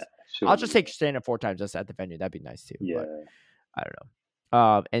 times Yeah, us. I'll just surely. take standard 4 times us at the venue. That'd be nice too. But Yeah. I don't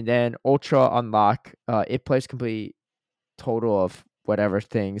know. And then Ultra Unlock. It plays complete total of whatever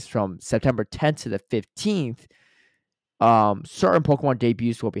things from September 10th to the 15th. Certain Pokemon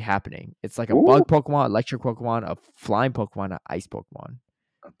debuts will be happening. It's like a bug Ooh, Pokemon, electric Pokemon, a flying Pokemon, an ice Pokemon.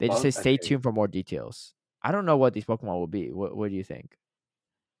 a They just say bug. stay Okay, tuned for more details. I don't know what these Pokemon will be. What do you think?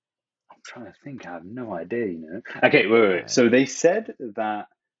 I'm trying to think. I have no idea, you know. Okay, wait. Uh, So they said that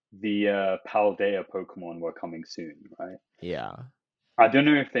the Paldea Pokemon were coming soon, right? yeah, I don't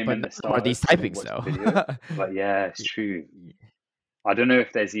know if they but meant none the of them are these starters because I didn't typings watch the though. video. But yeah, it's Y- true. y- I don't know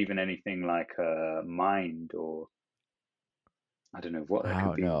if there's even anything like Mind or I don't know what that I could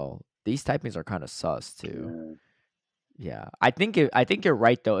don't be. know. These typings are kind of sus too. Yeah. Yeah, I think you're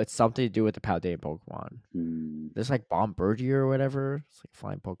right though. It's something to do with the Paldean Pokemon. Hmm. There's like Bombirdier or whatever. It's like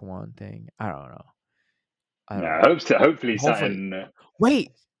flying Pokemon thing. I don't know. I don't Yeah, know. hopefully Hopefully. something.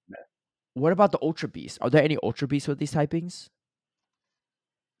 Wait, what about the Ultra Beasts? Are there any Ultra Beasts with these typings?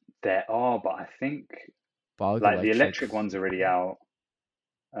 There are, but I think Bug, like the electric, electric one's already out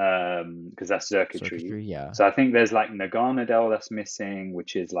because that's circuitry. circuitry. Yeah, So I think there's like Naganadel that's missing,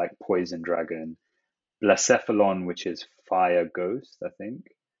 which is like Poison Dragon, Blacephalon, which is Fire Ghost, I think.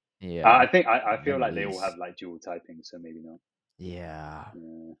 yeah. I feel Then like they all have these. like dual typing, so maybe not. Yeah.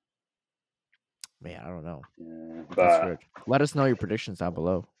 Yeah, Man, I don't know. yeah, That's but weird. Let us know your predictions down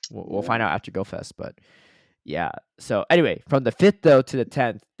below. We'll find yeah, out after GoFest. But yeah. So anyway, from the 5th though to the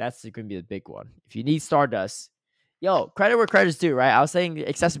 10th, that's going to be the big one. If you need Stardust, yo, credit where credit's due, right? I was saying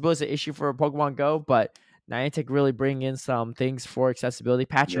accessibility is an issue for Pokemon Go, but Niantic really bring in some things for accessibility.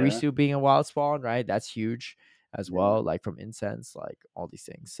 yeah, Pachirisu being a wild spawn, right? That's huge as yeah. well, like from Incense, like all these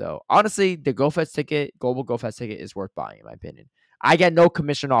things. So honestly, the GoFest ticket, global GoFest ticket, is worth buying in my opinion. I get no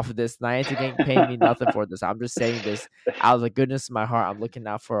commission off of this. Niantic ain't paying me nothing for this. I'm just saying this out of the goodness of my heart. I'm looking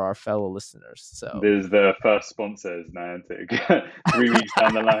out for our fellow listeners. So There's the first sponsors, Niantic. 3 weeks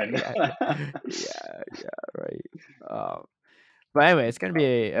down the line. yeah, yeah, right. Um, but anyway, it's gonna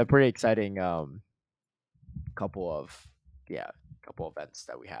be a pretty exciting couple of couple events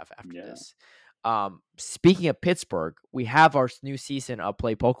that we have after Yeah, this. Speaking of Pittsburgh, we have our new season of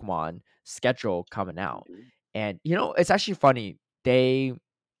Play Pokemon schedule coming we out, do. and it's actually funny. I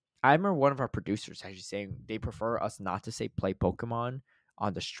remember one of our producers actually saying they prefer us not to say play Pokemon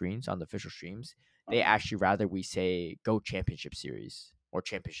on the streams, on the official streams. They Uh-huh. actually rather we say go championship series or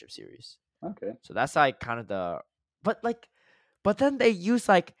championship series. Okay. So that's like kind of but like, but then they use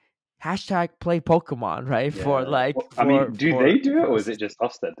like hashtag play Pokemon, right? For Yeah. like, Well, I mean, do they do it, for or us is to it just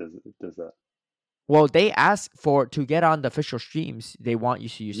us that does that? well, they ask for to get on the official streams, they want you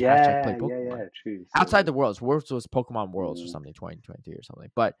to use hashtag play Yeah, yeah, Pokemon. yeah. True. Outside So, the worlds was Pokemon Worlds or yeah, something, 2023 or something.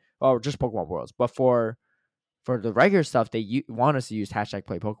 But or just Pokemon Worlds. But for the regular stuff, they want us to use hashtag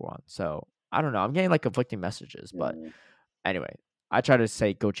play Pokemon. So I don't know. I'm getting like conflicting messages, but yeah. anyway, I try to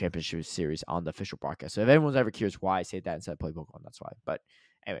say Go Championship Series on the official broadcast. So if anyone's ever curious why I say that instead of play Pokemon, that's why. But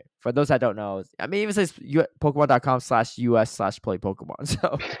anyway, for those that don't know, I mean, it even says Pokemon.com/US/play Pokemon.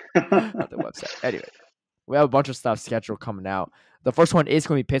 So on the website. Anyway, we have a bunch of stuff scheduled coming out. The first one is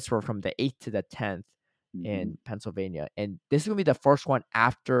going to be Pittsburgh from the 8th to the 10th Hmm. in Pennsylvania. And this is going to be the first one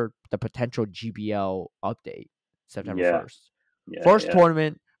after the potential GBL update, September Yeah, 1st. yeah, First yeah.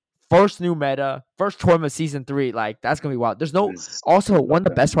 tournament, first new meta, first tournament season 3. Like, that's going to be wild. There's no, There's a also, one lot of the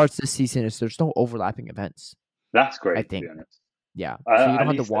going best on. parts this season is there's no overlapping events, That's I great, to be think. honest. Yeah. So you don't At have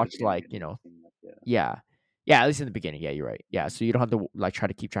to least at the watch, beginning, like, it didn't seem like, yeah, yeah. Yeah, at least in the beginning. Yeah, you're right. Yeah. So you don't have to, like, try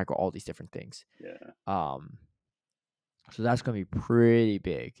to keep track of all these different things. yeah. Um, so that's gonna be pretty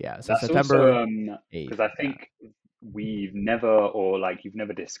big. Yeah. So That's also September 8th. because I Yeah. think we've never, or like you've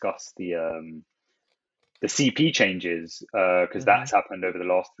never discussed the CP changes because Hmm. that's happened over the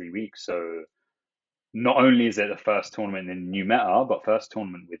last 3 weeks. So not only is it the first tournament in the new meta, but first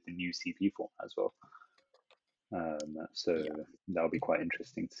tournament with the new CP format as well. So Yeah. that'll be quite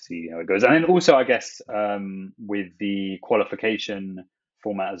interesting to see how it goes. And then also, I guess, with the qualification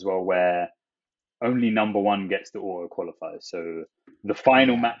format as well, where only number one gets to auto qualify. So the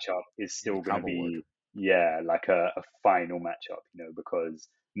final Yeah, matchup is in the still going to travel world. be, yeah, like a final matchup, because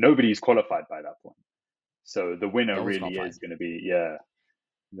nobody's qualified by that point. So the winner No one's really qualified. is going to be, yeah,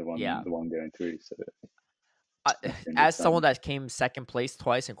 the one Yeah. the one going through. So I, that's going to be as fun. someone that came second place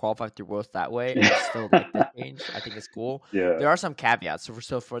twice and qualified through Worlds that way, I still like this change. I think it's cool. Yeah. There are some caveats.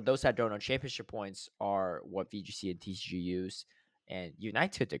 So for those that don't know, championship points are what VGC and TCG use, and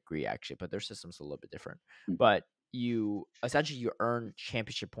Unite to a degree actually, but their system's a little bit different. Mhm. But you earn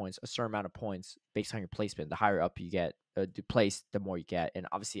championship points, a certain amount of points based on your placement. The higher up you get, the place, the more you get, and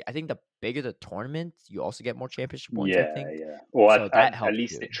obviously, I think the bigger the tournament, you also get more championship points. I Yeah, think yeah. Or so that at helps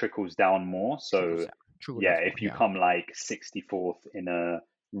least too. it trickles down more. Trickles So down, trickle yeah, downs more. if you Yeah. come like 64th in a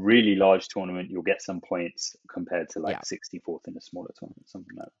really large tournament, you'll get some points compared to like Yeah, 64th in a smaller tournament,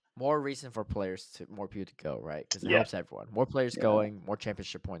 something like that. more reason for more people to go, right? Because it Yeah, helps everyone. More players yeah. going, more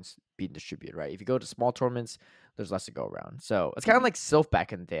championship points being distributed, right? If you go to small tournaments, there's less to go around. So it's kind of Mhm. like Sylph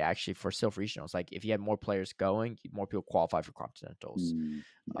back in the day, actually, for Sylph regionals. Like if you had more players going, more people qualify for continentals. Mm,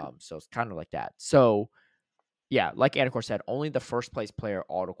 yeah. So it's kind of like that. So yeah, like Anacor said, only the first place player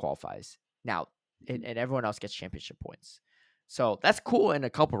auto qualifies now, Mhm. and everyone else gets championship points. So that's cool in a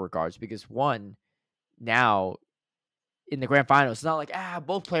couple regards because one, now in the grand finals, it's not like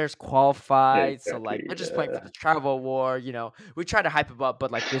both players qualified, so like Exactly. they're just playing for the travel award. We try to hype them up,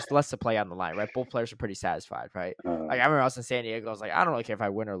 but like there's less to play on the line, right? Both players are pretty satisfied, right? Like I remember I was in San Diego, I was like, I don't really care if I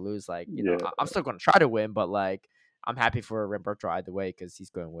win or lose. Like Yeah, I'm still going to try to win, but like I'm happy for Ramberto either way because he's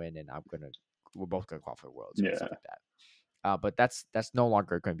going to win, and we're both going to qualify for Worlds, right? Stuff yeah. like that. But that's no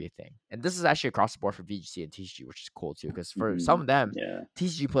longer going to be a thing. And this is actually across the board for VGC and TCG, which is cool too. Because for some Mhm. of them, Yeah,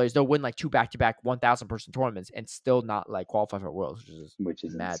 TCG players they'll win like two back-to-back 1,000 person tournaments and still not like qualify for Worlds, which is which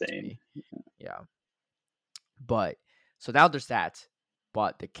is mad to insane. me. Yeah. But so now there's that.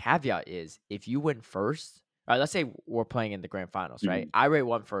 But the caveat is if you win first, let's say we're playing in the grand finals, right? Mhm. I already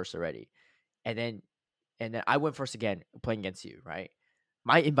won first already, and then I went first again playing against you, right?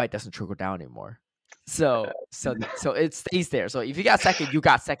 My invite doesn't trickle down anymore. So it stays there. So if you got second, you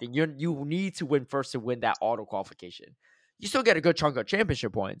got second. You need to win first to win that auto qualification. You still get a good chunk of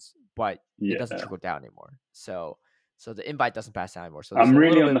championship points, but it doesn't Yeah. trickle down anymore. So the invite doesn't pass down anymore. So there's I'm a really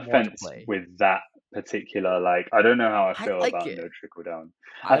little on bit the more to fence play. with that particular. Like, I don't know how I I feel like about it. no trickle down.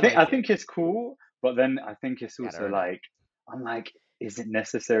 I I think I like it. think it's cool, but then I think it's Gotta also earn it. like I'm like, is it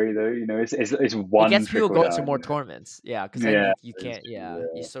necessary though? It's It one gets people trickle going to down. more tournaments. Yeah, because then Yeah, you it's can't. Yeah,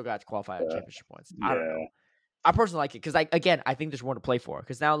 you true. still got to qualify on Yeah, championship points. I don't yeah, know. I personally like it because, like, again, I think there's more to play for.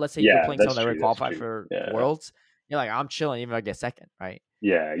 Because now, let's say you're yeah. playing someone That's that already true. That's qualified true. for Yeah, Worlds. You're like, I'm chilling, even if I get second, right?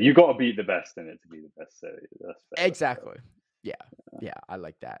 yeah. You got to beat the best in it to be the best. So that's fair. That's fair. Exactly. Yeah, yeah, I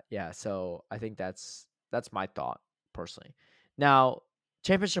like that. Yeah, so I think that's my thought personally. Now,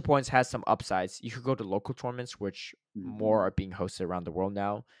 championship points has some upsides. You could go to local tournaments, which more Mhm. are being hosted around the world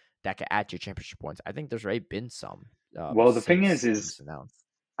now. That could add to your championship points. I think there's already been some Well, the thing since it is was announced.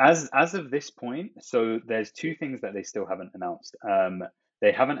 as of this point, so there's two things that they still haven't announced.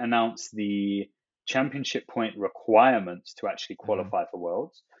 They haven't announced the championship point requirements to actually Hmm. qualify for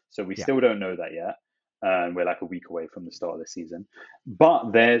Worlds, so we Yeah, still don't know that yet. We're like a week away from the start of the season,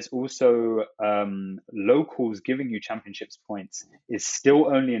 but there's also locals giving you championships points is still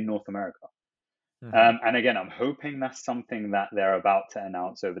only in North America. hmm, And again, I'm hoping that's something that they're about to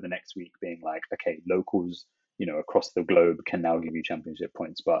announce over the next week, being like, okay, locals, across the globe can now give you championship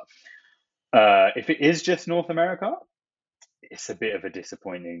points. But if it is just North America, it's a bit of a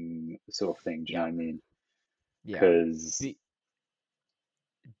disappointing sort of thing. Do you know yeah, what I mean? yeah. Because Be,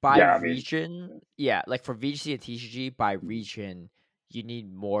 by yeah, I mean, region, yeah, like for VGC and TCG, by region, you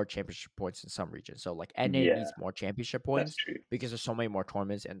need more championship points in some regions. So like NA yeah, needs more championship that's points true. because there's so many more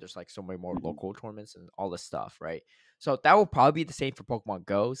tournaments and there's like so many more Hmm. local tournaments and all this stuff, right? So that will probably be the same for Pokemon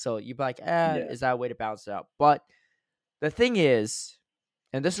Go. So you'd be like, Yeah. is that a way to balance it out? But the thing is,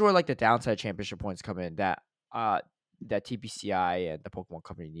 and this is where like the downside championship points come in uh that TPCI and the Pokemon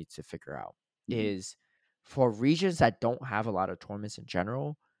Company needs to figure out Hmm. is for regions that don't have a lot of tournaments in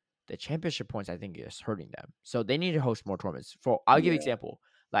general, the championship points I think is hurting them. So they need to host more tournaments. I'll give you an Yeah. example,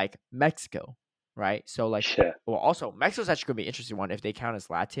 like Mexico, right? So like Yeah. well also Mexico's actually gonna be an interesting one if they count as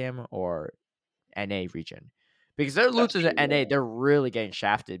LATAM or NA region. Because they're That's losing true. to NA, they're really getting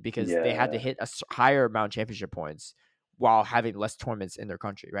shafted because they had to Yeah. hit a higher amount of championship points while having less tournaments in their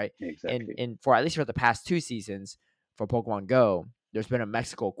country, right? And Exactly. and for at least for the past two seasons for Pokemon Go, there's been a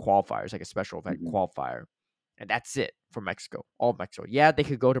Mexico qualifier, it's like a special event Hmm. qualifier, and that's it for Mexico, all of Mexico. Yeah, they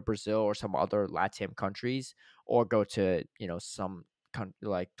could go to Brazil or some other Latin countries, or go to some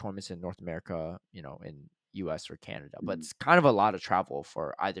like tournaments in North America, in U.S. or Canada, but Mhm. it's kind of a lot of travel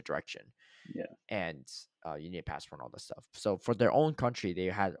for either direction, Yeah. and you need a passport and all this stuff. So for their own country, they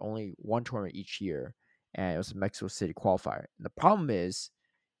had only one tournament each year, and it was a Mexico City qualifier. And the problem is,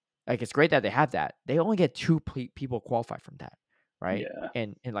 like, it's great that they have that. They only get two people qualify from that, right? Yeah.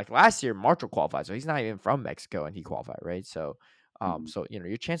 And like last year, Marshall qualified, so he's not even from Mexico, and he qualified, right? So, Mhm. so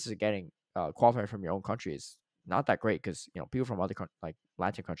your chances of getting qualifying from your own country is not that great because people from other like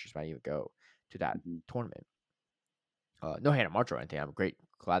Latin countries might even go to that Mhm. tournament. No hand on March or anything. I'm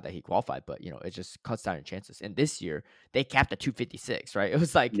glad that he qualified, but it just cuts down your chances. And this year they capped at 256, right? It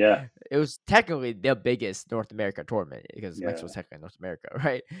was like Yeah. it was technically the biggest North America tournament because Mexico's Yeah. technically North America,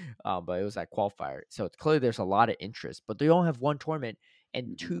 right? But it was that qualifier, so it's clearly there's a lot of interest. But they only have one tournament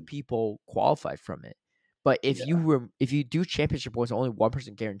and two Mhm. people qualify from it. But Yeah. if you do championship points, only one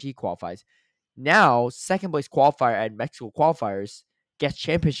person guaranteed qualifies. Now, second place qualifier and Mexico qualifiers gets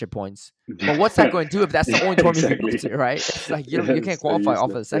championship points. But what's that going to do if that's the Yeah, only tournament you lose exactly. to, right? It's like you can't It's so qualify off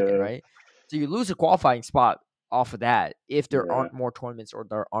of the useless. second, Yeah. right? So you lose a qualifying spot off of that if there Yeah. aren't more tournaments or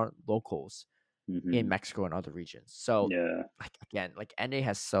there aren't locals in Mhm. Mexico and other regions. So Yeah. like again, like NA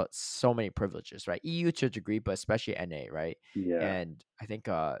has so many privileges, right? EU to a degree, but especially NA, right? Yeah. And I think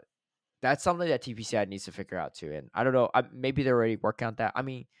that's something that TPCI needs to figure out too. And I don't know, maybe they're already working on that. I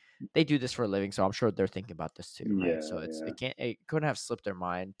mean, they do this for a living, so I'm sure they're thinking about this too, right? So Yeah. Yeah. it couldn't have slipped their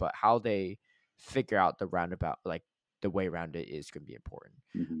mind, but how they figure out the roundabout, like the way around it, is going to be important.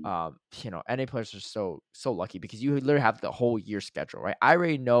 Mhm. NA players are so lucky because you literally have the whole year schedule, right? I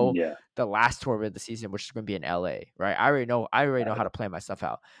already know Yeah. the last tournament of the season, which is going to be in LA, right? I already know how to plan my stuff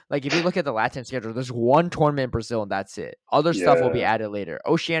out. Like if you look at the Latin schedule, there's one tournament in Brazil and that's it. Other stuff will be Yeah. added later.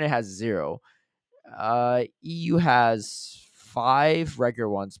 Oceania has zero. EU has 5 regular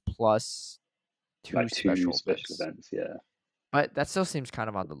ones plus 2 Like two special special events, events. Yeah. but that still seems kind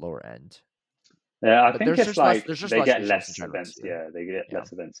of on the lower end. Yeah, I But think there's it's just less like there's just they less get resource in less general events. too. Yeah, they get Yeah,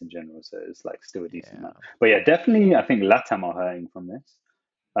 less events in general, so it's like still a decent yeah, amount. But yeah, definitely, I think LATAM are hurting from this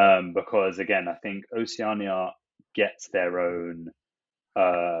because again, I think Oceania gets their own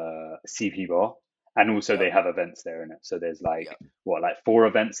CP bar, and also yep, they have events there in it. So there's like yep. what, like 4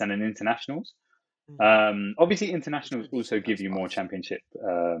 events and an internationals. Mhm. Obviously, It's got internationals a also decent amount of give you more spots. championship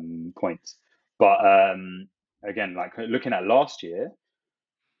points, but again, like looking at last year,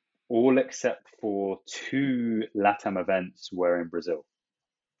 all except for 2 LATAM events were in Brazil.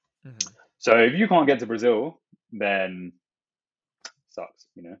 Mhm. So if you can't get to Brazil, then sucks,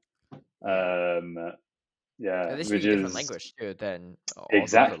 you know. Yeah, Yeah, and they which speak a different is language too than all the other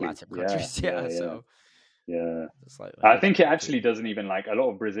exactly, Latin yeah, countries. yeah, Yeah, yeah, so yeah. the slight I language think it barrier too. actually doesn't even, like, a lot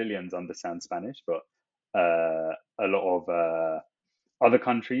of Brazilians understand Spanish, but a lot of other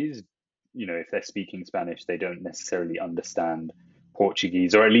countries, if they're speaking Spanish, they don't necessarily understand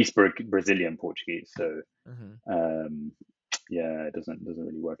Portuguese, or at least Brazilian Portuguese. So Mhm. um, yeah, it doesn't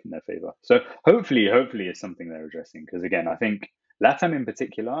really work in their favor. So hopefully it's something they're addressing, because again, I think LATAM in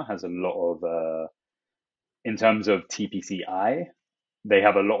particular has a lot of in terms of TPCI, they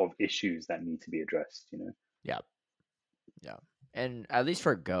have a lot of issues that need to be addressed. Yeah, yeah, and at least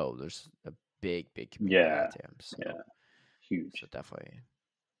for Go, there's a big community in Yeah, LATAM, so yeah, huge. definitely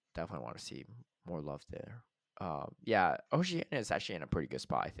want to see more love there. Yeah, Oceania is actually in a pretty good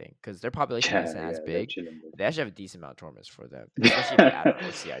spot, I think, because their population Yeah, isn't as yeah, they're big. chilling with. They actually have a decent amount of tournaments for them, especially if you add on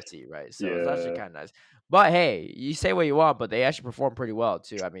OCIC, right? So it's actually Yeah, kind of nice. But hey, you say what you want, but they actually perform pretty well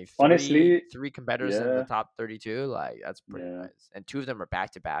too. I mean, honestly, three competitors in the yeah, top 32, like that's pretty yeah, nice, and 2 of them are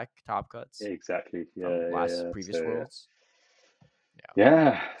back to back top cuts exactly. from Yeah, yeah, last yeah. previous So worlds. Yeah,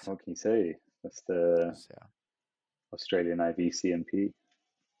 yeah, so, what can you say? That's the so Australian IVCMP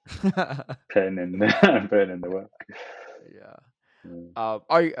yeah. putting in putting in the work. Yeah. Yeah.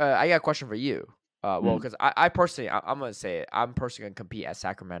 I got a question for you. Well, Mm, because I personally, I'm gonna say it. I'm personally gonna compete at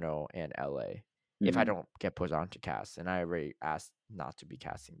Sacramento and LA if I mhm. don't get put onto cast, and I already asked not to be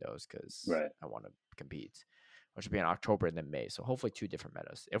casting those because Right. I want to compete, which will be in October and then May. So hopefully 2 different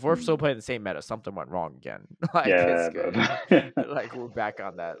metas. If we're still Mm. playing the same meta, something went wrong again. Like it's Yeah, good. but Like we're back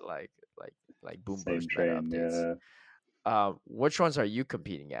on that like boom same burst meta train. updates. Yeah. Which ones are you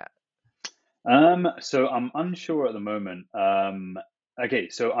competing at? So I'm unsure at the moment. Okay,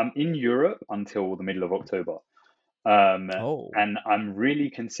 so I'm in Europe until the middle of October. Um, Oh, and I'm really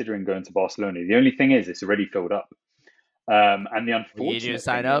considering going to Barcelona. The only thing is, it's already filled up. And the you didn't unfortunate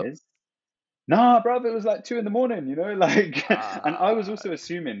sign thing up? is, nah, bruv, it was like 2 in the morning, like, and I was Uh, also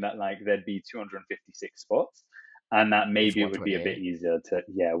assuming that like there'd be 256 spots, and that it's maybe it would be a bit 128. easier to,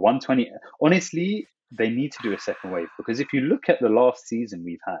 yeah, 120. Honestly, they need to do a second wave, because if you look at the last season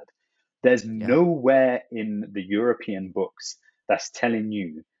we've had, there's Yeah. nowhere in the European books that's telling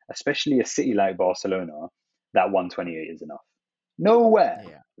you, especially a city like Barcelona. that 128 is enough. Nowhere.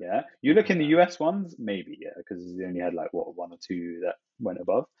 Yeah. Yeah. You look in the Yeah. US ones, maybe, yeah, because they only had like what, one or two that went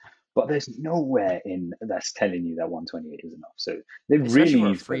above. But there's nowhere in that's telling you that 128 is enough. So they Especially really for a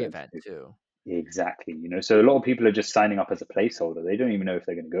need to put free that into event place. too. Exactly. So a lot of people are just signing up as a placeholder. They don't even know if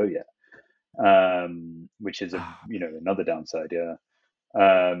they're going to go yet, which is another downside. Yeah.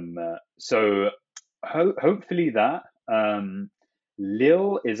 So hopefully that.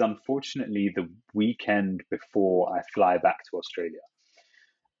 Lille is unfortunately the weekend before I fly back to Australia,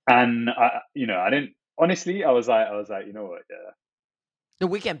 and I didn't honestly. I was like, you know what? Yeah, The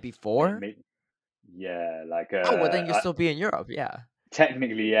weekend before? yeah, like Oh, well, then you'll still be in Europe. Yeah.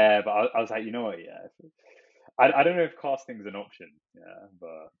 technically, yeah, but I was like, you know what? Yeah, I don't know if casting's an option. Yeah,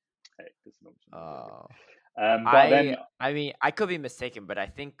 but hey, it's an option. I'll take Oh. it. But I then I mean, I could be mistaken, but I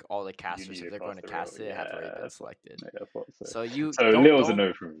think all the you casters, need if a they're going to caster role. cast it, have already Yeah, been selected. I thought so. So you So Lille's a don't.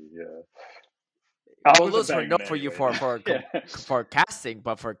 no for me. Yeah, I Well, wasn't those for betting no on it for you anyway. Yeah. for casting,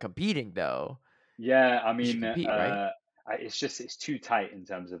 but for competing though, Yeah, I you should mean, compete, right? it's too tight in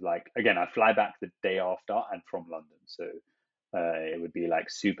terms of like again, I fly back the day after and from London, so it would be like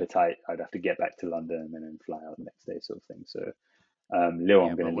super tight. I'd have to get back to London and then fly out the next day, sort of thing. So Lille,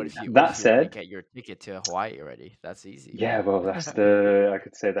 Yeah, I'm going but to leave. what if That you want to said, get your ticket to Hawaii already? That's easy. yeah, well, I could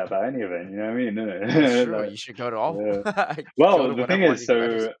say that about any event, you know what I mean? That's No, true. like, You should go to all. yeah. Go Well, to the thing whatever one is, you can so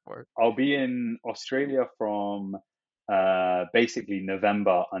register for. I'll be in Australia from basically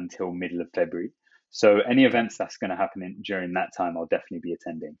November until middle of February. So any Okay. events that's going to happen during that time, I'll definitely be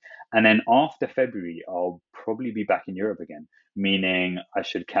attending. And then after February, I'll probably be back in Europe again, meaning I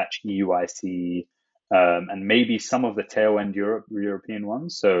should catch EUIC and maybe some of the tail end European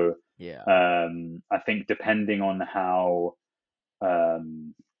ones. So Yeah. I think depending on how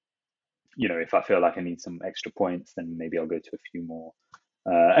um, if I feel like I need some extra points, then maybe I'll go to a few more.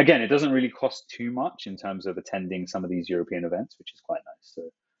 Again, it doesn't really cost too much in terms of attending some of these European events, which is quite nice. So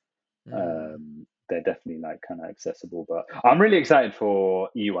Mm. they're definitely like kind of accessible. But I'm really excited for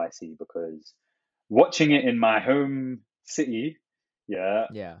EUIC because watching it in my home city, yeah,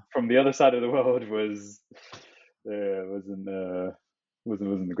 Yeah. from the other side of the world wasn't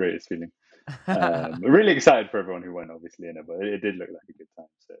the greatest feeling. Really excited for everyone who went, obviously, in it, but it did look like a good time.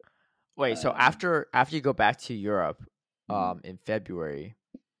 So Wait, so um, after you go back to Europe, mm. in February,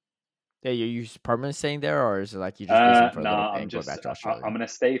 yeah, you permanently staying there, or is it like you just visiting for a No, little bit and going back to I'm Australia? gonna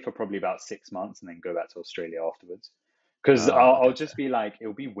stay for probably about 6 months and then go back to Australia afterwards. Because Oh, I'll okay, just okay. be like,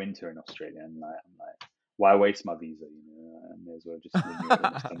 it'll be winter in Australia, and like, I'm like, why waste my visa? I may as well just renew it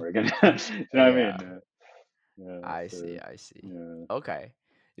in the summer again. Do you know what I Yeah, mean? Yeah. I see, So I see. yeah. Okay,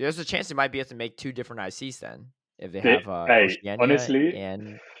 there's a chance you might be able to make two different ICs then, if they They, have hey, Oceania honestly,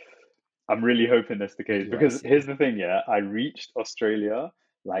 and I'm really hoping that's the case because UIC. here's the thing, yeah, I reached Australia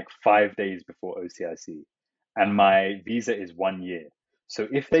like 5 days before OCIC, and Uh-huh. my visa is 1 year. So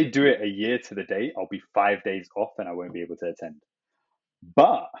if they do it a year to the date, I'll be 5 days off and I won't be able to attend.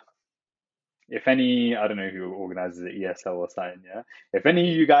 But if any, I don't know who organizes the ESL or something, yeah. If any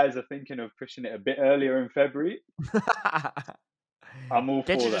of you guys are thinking of pushing it a bit earlier in February, I'm all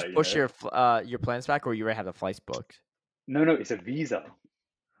Can't you for that, just you push know. your plans back, or you already have the flights booked? No, it's a visa.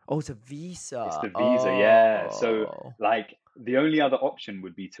 Oh, it's a It's the visa. visa, yeah. So Oh, like the only other option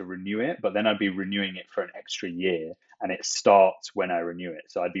would be to renew it, but then I'd be renewing it for an extra year and it starts when I renew it.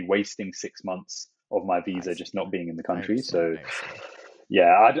 So I'd be wasting 6 months of my I visa see. just not being in the I country. understand. So I understand.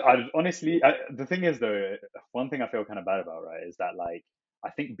 yeah, I'd honestly, the thing is though, one thing I feel kind of bad about, right, is that like I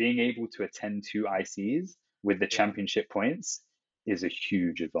think being able to attend two ICs with the Yeah. championship points is a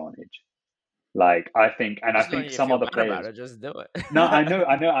huge advantage. Like You I just don't think need to some feel other bad about players it. Just do it. no, I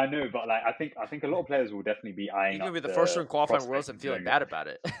know, but like I think a lot of players will definitely be You eyeing can up be the first the one qualifying worlds prospect and of feeling doing it. bad about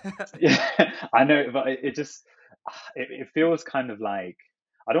it. Yeah, I know, but it just it feels kind of like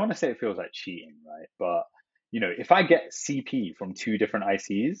I don't want to say it feels like cheating, right? But if I get CP from two different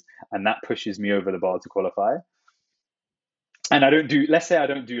ICs and that pushes me over the bar to qualify, and let's say I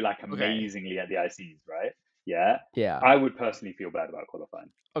don't do like Okay. amazingly at the ICs, right? Yeah, Yeah. I would personally feel bad about qualifying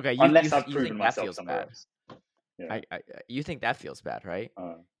Okay. unless I've You proven think that myself feels somewhere bad? else. Yeah. You think that feels bad, right?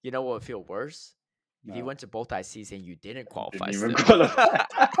 Uh, You know what would feel worse? If you uh, went to both ICs and you didn't qualify didn't even still. qualify.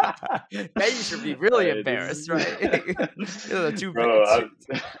 Then you should be really This, embarrassed, right? The two, bro,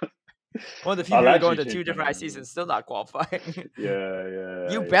 one of the I'll people going actually to two change my different name. ICs and still not qualifying.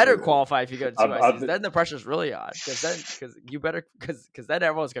 Yeah, You yeah. better qualify if you go to two I've ICs. been, Then the pressure's really on, because you better because then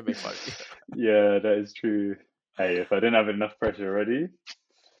everyone's gonna make fun of yeah, that is true. Hey, if I didn't have enough pressure already,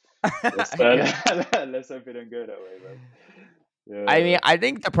 let's you. let's hope it don't go that way, man. I mean, Yeah, I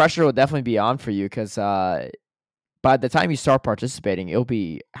think the pressure will definitely be on for you because by the time you start participating, it'll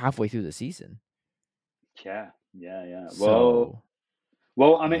be halfway through the season. Yeah. So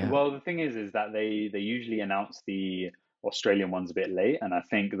I mean, yeah. well, the thing is that they usually announce the Australian ones a bit late, and I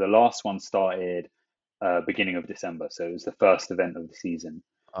think the last one started beginning of December, so it was the first event of the season.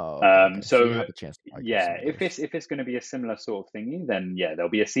 Oh, okay. So you So have a chance to probably go yeah, some of those. if it's going to be a similar sort of thingy, then yeah,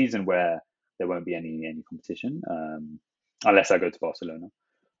 there'll be a season where there won't be any competition, unless I go to Barcelona.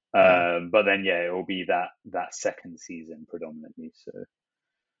 Yeah. But then yeah, it will be that second season predominantly. So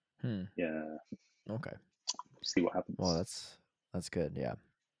Hmm. yeah, Okay. see what Well, happens. that's good. Yeah.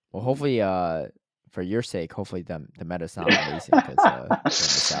 Well, Mm. hopefully, for your sake, hopefully the meta's not Yeah. amazing because you'll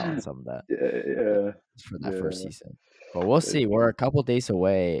miss out on some of that Yeah, for that first yeah, season. But we'll it's see. We're true. a couple days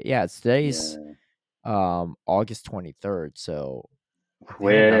away. Yeah, it's today's Yeah, August 23rd, so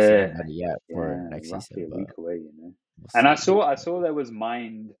they haven't announced the new we're meta yet for yeah, next roughly season, a but week away, you know. we'll And see. I saw there was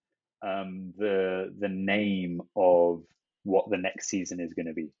Mind, the name of what the next season is going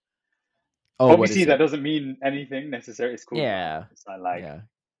to be. Oh, what Obviously, is that it? doesn't mean anything necessarily. It's called Mind. Yeah. It's not like Yeah.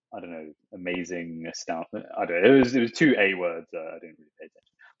 I don't know, amazing, astounding. I don't know. It was two A words. I didn't really pay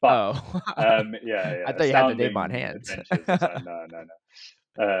attention. But Oh. I yeah, thought you had the name on astounding hand. adventures or something.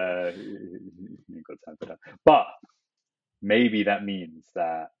 No. Ain't got time for that. But maybe that means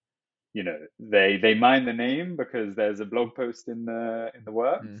that they mine the name because there's a blog post in the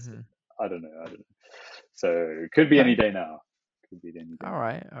works. Mhm. I don't know. So it could be any Okay. day now. Could be any day All now.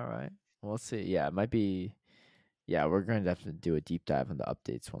 right. All right. We'll see. Yeah, it might be. Yeah, we're going to definitely do a deep dive on the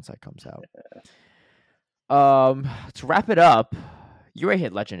updates once that comes out. To wrap it up, you already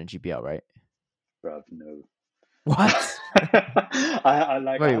hit Legend in GBL, right? Bruv, no. What? I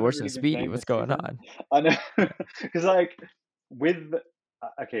Wait, haven't worse than really been Speedy. playing What's this going season. on? I know because like with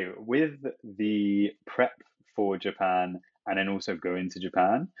with the prep for Japan and then also going to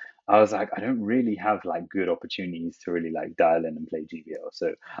Japan, I was like, I don't really have like good opportunities to really like dial in and play GBL.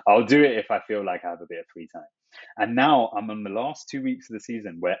 So I'll do it if I feel like I have a bit of free time. And now I'm on the last 2 weeks of the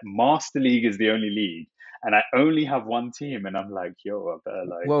season where Master League is the only league, and I only have one team, and I'm like, yo, I better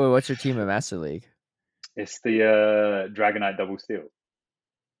like What's your team in Master League? it's the Dragonite Double Steel.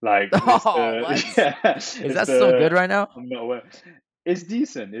 Like it's Oh, the what? yeah, Is it's that still the good right now? I'm not aware. It's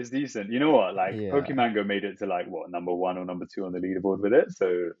decent. It's decent. You know what? Like Yeah, Pokemon Go made it to like what number one or number two on the leaderboard with it.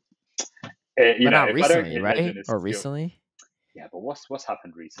 So but not if I don't recently, hit right? Legend, it's Or still recently? yeah. But what's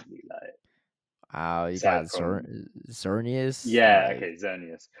happened recently? Like Oh, you aside got from Xerneas. yeah, Like okay,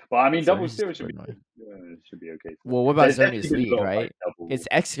 Xerneas. But I mean, Double Xerneas is Steel super annoying. should be okay. So Well, what about there's definitely Xerneas been a Lead, lot of like right? double. It's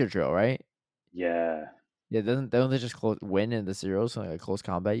Excadrill, right? Yeah, Yeah, don't they just win in the zeros and like close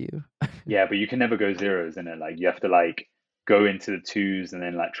combat you? yeah, but you can never go zeros in it. Like you have to like go into the twos and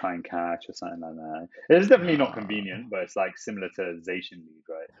then like try and catch or something like that. It's definitely not Uh, convenient, but it's like similar to Zacian League,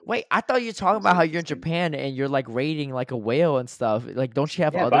 right? Wait, I thought you were talking about So how it's the you're in same. Japan and you're like raiding like a whale and stuff. Like, don't you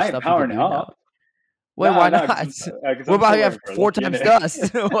have Yeah, but other I ain't stuff you can powering it do now? up. Wait, why not? Because What I'm about still you have waiting for a four lucky in times it.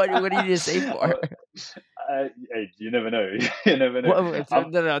 dust? What do you need to save for? Hey, you never know. You never know. No,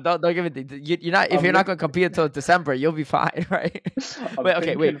 I'm no, don't give it. You're not if I'm you're not look going to compete until December, you'll be fine, right? I'm Wait,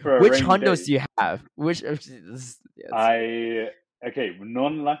 okay, wait. thinking for a Which rainy hundos day. do you have? Which yes, I okay,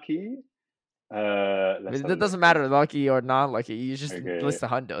 non-lucky. Let's have a it look. doesn't matter lucky or non-lucky. You just Okay, list the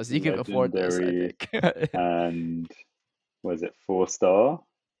hundos. You can afford this, I legendary think. and was it 4 star?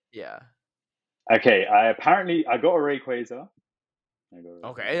 Yeah. Okay, I got a Rayquaza. I got a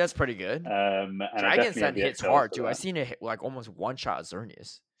Okay, Rayquaza. that's pretty good. And I Dragon's definitely have Den the hits XLs hard for too. I that. seen it hit, like almost one shot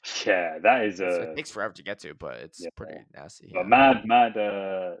Xerneas. Yeah, that is It a takes forever to get to, but it's yeah, pretty nasty. a Yeah. mad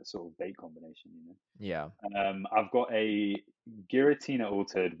sort of bait combination, you Yeah. know. I've got a Giratina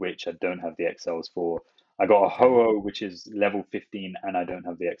altered, which I don't have the XLs for. I got a Okay. Ho-Oh, which is level 15, and I don't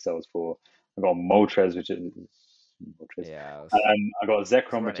have the XLs for. I got a Moltres, which is Moltres. Yeah. I got a Let's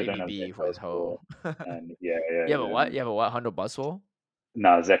Zekrom, run which I don't have the ABB with XLs for. Ho. And You have a what? You have a what? Hundo Buzzwole?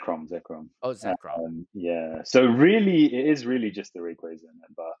 no, Zekrom. Oh, Zekrom. Yeah. So really, it is really just the Rayquaza in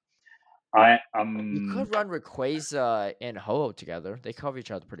it, but You could run Rayquaza and Ho together. They cover each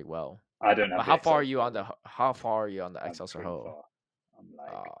other pretty well. I don't But have the how far are XLs you for on it. the I'm XLs or pretty Ho? far.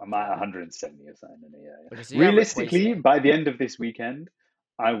 Oh, I'm at okay. 170 or something in a year. Okay, so you got Realistically, Rayquaza. by the end of this weekend,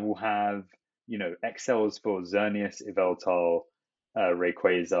 I will have XLs for Xerneas, Yveltal,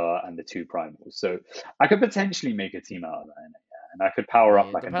 Rayquaza, and the two primals. So I could potentially make a team out of that in a year, and I could I power up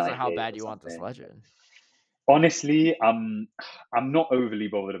mean, it like a depends on how 98 bad or you want this something. legend. Honestly, I'm not overly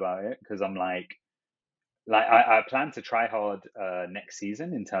bothered about it because I'm like I plan to try hard next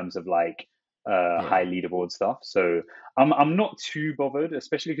season in terms of like Yeah. high leaderboard stuff. So I'm not too bothered,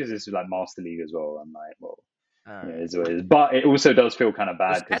 especially because this is like Master League as well. I'm like, well, All yeah, right. it's what it is. But it also does feel kind of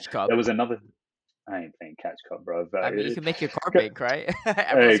There's bad because Catch Cup. there was another. I ain't playing catch cup, bro. I mean, you can make your car big, right?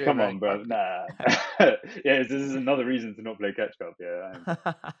 Everyone's Hey, doing come very on, car bro. big. Nah. Yeah, this is another reason to not play catch cup. Yeah,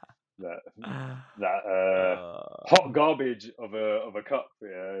 that that hot uh, garbage of a cup. Yeah,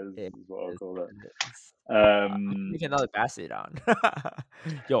 it is what I'll is. call It is. that. I can make another Bastion.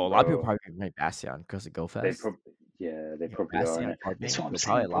 Yo, a lot of people Bro, probably make Bastion because of they GoFest. probably yeah, they Yeah, probably are in Bastion it. This is carbine. what I'm Yo,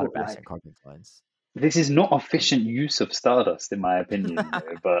 probably saying, a lot of bro. Bastion Like carbine lines. this is not efficient use of Stardust, in my opinion.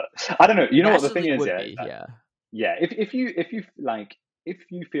 But I don't know. You know what the thing Naturally is? would Yeah, be, yeah. yeah. If you like, if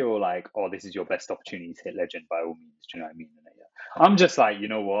you feel like, oh, this is your best opportunity to hit legend, by all means. Do you know what I mean? Yeah. I'm just like, you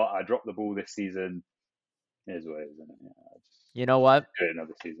know what? I dropped the ball this season. Here's what it is, isn't it? Yeah, I'll just You know what? do it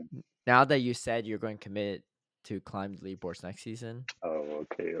another season. Now that you said you're going to commit to climb the leaderboards next season, Oh,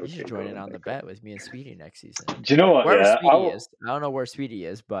 okay, you should okay, join go in on, on the okay. bet with me and Speedy next season. Do you know what? Wherever Yeah, Speedy is, I don't know where Speedy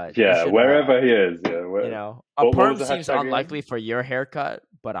is, but you yeah, should. wherever he is. Yeah, A what was perm the seems hashtag again? unlikely for your haircut,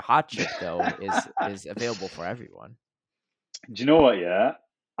 but a hot chip though is available for everyone. Do you know what? Yeah,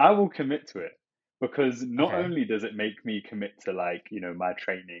 I will commit to it because not Okay, only does it make me commit to like my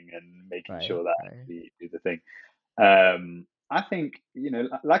training and making right, sure that I right. actually do the thing. I think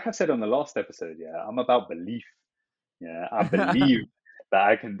like I said on the last episode, yeah, I'm about belief. Yeah, I believe that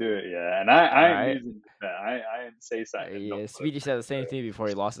I can do it. Yeah, and All I ain't right. losing the bet. I ain't say something and not Yeah, follow Speedy said the same thing before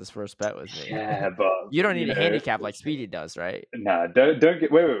he lost his first bet with through. me. Yeah, but You don't need a handicap like Speedy does, right? nah, don't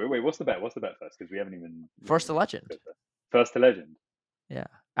get wait. What's the bet? What's the bet first? Because we haven't First to even legend. discussed that. First to legend. Yeah.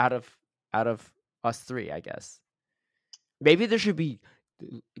 Out of us three, I guess. Maybe there should be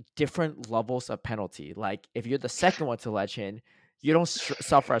different levels of penalty. Like if you're the second one to legend, you don't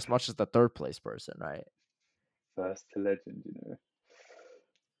suffer as much as the third place person, right? First to legend.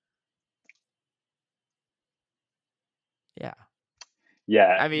 Yeah.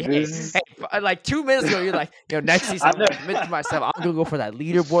 Yeah, I mean, hey, this is. like 2 minutes ago, you're like, next season I I'm gonna commit to myself. I'm gonna go for that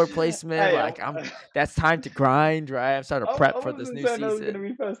leaderboard placement. Hey, Like that's time to grind, right? I'm starting to I prep for this wasn't new saying I was going to season.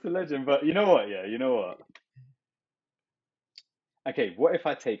 be first to legend, but you know what? Yeah, you know what? Okay, what if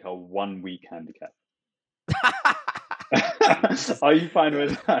I take a 1 week handicap? See, this is Are you fine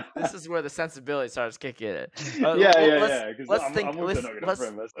with that? this is where the sensibility starts kicking in. Yeah, yeah, Let's yeah. Because let's I'm think. also not going to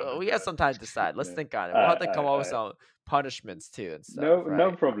throw myself We into have that. some time to decide. Let's Yeah. think on it. We'll have to come up with Alright. some punishments too and stuff, No, right?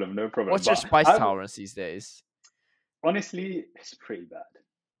 no problem, no problem. What's your But spice tolerance these days? honestly, it's pretty bad.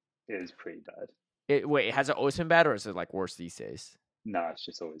 It is pretty bad. Wait, has it always been bad, or is it like worse these days? No, it's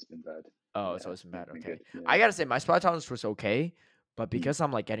just always been bad. Oh, it's Yeah, always it's been never bad. been Okay, good. Yeah. I gotta say my spice tolerance was okay, but Mm. because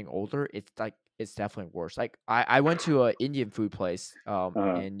I'm like getting older, it's definitely worse. Like I went to a Indian food place Uh,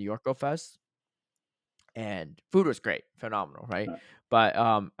 in New York Go Fest, and food was great, phenomenal, right? uh, But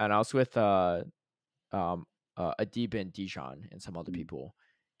and I was with Adib and Dijon and some other mm. people,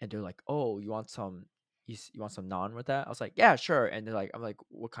 and they're like, "Oh, you want some naan with that?" I was like, "Yeah, sure." And they're like, "I'm like,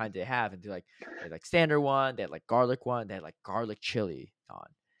 what kind do they have?" And they're like, "They had like standard one, they had like garlic one, they had like garlic chili naan."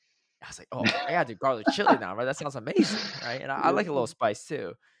 I was like, "Oh, I gotta do garlic chili naan, right? That sounds amazing, right?" And I Yeah. like a little spice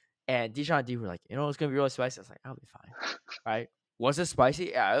too. And Dijon and D were like, "It's gonna be really spicy." I was like, "I'll be fine." Right? Was it spicy?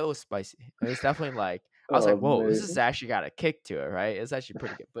 Yeah, it was spicy. It was definitely like I was like, Oh, "Whoa, this mate. is actually got a kick to it, right?" It's actually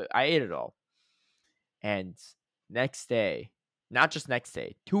pretty good. But I ate it all. And next day, not just next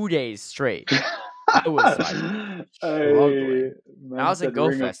day, 2 days straight, I was like Hey, struggling. I man was in said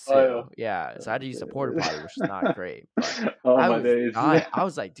ring of GoFest fire. too. Yeah. So I had to use the porta potty, which is not great. But Oh I my was days. dying. I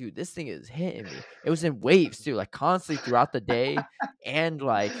was like, dude, this thing is hitting me. It was in waves too, like constantly throughout the day. And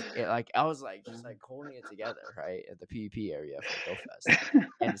like I was like just like holding it together, right? At the PvP area for GoFest.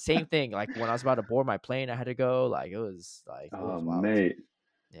 And the same thing, like when I was about to board my plane, I had to go. Like it Oh was wild. mate.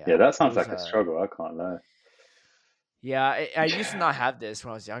 Yeah, Yeah. that It sounds was like a struggle. I can't lie. yeah, I used to not have this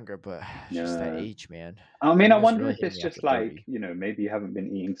when I was younger, but it's just that Yeah. age, man. I I mean, I think it was wonder really if hitting it's me after just like, 30. maybe you haven't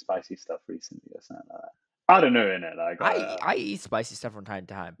been eating spicy stuff recently or something like that. I don't know, innit? Like, I eat spicy stuff from time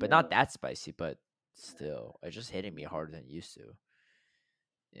to time, but not yeah, that spicy. But still, it's just hitting me harder than it used to.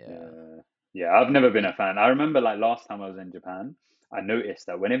 Yeah, yeah, yeah. I've never been a fan. I remember like last time I was in Japan, I noticed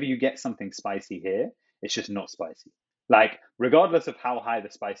that whenever you get something spicy here, it's just not spicy. Like, regardless of how high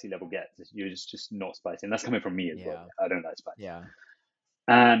the spicy level gets, you're just not spicy. And that's coming from me as well. yeah, I don't like spicy. yeah,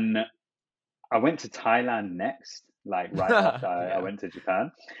 And I went to Thailand next, like right after I yeah. went to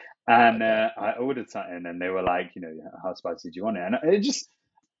Japan. And Okay. I ordered something, and they were like, how spicy do you want it? And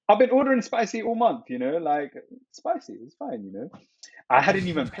I've been ordering spicy all month, like spicy, it's fine. I hadn't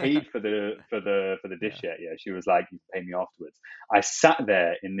even paid for the dish Yeah. yet. Yeah, she was like, "You can pay me afterwards." I sat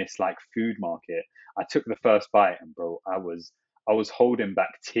there in this like food market. I took the first bite, and bro, I was holding back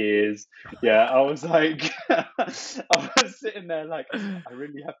tears. Yeah, I was like, I was sitting there like, I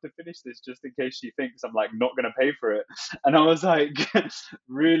really have to finish this just in case she thinks I'm like not gonna pay for it. And I was like,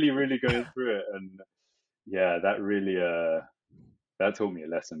 really, really going through it. And yeah, that really, that taught me a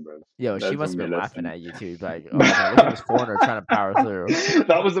lesson, bro. Yo, she That taught must me have a been laughing lesson. at you too. Like, oh man, look at this foreigner trying to power through.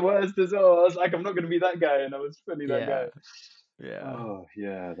 That was the worst as well. I was like, I'm not gonna be that guy, and I was fully that guy. Yeah, yeah. Oh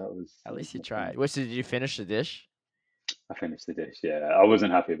yeah, At that was least you not fun. tried. Which did you finish the dish? I finished the dish. Yeah, I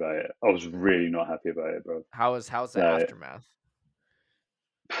wasn't happy about it. I was really not happy about it, bro. How's the Like, aftermath?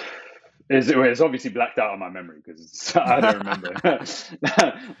 it's obviously blacked out of my memory because I don't remember.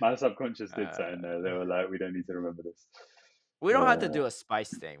 My subconscious did something there. They uh, were like, "We don't need to remember this." we don't have to Yeah, do a spice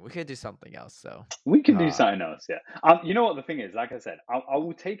thing. We could do something else. So, we can do uh, something else. Yeah. You know what the thing is? Like I said, I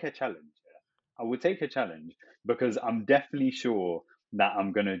will take a challenge. I will take a challenge because I'm definitely sure that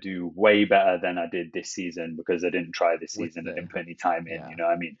I'm gonna do way better than I did this season because I didn't try this with season. I the didn't put any time in. You yeah. know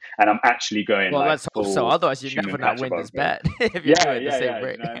what I mean? And I'm actually going Well, like let's hope so. full Otherwise, you'd never human not patch win above this mode. bet if you're Yeah, doing it the yeah, same yeah. You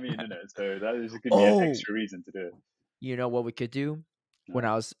rate. know what I mean? So that is give me an Oh, extra reason to do it. you know what we could do? When Uh,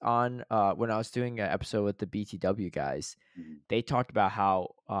 I was on, when I was doing an episode with the BTW guys, mhm. they talked about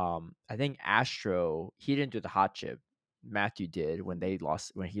how, I think Astro he didn't do the hot chip. Matthew did when he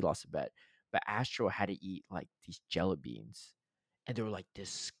lost a bet, but Astro had to eat like these jelly beans, and they were like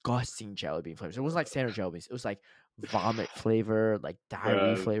disgusting jelly bean flavors. It wasn't like standard jelly beans. It was like vomit flavor, like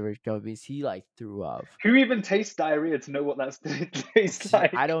diarrhea Bro, flavored jelly beans. He like threw up. who even tastes diarrhea to know what that tastes I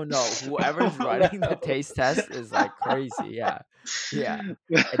like? don't know. Whoever's What the running the hell? taste test is like crazy. Yeah. Yeah.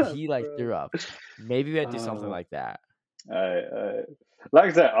 And he like Bro. threw up. Maybe we had to do something Uh, like that. like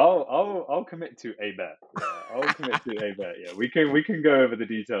I said, I'll commit to a bet. Yeah, I'll commit to a bet. Yeah, we can go over the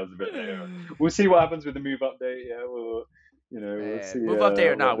details a bit later on. We'll see what happens with the move update. Yeah, we'll see Move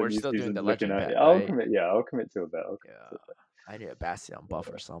update or what not, the we're new still doing the season's looking legend at. bet, Yeah, I'll right? commit. Yeah, I'll commit to a bet. I'll commit Yeah. to a bet. I need a Bastion buff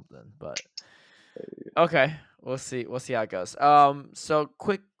or something, but Yeah. okay. We'll see. We'll see how it goes. So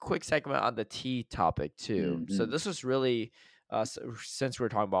quick segment on the T topic too. So Hmm. this was really since we're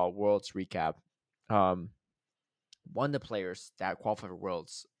talking about Worlds recap, um one of the players that qualified for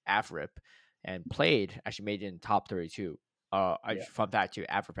Worlds, Avrip, and played actually made it in top 32. Yeah. Fun fact too,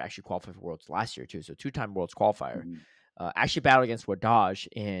 Avrip actually qualified for Worlds last year too, so two-time Worlds qualifier. Hmm. Actually battled against Wadaj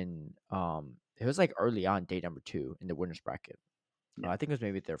in it was like early on day number 2 in the winners bracket. Yeah. I think it was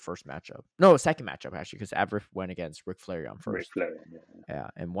maybe their first matchup. No, second matchup actually, because Avrip went against Rick Flair on Ric first. Flair. Yeah. Yeah,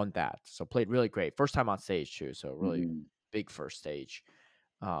 and won that. So played really great. First time on stage too, so really Hmm. big first stage.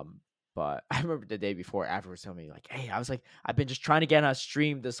 Um, but I remember the day before Avrip was telling me like, "Hey, I was like, I've been just trying to get on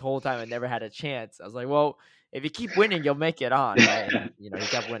stream this whole time. I never had a chance." I was like, "Well, if you keep winning, you'll make it on, right?" And he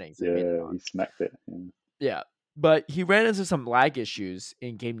kept winning, so he made it Yeah, on. he smacked it. Yeah. Yeah, but he ran into some lag issues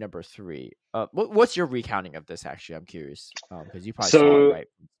in game number 3. What's your recounting of this? Actually, I'm curious because you probably saw it So right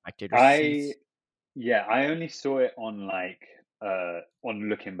from spectator I seats. Yeah, I only saw it on like on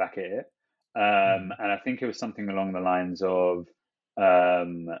looking back at it. Mhm. And I think it was something along the lines of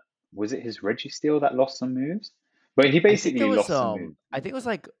um was it his Registeel that lost some moves? But he I think it basically was lost some moves. I think it was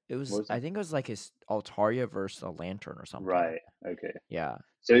like Was it? I think it was like his Altaria versus a Lantern or something. Right. Okay. Yeah.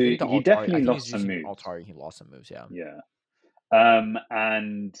 So I think the he Altaria I definitely think lost he's some using moves. Altaria, he lost some moves, yeah. Yeah.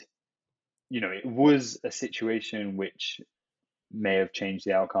 And it was a situation which may have changed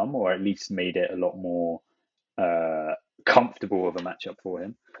the outcome or at least made it a lot more uh comfortable of a matchup for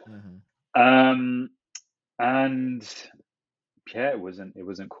him. Mhm. Um and yeah, it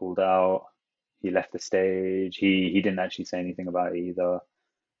wasn't called out. He left the stage. He didn't actually say anything about it either.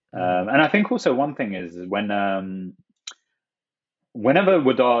 Mhm. And I think also one thing is whenever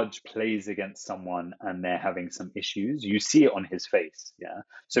Wadaj plays against someone and they're having some issues, you see it on his face. Yeah.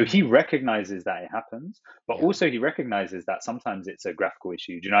 So he Mhm. recognizes that it happens, but Yeah. also he recognizes that sometimes it's a graphical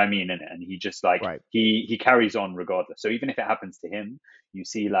issue. Do you know what I mean? And he just like Right. he carries on regardless. So even if it happens to him, you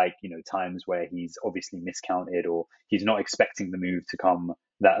see like, times where he's obviously miscounted or he's not expecting the move to come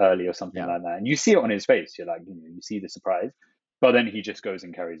that early or something Yeah. like that. And you see it on his face. You're like, you see the surprise, but then he just goes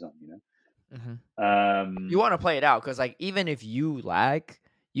and carries on. Mhm. You Um, wanna play it out because like, even if you lag,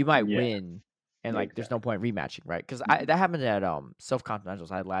 you might yeah, win, and, like, there's no exactly. point rematching, right? Because Mhm, that happened at, Self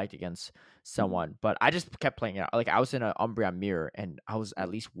Continentals. I lagged against mhm, someone, but I just kept playing it out. Like, I was in a Umbreon mirror, and I was yeah, at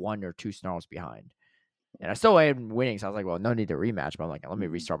least 1 or 2 snarls behind, and I still ended up winning, so I was like, "Well, no need to rematch," but I'm like, "Let me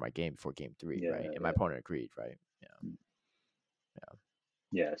mhm, restart my game before game 3," yeah, right? And my yeah. opponent agreed, right? Yeah, Mm. yeah.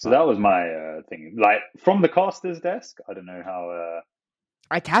 Yeah, so But that was my thing. Like from the caster's desk, I don't know how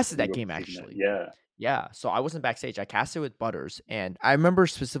I casted you that were game, perceiving it. actually. Yeah. Yeah, so I wasn't backstage. I cast it with Butters, and I remember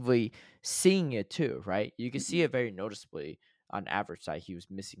specifically seeing it too, right? You can see Mhm, it very noticeably on average side. He was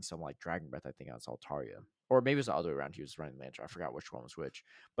missing some like Dragon Breath, I think, on Saltaria. or maybe it was the other way around. He was running the manager. I forgot which one was which.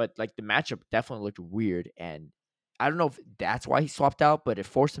 But like the matchup definitely looked weird, and I don't know if that's why he swapped out, but it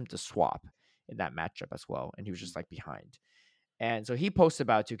forced him to swap in that matchup as well, and he was just like behind. And so he posted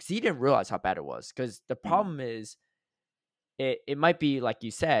about it too because he didn't realize how bad it was. Because the Mm. problem is, it might be like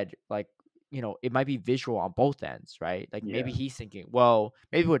you said, like it might be visual on both ends, right? Like maybe Yeah. he's thinking, well,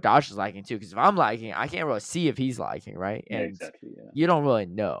 maybe what Dodge is liking too, because if I'm liking, I can't really see if he's liking, right? Yeah. And Exactly. Yeah. you don't really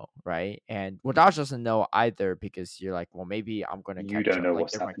know, right? And what Mm. Dodge doesn't know either because you're like, well, maybe I'm gonna You catch don't up, know like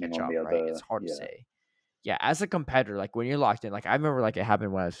what's they're gonna happening catch on up, the right? It's other. hard to Yeah. say. Yeah, as a competitor, like when you're locked in, like I remember like it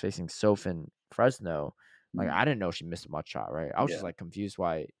happened when I was facing Soph in Fresno. Like Mm. I didn't know she missed a mud shot, right? I was just Yeah. like confused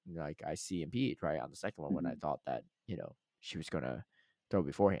why like I see Embiid, right, on the second one when I Mm. thought that, she was gonna throw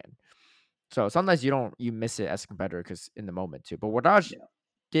beforehand. So sometimes you miss it as a competitor because in the moment too. But Wadaj Yeah.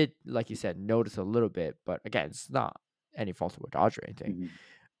 did, like you said, notice a little bit, but again, it's not any fault of Wadaj or anything.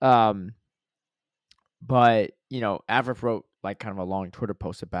 Mm. Um, but Avril wrote like kind of a long Twitter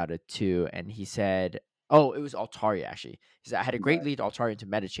post about it too, and he said, "Oh, it was Altari actually." He said, "I had a great Right. lead Altari into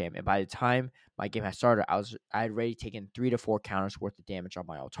Metacham, and by the time my game had started, I had already taken 3 to 4 counters worth of damage on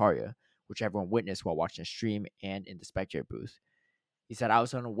my Altaria, which everyone witnessed while watching the stream and in the spectator booth." He said, "I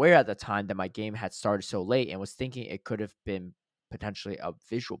was unaware at the time that my game had started so late and was thinking it could have been potentially a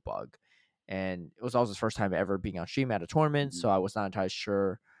visual bug. And it was also his first time ever being on stream at a tournament, Mm. so I was not entirely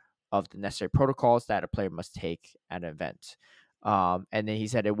sure of the necessary protocols that a player must take at an event." And then he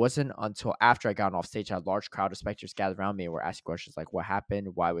said, "It wasn't until after I got off stage that a large crowd of spectators gathered around me and were asking questions like, what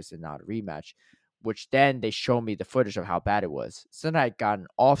happened? Why was it not a rematch?" Which then they showed me the footage of how bad it was. Since I had gotten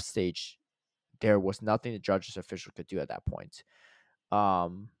off stage, there was nothing the judges official could do at that point.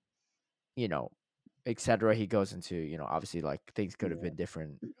 Um, you know, etc. He goes into, obviously like things could have Yeah. been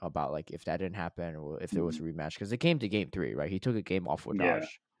different about like if that didn't happen or if there was Mm. a rematch because it came to game 3, right? He took a game off with Yeah.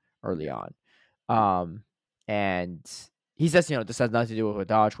 Dodge early Yeah. on. And he says, this has nothing to do with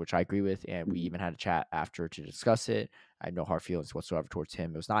Dodge, which I agree with, and we Mm. even had a chat after to discuss it. I had no hard feelings whatsoever towards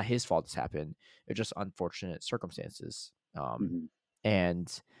him. It was not his fault this happened. It's just unfortunate circumstances. Mm.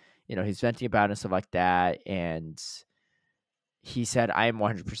 And he's venting about it and stuff like that, and he said, "I am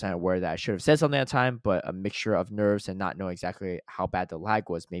 100% aware that I should have said something at the time, but a mixture of nerves and not knowing exactly how bad the lag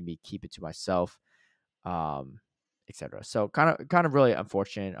was made me keep it to myself, um, etc." So kind of really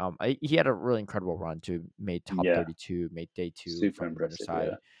unfortunate. He had a really incredible run too. Made top Yeah. 32, made day 2 Super from the winner's impressive. Yeah.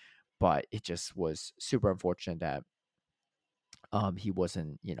 side, but it just was super unfortunate that he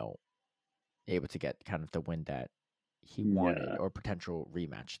wasn't able to get kind of the win that he wanted Yeah. or potential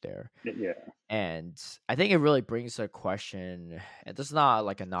rematch there. Yeah. And I think it really brings a question, and this is not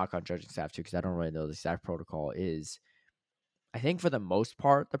like a knock on judging staff too, because I don't really know the exact protocol is. I think for the most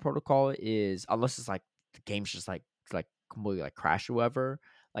part, the protocol is unless it's like the game's just like completely like crash or whatever,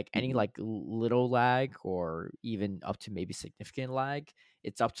 like any Mm. like little lag or even up to maybe significant lag,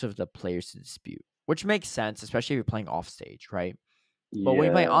 it's up to the players to dispute, which makes sense, especially if you're playing off stage, right? But when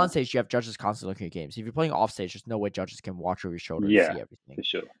you play Yeah. on stage, you have judges constantly looking at games. If you're playing off stage, there's no way judges can watch over your shoulder and Yeah. see For everything.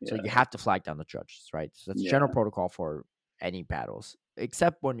 sure. So you Yeah. have to flag down the judges, right? So that's general Yeah. protocol for any battles.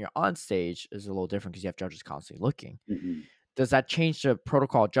 Except when you're on stage is a little different because you have judges constantly looking. Mm. Does that change the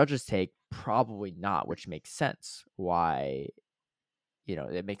protocol judges take? Probably not, which makes sense why,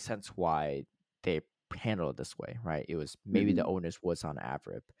 it makes sense why they handle it this way, right? It was maybe the Mm. onus was on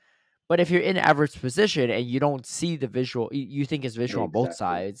Avrip. But if you're in average position and you don't see the visual, you think it's visual on both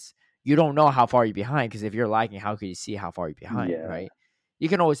Exactly. sides, you don't know how far you're behind because if you're lagging, how can you see how far you're behind, Yeah. right? You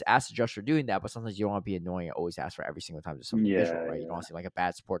can always ask the judge for doing that, but sometimes you don't want to be annoying and always ask for every single time there's something visual, Yeah. right? You don't Yeah. want to seem like a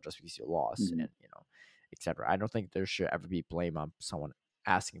bad sport just because you lost Mm. and, etc. I don't think there should ever be blame on someone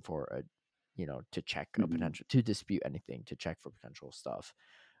asking for to check a Mm. potential, to dispute anything, to check for potential stuff.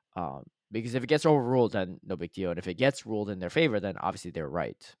 Because if it gets overruled, then no big deal. And if it gets ruled in their favor, then obviously they're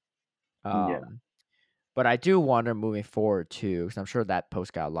right. Yeah. Um, but I do wonder moving forward too, because I'm sure that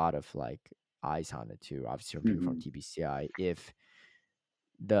post got a lot of like eyes on it too. Obviously, from people from Mm. TBCI, if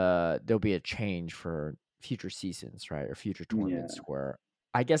there'll be a change for future seasons, right, or future tournaments Yeah. where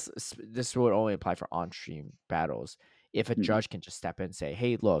I guess this would only apply for on-stream battles. If a Mm. judge can just step in and say,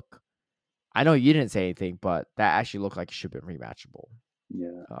 "Hey, look, I know you didn't say anything, but that actually looked like it should have been rematchable."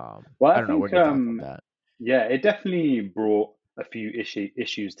 Yeah. Well, I I don't know. What think are your thoughts on that? yeah, it definitely brought a few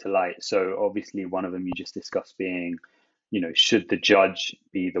issues to light. So obviously, one of them you just discussed being, should the judge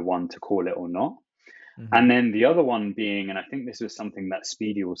be the one to call it or not? Hmm. And then the other one being, and I think this was something that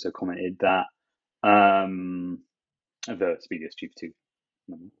Speedy also commented that um, the Speediest Chief 2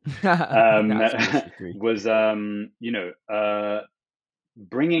 um, Nah, SpeediestChief3. was,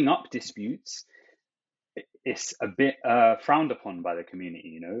 bringing up disputes is a bit frowned upon by the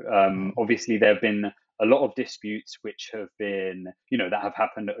community. Uh-huh. Obviously there have been a lot of disputes which have been, that have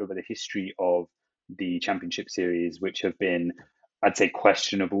happened over the history of the championship series, which have been, I'd say,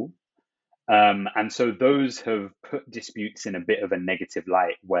 questionable. And so those have put disputes in a bit of a negative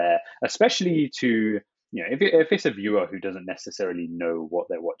light, where, especially to, if it's a viewer who doesn't necessarily know what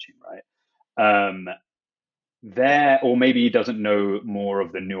they're watching, right? There, or maybe doesn't know more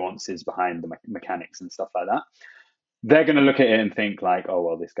of the nuances behind the mechanics and stuff like that, they're going to look at it and think like, oh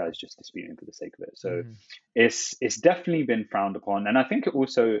well, this guy's just disputing for the sake of it. So Mm-hmm. it's definitely been frowned upon, and I think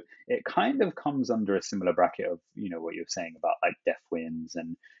it kind of comes under a similar bracket of what you're saying about like death wins,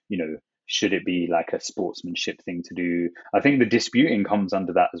 and should it be like a sportsmanship thing to do. I think the disputing comes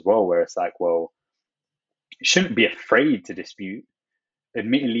under that as well, where it's like, well, you shouldn't be afraid to dispute.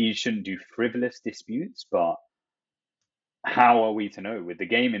 Admittedly, you shouldn't do frivolous disputes, but how are we to know with the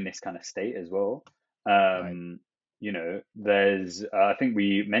game in this kind of state as well? Right. There's I think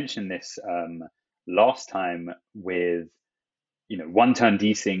we mentioned this last time with one turn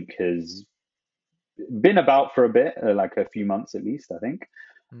desync has been about for a bit, like a few months at least, I think.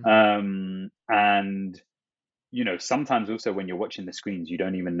 Mm-hmm. And sometimes also when you're watching the screens, you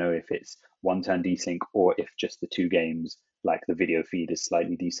don't even know if it's one turn desync or if just the two games, like the video feed is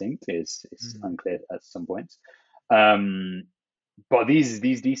slightly desynced. It's Mm-hmm. unclear at some points. Um, but these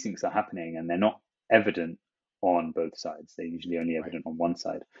desyncs are happening, and they're not evident on both sides. They're usually only Right. evident on one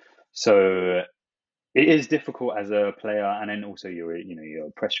side. So it is difficult as a player, and then also you're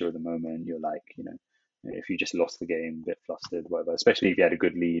pressure of the moment. You're like, if you just lost the game, a bit flustered, whatever. Especially if you had a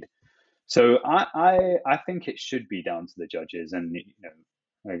good lead. So I think it should be down to the judges, and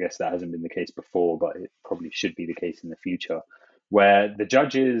I guess that hasn't been the case before, but it probably should be the case in the future, where the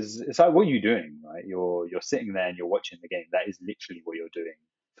judges, it's like, what are you doing, right? You're sitting there and you're watching the game. That is literally what you're doing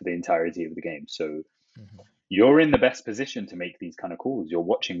for the entirety of the game. So Mm-hmm. you're in the best position to make these kind of calls. You're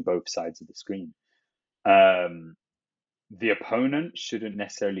watching both sides of the screen. Um, the opponent shouldn't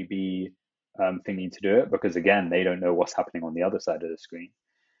necessarily be thinking to do it, because again, they don't know what's happening on the other side of the screen.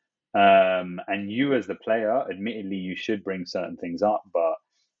 And you as the player, admittedly, you should bring certain things up, but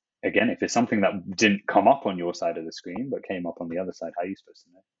again, if it's something that didn't come up on your side of the screen but came up on the other side, how are you supposed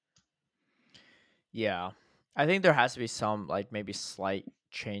to know? Yeah, I think there has to be some like maybe slight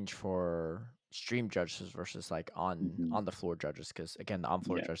change for stream judges versus like Hmm. on the floor judges, because again, the on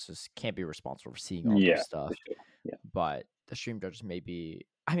floor Yeah, judges can't be responsible for seeing all those yeah, for stuff, sure. Yeah. but the stream judges may be.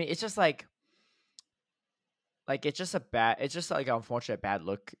 I mean, it's just like it's just like an unfortunate bad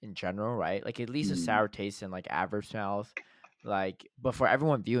look in general, right? Like it leaves a Mm, sour taste in like average mouth. Like, but for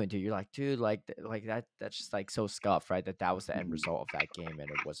everyone viewing too, you're like, dude, like, like that's just like so scuffed, right? That was the end hmm. result of that game, and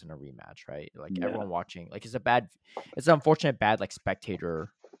it wasn't a rematch, right? Like Yeah. everyone watching, like, it's an unfortunate bad like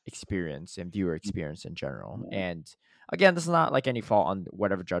spectator experience and viewer experience in general. Yeah. And again, this is not like any fault on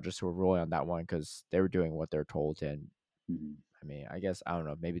whatever judges who were ruling on that one, because they were doing what they're told. And Hmm. I mean, I guess I don't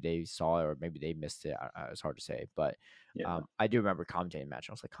know. Maybe they saw it or maybe they missed it. It's hard to say, but Yeah. I do remember commentating the match.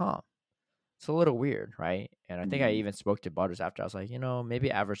 I was like, huh, it's a little weird, right? And I think I Hmm. even spoke to Butters after. I was like, maybe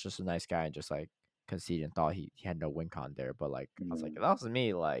Average just a nice guy and just like conceded and thought he had no win con there. But like, I was like, Yeah. if that was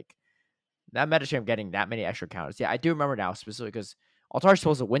me, like that Metacham getting that many extra counters. Yeah, I do remember now specifically because Altar's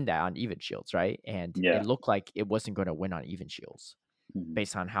supposed to win that on even shields, right? And it Yeah. looked like it wasn't going to win on even shields Hmm.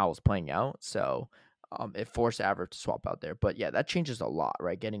 based on how it was playing out. So it forced Average to swap out there. But yeah, that changes a lot,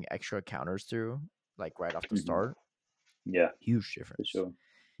 right? Getting extra counters through like right off the Hmm. start, Yeah, huge for difference. sure.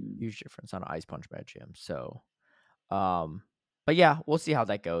 Mm. Huge difference on Ice Punch Metagam. So um, but yeah, we'll see how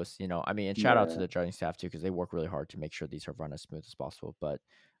that goes. I mean, and shout out to Yeah, the judging staff too, because they work really hard to make sure these are run as smooth as possible. But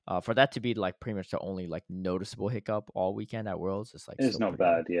for that to be like pretty much the only like noticeable hiccup all weekend at Worlds, it's like it's still not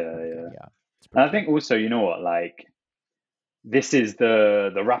bad. Yeah, pretty good. yeah. Yeah, it's And pretty I good. think also, you know what, like this is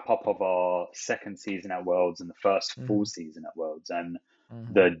the wrap up of our second season at Worlds and the first full Mm-hmm. season at Worlds, and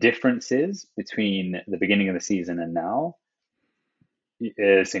Mm-hmm. the differences between the beginning of the season and now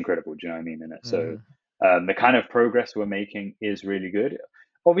is incredible. Do you know what I mean? In it, so Mm-hmm. the kind of progress we're making is really good.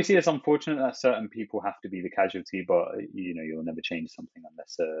 Obviously, it's unfortunate that certain people have to be the casualty, but you'll never change something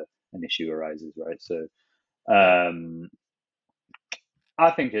unless an issue arises, right? So Right. um, I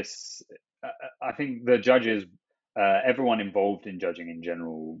think I think the judges, everyone involved in judging in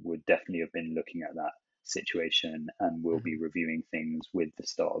general, would definitely have been looking at that situation and will Mm-hmm. be reviewing things with the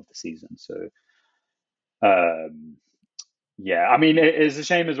start of the season. So, um, yeah, I mean, it's a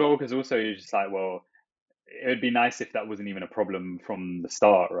shame as well because also you're just like, well, it would be nice if that wasn't even a problem from the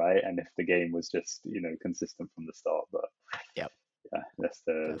start, right? And if the game was just consistent from the start. But Yep. yeah, that's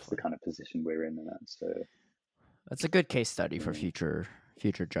the Definitely. kind of position we're in, and that. So That's a good case study for yeah,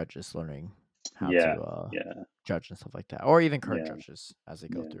 future judges learning how yeah, to yeah, judge and stuff like that, or even current yeah, judges as they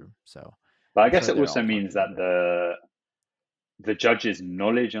go yeah. through. So But I I'm guess sure it they're also all means talking that about it. the judge's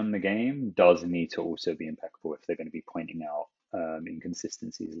knowledge on the game does need to also be impeccable if they're going to be pointing out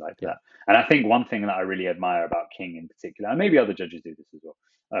inconsistencies like Yeah. that. And I think one thing that I really admire about King in particular, and maybe other judges do this as well,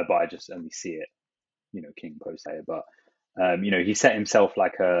 but I just only see it, King post it. But he set himself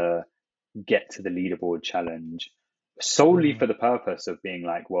like a get to the leaderboard challenge solely Hmm. for the purpose of being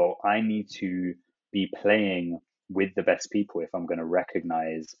like, well, I need to be playing with the best people if I'm going to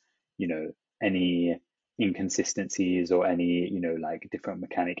recognize, any inconsistencies or any, like different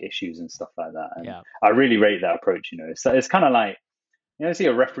mechanic issues and stuff like that. And Yeah. I really rate that approach. It's kind of like, see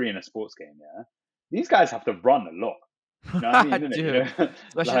a referee in a sports game. Yeah, these guys have to run a lot. You know what I mean? Isn't it? Dude,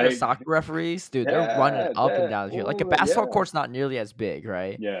 especially the Like, soccer referees, dude, they're running yeah, up and down the field. Like a basketball yeah. court's not nearly as big,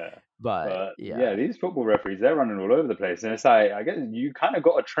 right? Yeah. But But yeah, yeah, these football referees, they're running all over the place. And it's like, I guess you kind of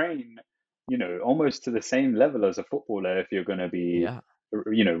got to train, almost to the same level as a footballer if you're going to be, yeah,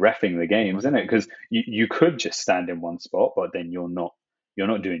 reffing the games, isn't running. it? Because you could just stand in one spot, but then you're not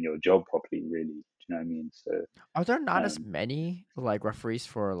doing your job properly, really. Do you know what I mean? So, Are there not as um, many like referees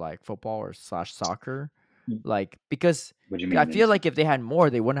for like football or slash soccer? y- Like because what do you I mean? feel like if they had more,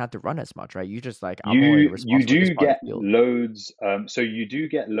 they wouldn't have to run as much, right? You just like I'm only You responsible for this do part of get the field. loads. So you do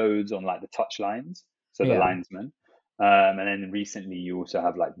get loads on like the touch lines, so the Yeah, linesmen, and then recently you also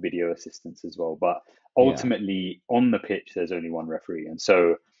have like video assistants as well. But yeah, ultimately, on the pitch, there's only one referee, and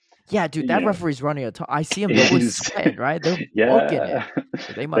so yeah, dude. you That know, referee's running a ton. I see them; they're always is sweating, right? They're booking it. yeah,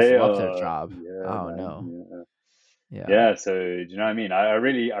 They must they love their are, job. yeah, I don't man, know. yeah, Yeah, yeah. So do you know what I mean? I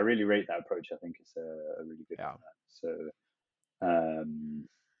really rate that approach. I think it's a really good yeah. one. So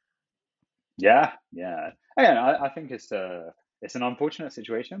yeah, yeah. Again, I think it's an unfortunate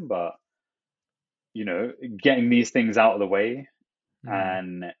situation, but getting these things out of the way Hmm.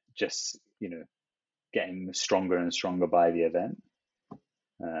 and just, getting stronger and stronger by the event.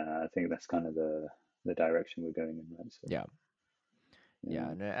 I think that's kind of the direction we're going in, right? So, Yeah, yeah. yeah,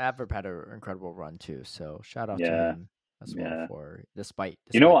 And Adverb had an incredible run too. So shout out to yeah, him as well yeah. for You know despite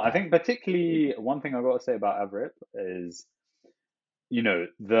what? I that. think particularly one thing I've got to say about Avrip is,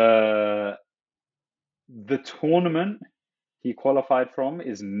 the tournament he qualified from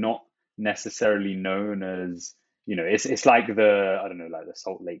is not necessarily known as, it's like the, I don't know, like the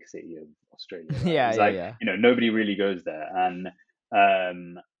Salt Lake City of Australia, right? Yeah, It's yeah, like, yeah, nobody really goes there. And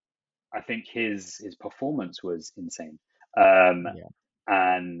I think his performance was insane. Um, yeah.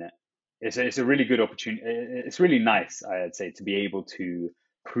 and it's a really good opportunity. It's really nice, I'd say, to be able to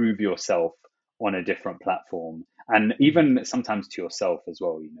prove yourself on a different platform, and Hmm. even sometimes to yourself as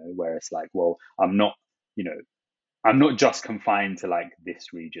well. Where it's like, well, you know, I'm not just confined to like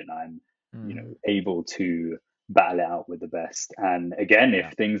this region. I'm, Hmm. able to battle it out with the best. And again, if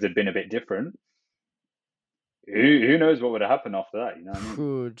Yeah. things had been a bit different, who knows what would have happened after that? You know what I mean?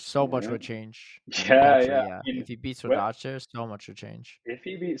 Dude, so much Yeah, would change. yeah, Eventually, yeah. yeah. I mean, If he beats well, Rodaj there, so much would change. if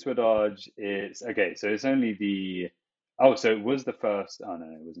he beats Wadaj, it's okay. So it's only the. Oh, so it was the first. Oh no,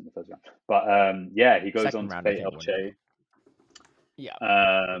 it wasn't the first round. But yeah, he goes Second on to round, I play think, won it. Elche. Yeah.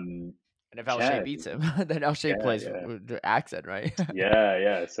 Um, And if Elche yeah, beats him, then Elche yeah, plays yeah, with the accent, right? yeah,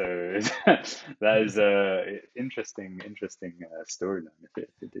 yeah. So that is a interesting storyline if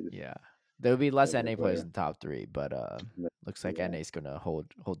it did Yeah. There will be less go NA players viral. in top three, but looks like Yeah, NA is gonna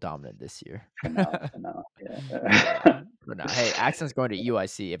hold dominant this year. for now, Yeah. yeah. For now. Hey, Accent's going to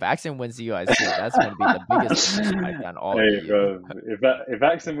UIC. If Accent wins the UIC, that's gonna be the biggest disrespect on all of Hey, EU. bro, if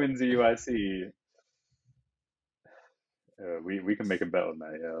Axon wins the UIC, we can make a bet on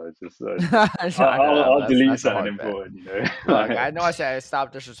that. Yeah, I know I'll delete that's a something hard bet. important. Look, I know I said I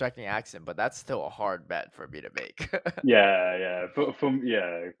stopped disrespecting Accent, but that's still a hard bet for me to make. Yeah, yeah, but from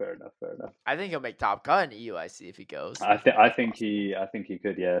yeah, fair enough, fair enough. I think he'll make top cut in the UIC if he goes, I if think I that's think possible. he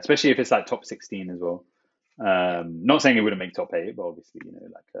could, yeah, especially if it's like top 16 as well. Yeah, Not saying he wouldn't make top 8, but obviously,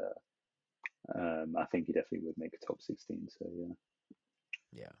 like I think he definitely would make a top 16. So yeah,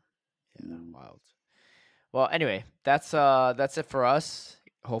 yeah, yeah. yeah, Wild. Well, anyway, that's it for us.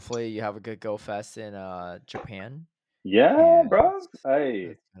 Hopefully, you have a good Go Fest in Japan, yeah, and bro. Hey,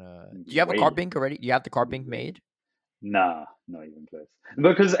 that's gonna. I'm Do you have a waiting. card bank already? Do you have the card bank Waiting. made? Nah, not even close.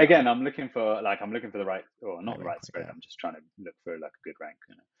 Because Oh, again, I'm looking for the right, or not right the bank. right spread. Yeah, I'm just trying to look for like a good rank.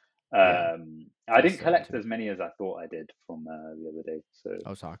 yeah. I That's didn't the one collect too. as many as I thought I did from the other day. So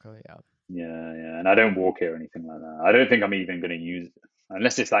Osaka. Yeah. yeah, yeah, and I don't walk it or anything like that. I don't think I'm even going to use it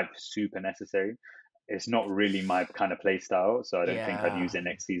unless it's like super necessary. It's not really my kind of play style, so I don't think I'd use Yeah. it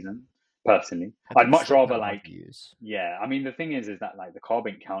next season. Personally, I I'd think much still rather kind of hard like, to use. yeah. I mean, the thing is that like the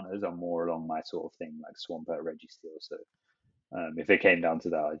carbon counters are more along my sort of thing, like Swampert, Registeel. So if it came down to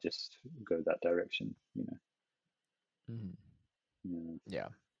that, I'd just go that direction. Mhm. Yeah. Yeah.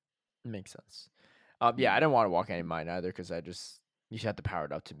 Makes sense. Yeah, I Mm. didn't want to walk any of mine either because I just you should have to power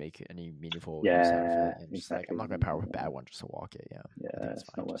it up to make any meaningful use out of Yeah, it. And just like I'm exactly. not gonna power up a bad one just to walk it. Yeah, I think Yeah, it's it's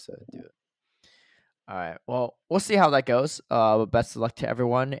fine not worth just to do it. it. All right. Well, we'll see how that goes. Best of luck to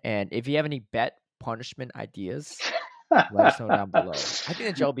everyone. And if you have any bet punishment ideas, let us know down below. I think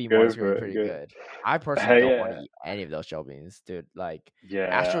the gel bean one Go is gonna be for it. pretty Go. good. I personally don't want to Yeah, eat any of those gel beans, dude. Like yeah.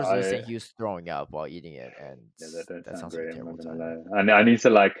 Astro was saying he was throwing up while eating it, and Yeah, that don't that sound sounds like a great. I'm not terrible gonna time. lie. And I need to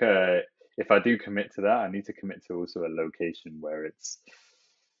like, if I do commit to that, I need to commit to also a location where it's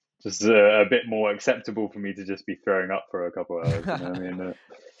just a bit more acceptable for me to just be throwing up for a couple hours. You know what I mean?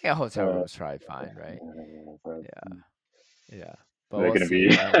 Yeah, hotel Uh, room's probably fine, right? yeah, so Yeah, yeah. But they're we'll gonna see.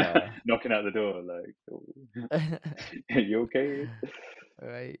 be And knocking at the door like, "Oh, you okay?"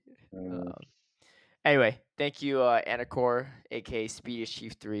 right. Uh, Um, anyway, thank you, Anacor, aka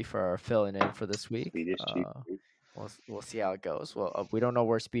SpeediestChief3, for filling in for this week. Swedish chief. We'll see how it goes. Well, we don't know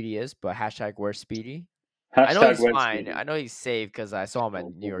where Speedy is, but hashtag where's Speedy? I know Hashtag he's where's fine. Speedy? I know he's safe because I saw him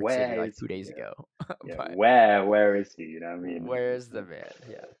in New York City Where like is he? 2 days Yeah, ago. yeah. But Where is he? You know what I mean? where is the man?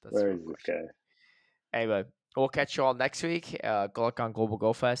 Yeah, that's the Where real is this question. guy? Anyway, we'll catch you all next week. Good luck on Global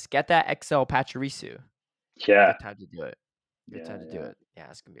Go Fest. Get that XL Pachirisu. Yeah, Good time to do it. Good yeah, time to do yeah. it. Yeah,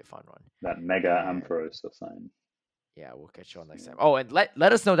 it's gonna be a fun one. That mega And Ampharos or something. yeah, we'll catch you all next Yeah. time. Oh, and let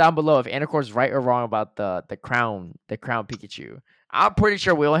us know down below if Anacor's right or wrong about the crown Pikachu. I'm pretty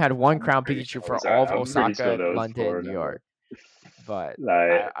sure we only had one I'm crown pretty Pikachu sure it for was. all of I'm pretty sure Osaka, there was London, four. New Never. York, but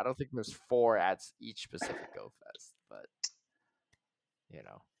Like, I don't think there's four at each specific Go Fest. But you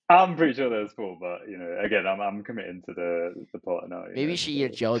know, I'm pretty sure there was four, but again, I'm committing to the pot now. maybe you should eat a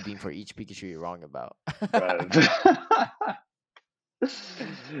So, jelly bean for each Pikachu you're wrong about.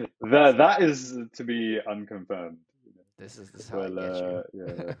 but that is to be unconfirmed. This is how I Well, get you.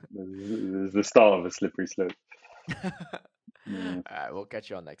 yeah, this is the start of a slippery slope. All Yeah. right, we'll catch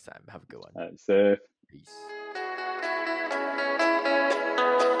you all next time. Have a good one. So. Peace.